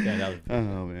 Yeah, that was,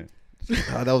 oh man.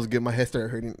 That was good. My head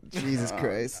started hurting. Jesus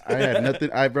Christ. I had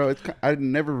nothing. I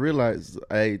never realized.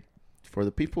 For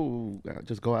the people who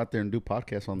just go out there and do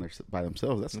podcasts by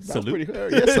themselves, that's Salute. pretty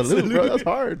hard. Yeah, salute, bro. That's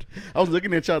hard. I was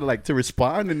looking at y'all to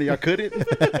respond, and y'all couldn't.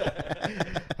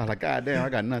 I was like, God damn, I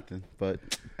got nothing. But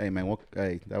hey, man,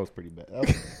 that was pretty bad. That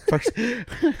was first, I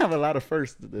have a lot of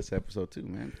firsts this episode too,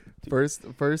 man. First,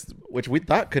 which we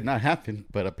thought could not happen,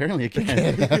 but apparently it can.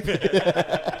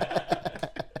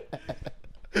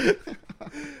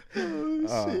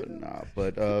 Oh, nah,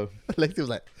 but Alexis was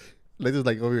like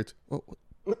over here.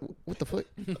 What the fuck?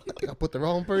 I put the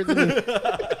wrong person in.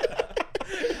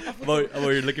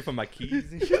 you're looking for my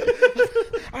keys and shit.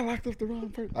 I locked up the wrong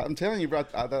person. I'm telling you, bro.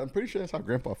 I'm pretty sure that's how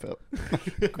Grandpa felt.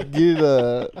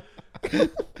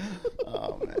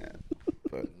 Oh man.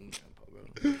 But,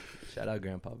 Shout out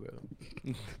Grandpa, bro.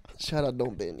 Shout out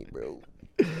Don Benny, bro.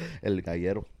 El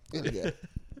Gallero. Yeah.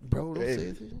 Bro, don't say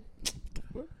it.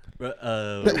 Bro,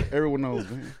 everyone knows,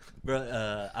 man. Bro,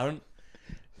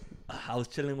 I was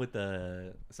chilling with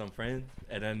some friends,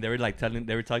 and then they were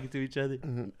talking to each other.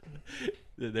 Mm-hmm.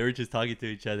 They were just talking to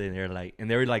each other, and they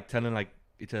were telling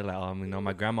each other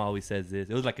my grandma always says this.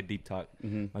 It was like a deep talk.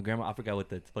 Mm-hmm. My grandma, I forgot what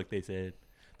the fuck they said,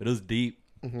 but it was deep.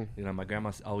 Mm-hmm. My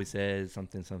grandma always says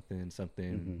something.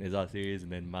 Mm-hmm. It's all serious,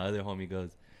 and then my other homie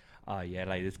goes, "Oh yeah,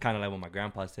 like it's kind of like what my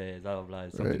grandpa says, blah blah blah,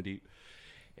 it's something deep."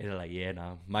 And they're like, "Yeah,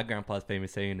 nah, my grandpa's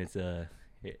famous saying is el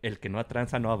que no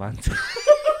tranza no avanza."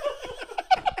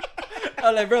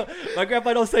 I'm like, bro, my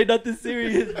grandpa don't say nothing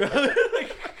serious, bro.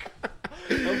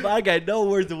 I got no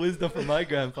words of wisdom from my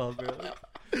grandpa, bro.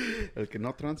 El que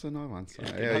no tranza no avanza.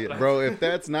 Yeah, bro, if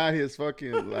that's not his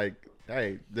fucking,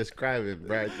 hey, describe it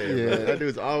right there. Yeah. Bro. That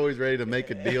dude's always ready to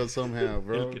make a deal somehow,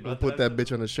 bro. I'll put that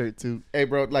bitch on a shirt too. Hey,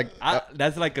 bro,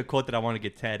 that's like a quote that I want to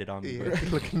get tatted on me, bro.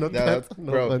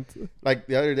 Bro, like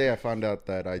the other day I found out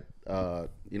that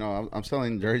I'm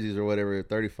selling jerseys or whatever,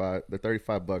 they're $35, right?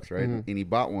 Mm-hmm. And he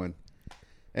bought one.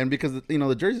 And because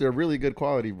the jerseys are really good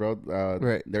quality, bro.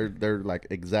 Right. They're like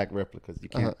exact replicas. You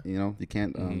can't, you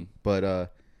can't.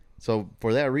 But so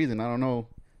for that reason, I don't know.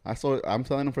 I'm selling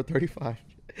them for $35.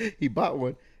 He bought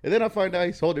one, and then I find out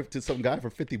he sold it to some guy for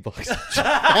 $50.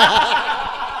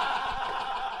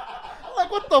 I'm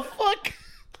like, what the fuck?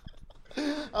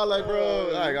 I'm like,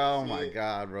 bro, oh my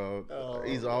god, bro.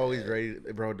 He's always ready,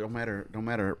 bro. No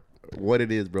matter what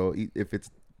it is, bro. If it's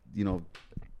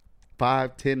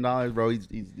 $5-10, bro, he's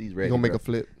ready. He's gonna make a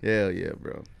flip. Yeah,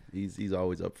 bro. He's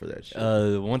always up for that shit.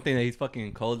 One thing that he's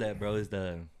fucking cold at, bro, is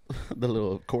the the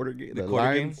little quarter game, The the quarter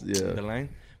lines, game, yeah, the line,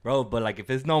 bro. But like, if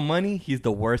it's no money, he's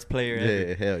the worst player ever.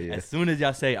 yeah, hell yeah, As soon as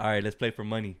y'all say, "All right, let's play for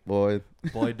money," boy.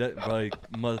 bro,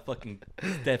 motherfucking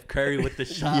Steph Curry with the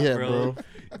shot, Yeah, bro.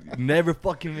 Never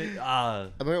fucking. I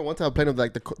remember one time I played with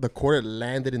like the quarter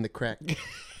landed in the crack.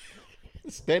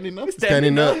 Standing up,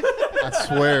 Standing up. I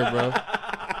swear, bro.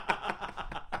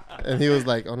 And he was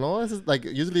like, "Oh no, this is like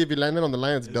usually if you landed on the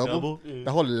line, it's double."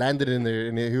 The whole landed in there,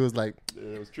 and he was like,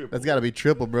 it was triple. "That's got to be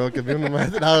triple, bro." Because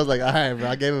I was like, "All right, bro."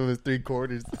 I gave him his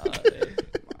 3/4.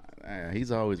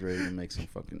 He's always ready to make some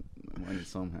fucking money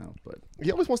somehow, but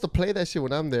He always wants to play that shit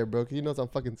when I'm there, bro. Cause he knows I'm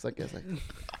fucking suck ass. Like,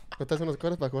 ¿cuántas son las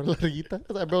cuotas para jugar la larguita? I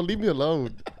was like, bro, leave me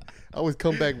alone. I always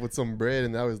come back with some bread,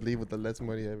 and I always leave with the less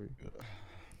money ever.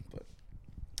 But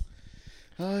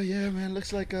oh yeah, man,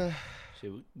 looks like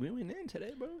Shit, we went in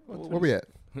today, bro. Where we at?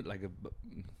 Like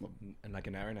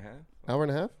an hour and a half. Hour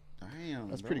and a half? damn,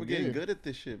 That's bro, pretty we're getting good. good at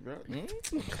this shit, bro.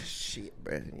 Shit,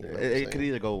 bro. It could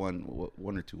either go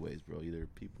one or two ways, bro. Either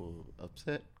people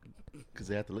upset because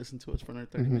they have to listen to us for another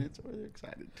 30 minutes, or they're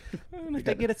excited. If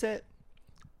they get upset,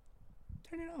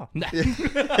 turn it off.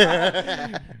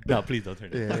 No, please don't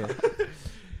turn it off. Yeah.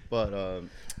 But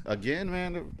again,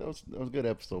 man, that was a good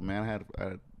episode, man. I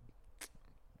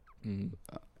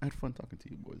had fun talking to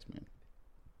you boys, man.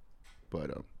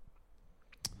 But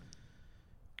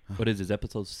What is this?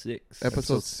 Episode 6.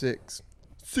 Episode 6.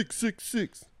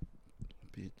 666.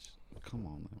 bitch, come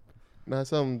on, man. Nah,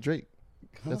 that's Drake.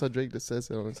 That's how Drake just says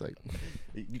it on his site.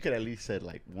 You could at least said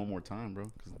like one more time,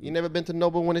 bro. You never been to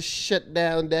Noble when it's shut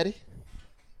down, daddy?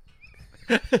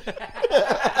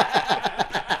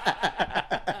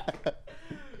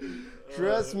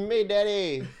 Trust me,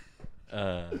 daddy.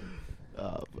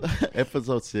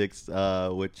 Episode 6,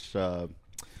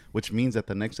 which means that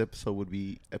the next episode would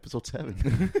be episode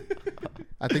 7.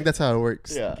 I think that's how it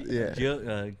works. Yeah. Yeah.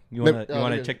 Jill, you wanna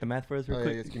yeah. check the math for us real Oh,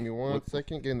 quick? yeah, just give me 1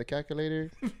 second. Get in the calculator.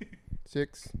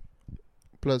 6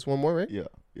 plus one more, right? Yeah.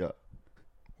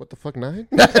 What the fuck, 9?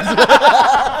 That's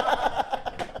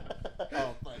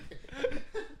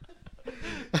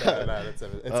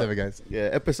 7. It's 7, guys. Yeah,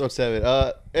 episode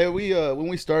 7. And we when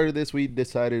we started this, we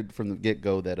decided from the get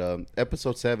go that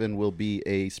episode 7 will be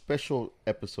a special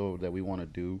episode that we want to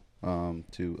do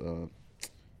to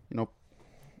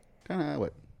kind of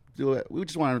do it. We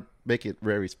just want to make it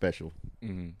very special.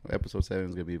 Mm-hmm. Episode 7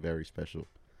 is gonna be very special.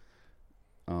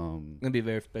 It's gonna be a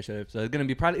very special episode. It's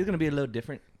gonna be a little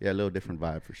different. Yeah, a little different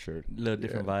vibe for sure. A little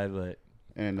different vibe, but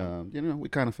we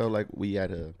kind of felt like we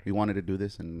wanted to do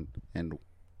this, and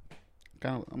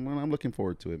kind of I'm looking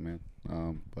forward to it, man.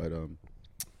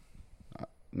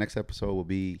 Next episode will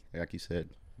be like you said.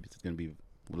 It's gonna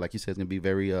be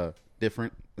very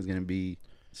different. It's gonna be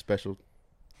special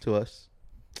to us.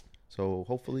 So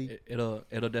hopefully it'll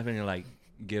definitely like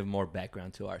give more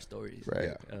background to our stories,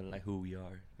 right? Like who we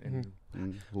are and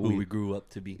who we grew up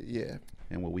to be, yeah,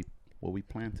 and what we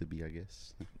plan to be, I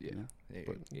guess. Yeah,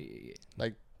 yeah.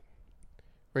 Like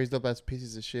raised up as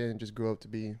pieces of shit and just grew up to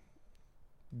be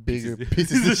bigger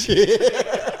pieces of shit.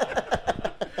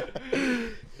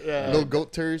 Little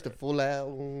goat turds to full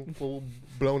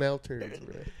blown out turds,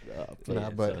 bro.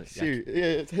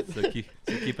 So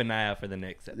keep an eye out for the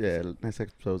next episode. Yeah, next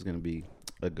episode is gonna be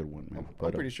a good one, man.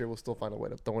 I'm pretty sure we'll still find a way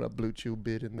to throw in a Blue Chew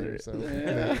bit in there. So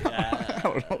I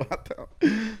don't know about that.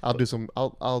 I'll do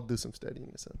some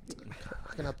studying. So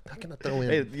how can I throw in?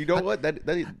 Hey, you know what?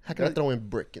 How can I throw in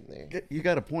brick in there? You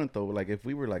got a point though. Like if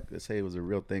we were like, let's say it was a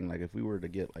real thing. Like if we were to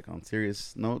get like on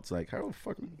serious notes, like how the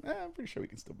fuck? I'm pretty sure we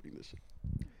can still bring this shit.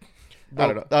 I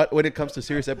don't know. When it comes to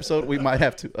serious episode, we might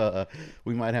have to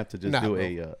just do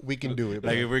a. We can do it.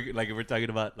 Like if we're talking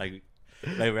about like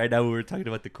right now we were talking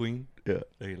about the Queen. Yeah.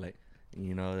 Like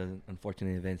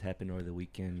unfortunate events happened over the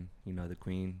weekend. The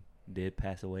Queen did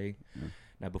pass away. Yeah.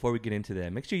 Now before we get into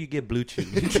that, make sure you get Blue Chew.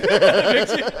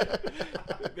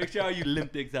 make sure all you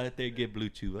limp dicks out there get Blue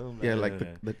Chew. Oh, yeah, like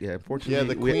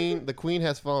unfortunately, the Queen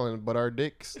has fallen, but our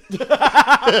dicks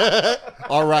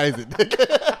are rising.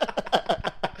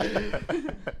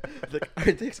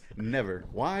 Our dicks never.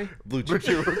 Why? Blue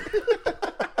Chew.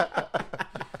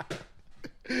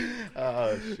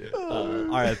 Oh shit!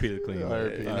 R.I.P. the Queen.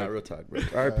 R.I.P. Not real talk, bro.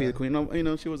 R.I.P. the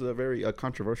Queen. She was a very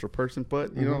controversial person,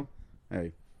 but you know,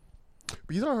 hey.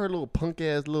 But you saw her little punk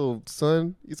ass little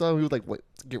son. You saw him. He was like, what?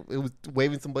 It was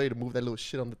waving somebody to move that little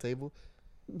shit on the table.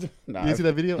 Nah, you see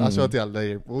that video? I'll show it to y'all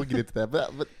later. We'll get into that.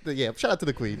 But yeah, shout out to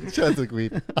the Queen. I'll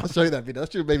show you that video.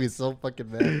 That shit made me so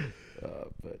fucking mad.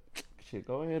 But shit,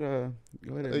 go ahead.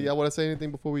 Y'all want to say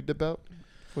anything before we dip out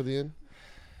for the end?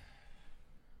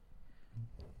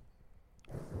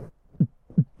 I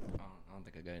don't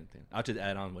think I got anything. I'll just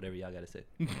add on whatever y'all got to say.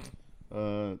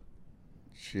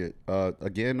 Shit.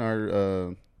 Again,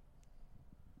 our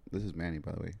this is Manny,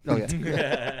 by the way. Oh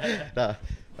yeah.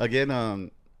 Again,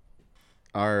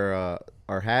 our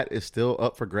hat is still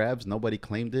up for grabs. Nobody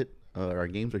claimed it. Our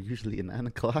games are usually at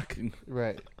 9:00.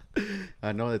 Right.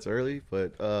 I know it's early,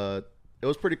 but it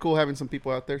was pretty cool having some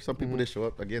people out there. Some people did show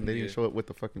up. Again, they didn't show up with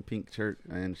the fucking pink shirt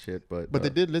and shit, but they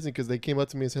did listen because they came up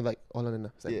to me and said like, "Oh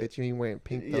no, it's like, bitch, you ain't wearing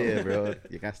pink though." Yeah, bro.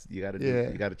 You got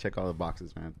to check all the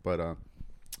boxes, man. But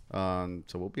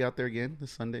so we'll be out there again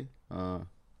this Sunday.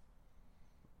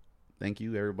 Thank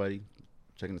you, everybody,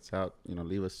 checking us out.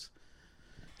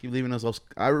 Keep leaving us those.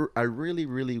 I really,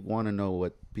 really want to know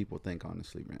what people think.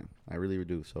 Honestly, man, I really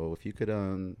do. So if you could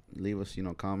leave us,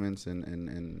 comments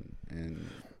and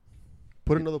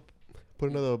put another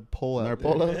poll out.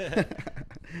 Poll out?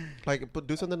 Like,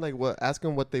 do something like what? Ask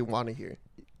them what they want to hear.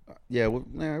 Yeah,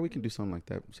 we can do something like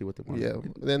that. See what they want. Yeah,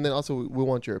 and then also we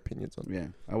want your opinions on it. Yeah,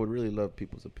 I would really love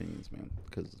people's opinions, man.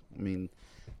 Because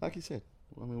like you said,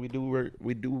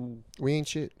 we ain't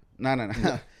shit.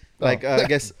 No. Like I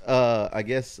guess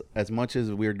as much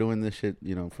as we're doing this shit,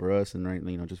 for us and right,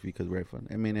 just because we're fun.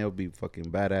 I mean, it would be fucking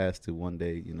badass to one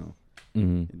day,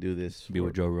 do this. Be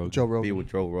with Joe Rogan. Be with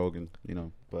Joe Rogan,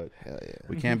 But hell yeah,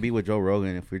 we can't be with Joe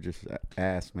Rogan if we're just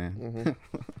ass, man.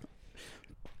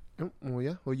 Mm-hmm. Well,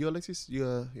 yeah. Well, you, Alexis, you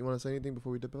want to say anything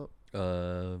before we dip out?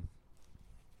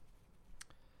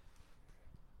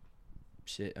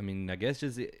 Shit. I mean, I guess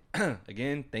just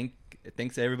again,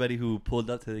 thanks to everybody who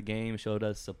pulled up to the game, showed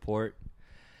us support.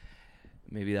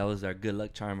 Maybe that was our good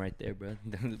luck charm right there, bro.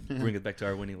 Bring us back to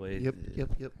our winning ways. Yep.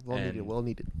 Well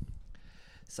needed.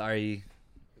 Sorry.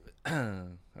 I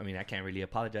mean, I can't really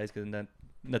apologize because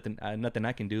nothing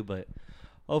I can do. But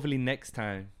hopefully next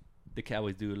time the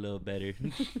Cowboys do a little better,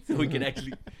 so we can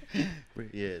actually talk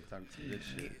some good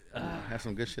shit. Have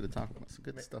some good shit to talk about. Some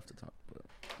good stuff to talk about.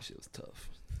 Shit was tough.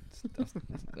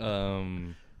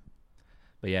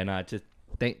 But yeah, no, just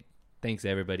thanks to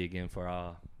everybody again for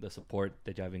all the support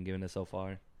that y'all been giving us so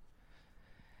far.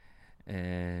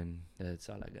 And that's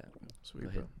all I got. Sweet, Go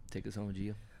ahead, take us home,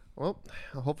 Gio. Well,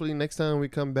 hopefully next time we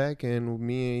come back and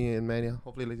me and Manny,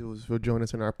 hopefully will join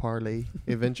us in our parlay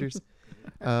adventures.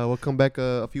 We'll come back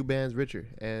a few bands richer,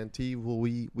 and T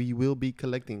we will be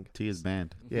collecting. T is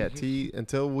banned. Yeah, T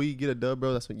until we get a dub,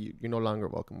 bro. That's when you're no longer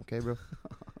welcome. Okay, bro.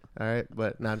 All right,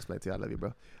 but just playing T. I love you,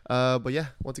 bro. But yeah,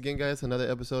 once again, guys,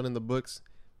 another episode in the books.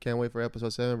 Can't wait for episode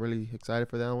 7. Really excited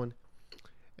for that one.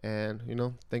 And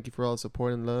thank you for all the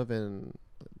support and love, and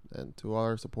to all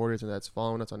our supporters and that's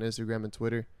following us on Instagram and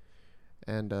Twitter,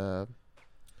 and we'll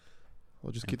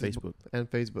just keep Facebook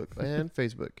and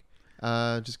Facebook.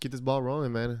 Just keep this ball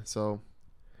rolling, man. So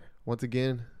once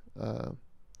again,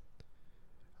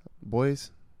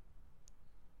 boys,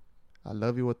 I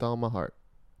love you with all my heart.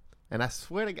 And I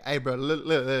swear to God, hey, bro, look,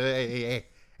 hey.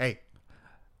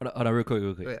 Hold on, real quick.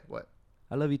 Yeah, what?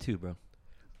 I love you too, bro.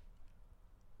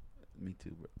 Me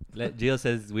too, bro. Jill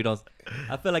says we don't.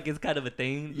 I feel like it's kind of a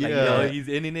thing. Like, Yeah. he's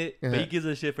ending it, but he gives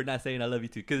a shit for not saying I love you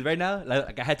too. Because right now,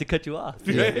 like I had to cut you off.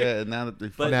 Yeah. Now that we're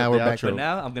back. But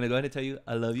now I'm gonna go ahead and tell you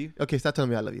I love you. Okay, stop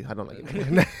telling me I love you. I don't like it.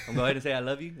 I'm going to go ahead and say I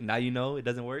love you. And now you know it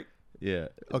doesn't work. Yeah.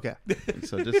 Okay.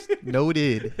 So just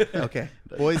noted. Okay,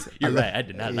 boys. You're right. I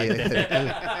did not like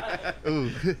that.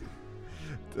 Ooh.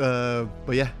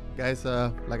 But yeah, guys.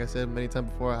 Like I said many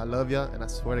times before, I love y'all, and I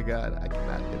swear to God, I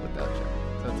cannot live without y'all.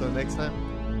 So until next time,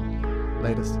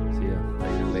 latest. See ya.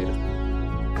 later.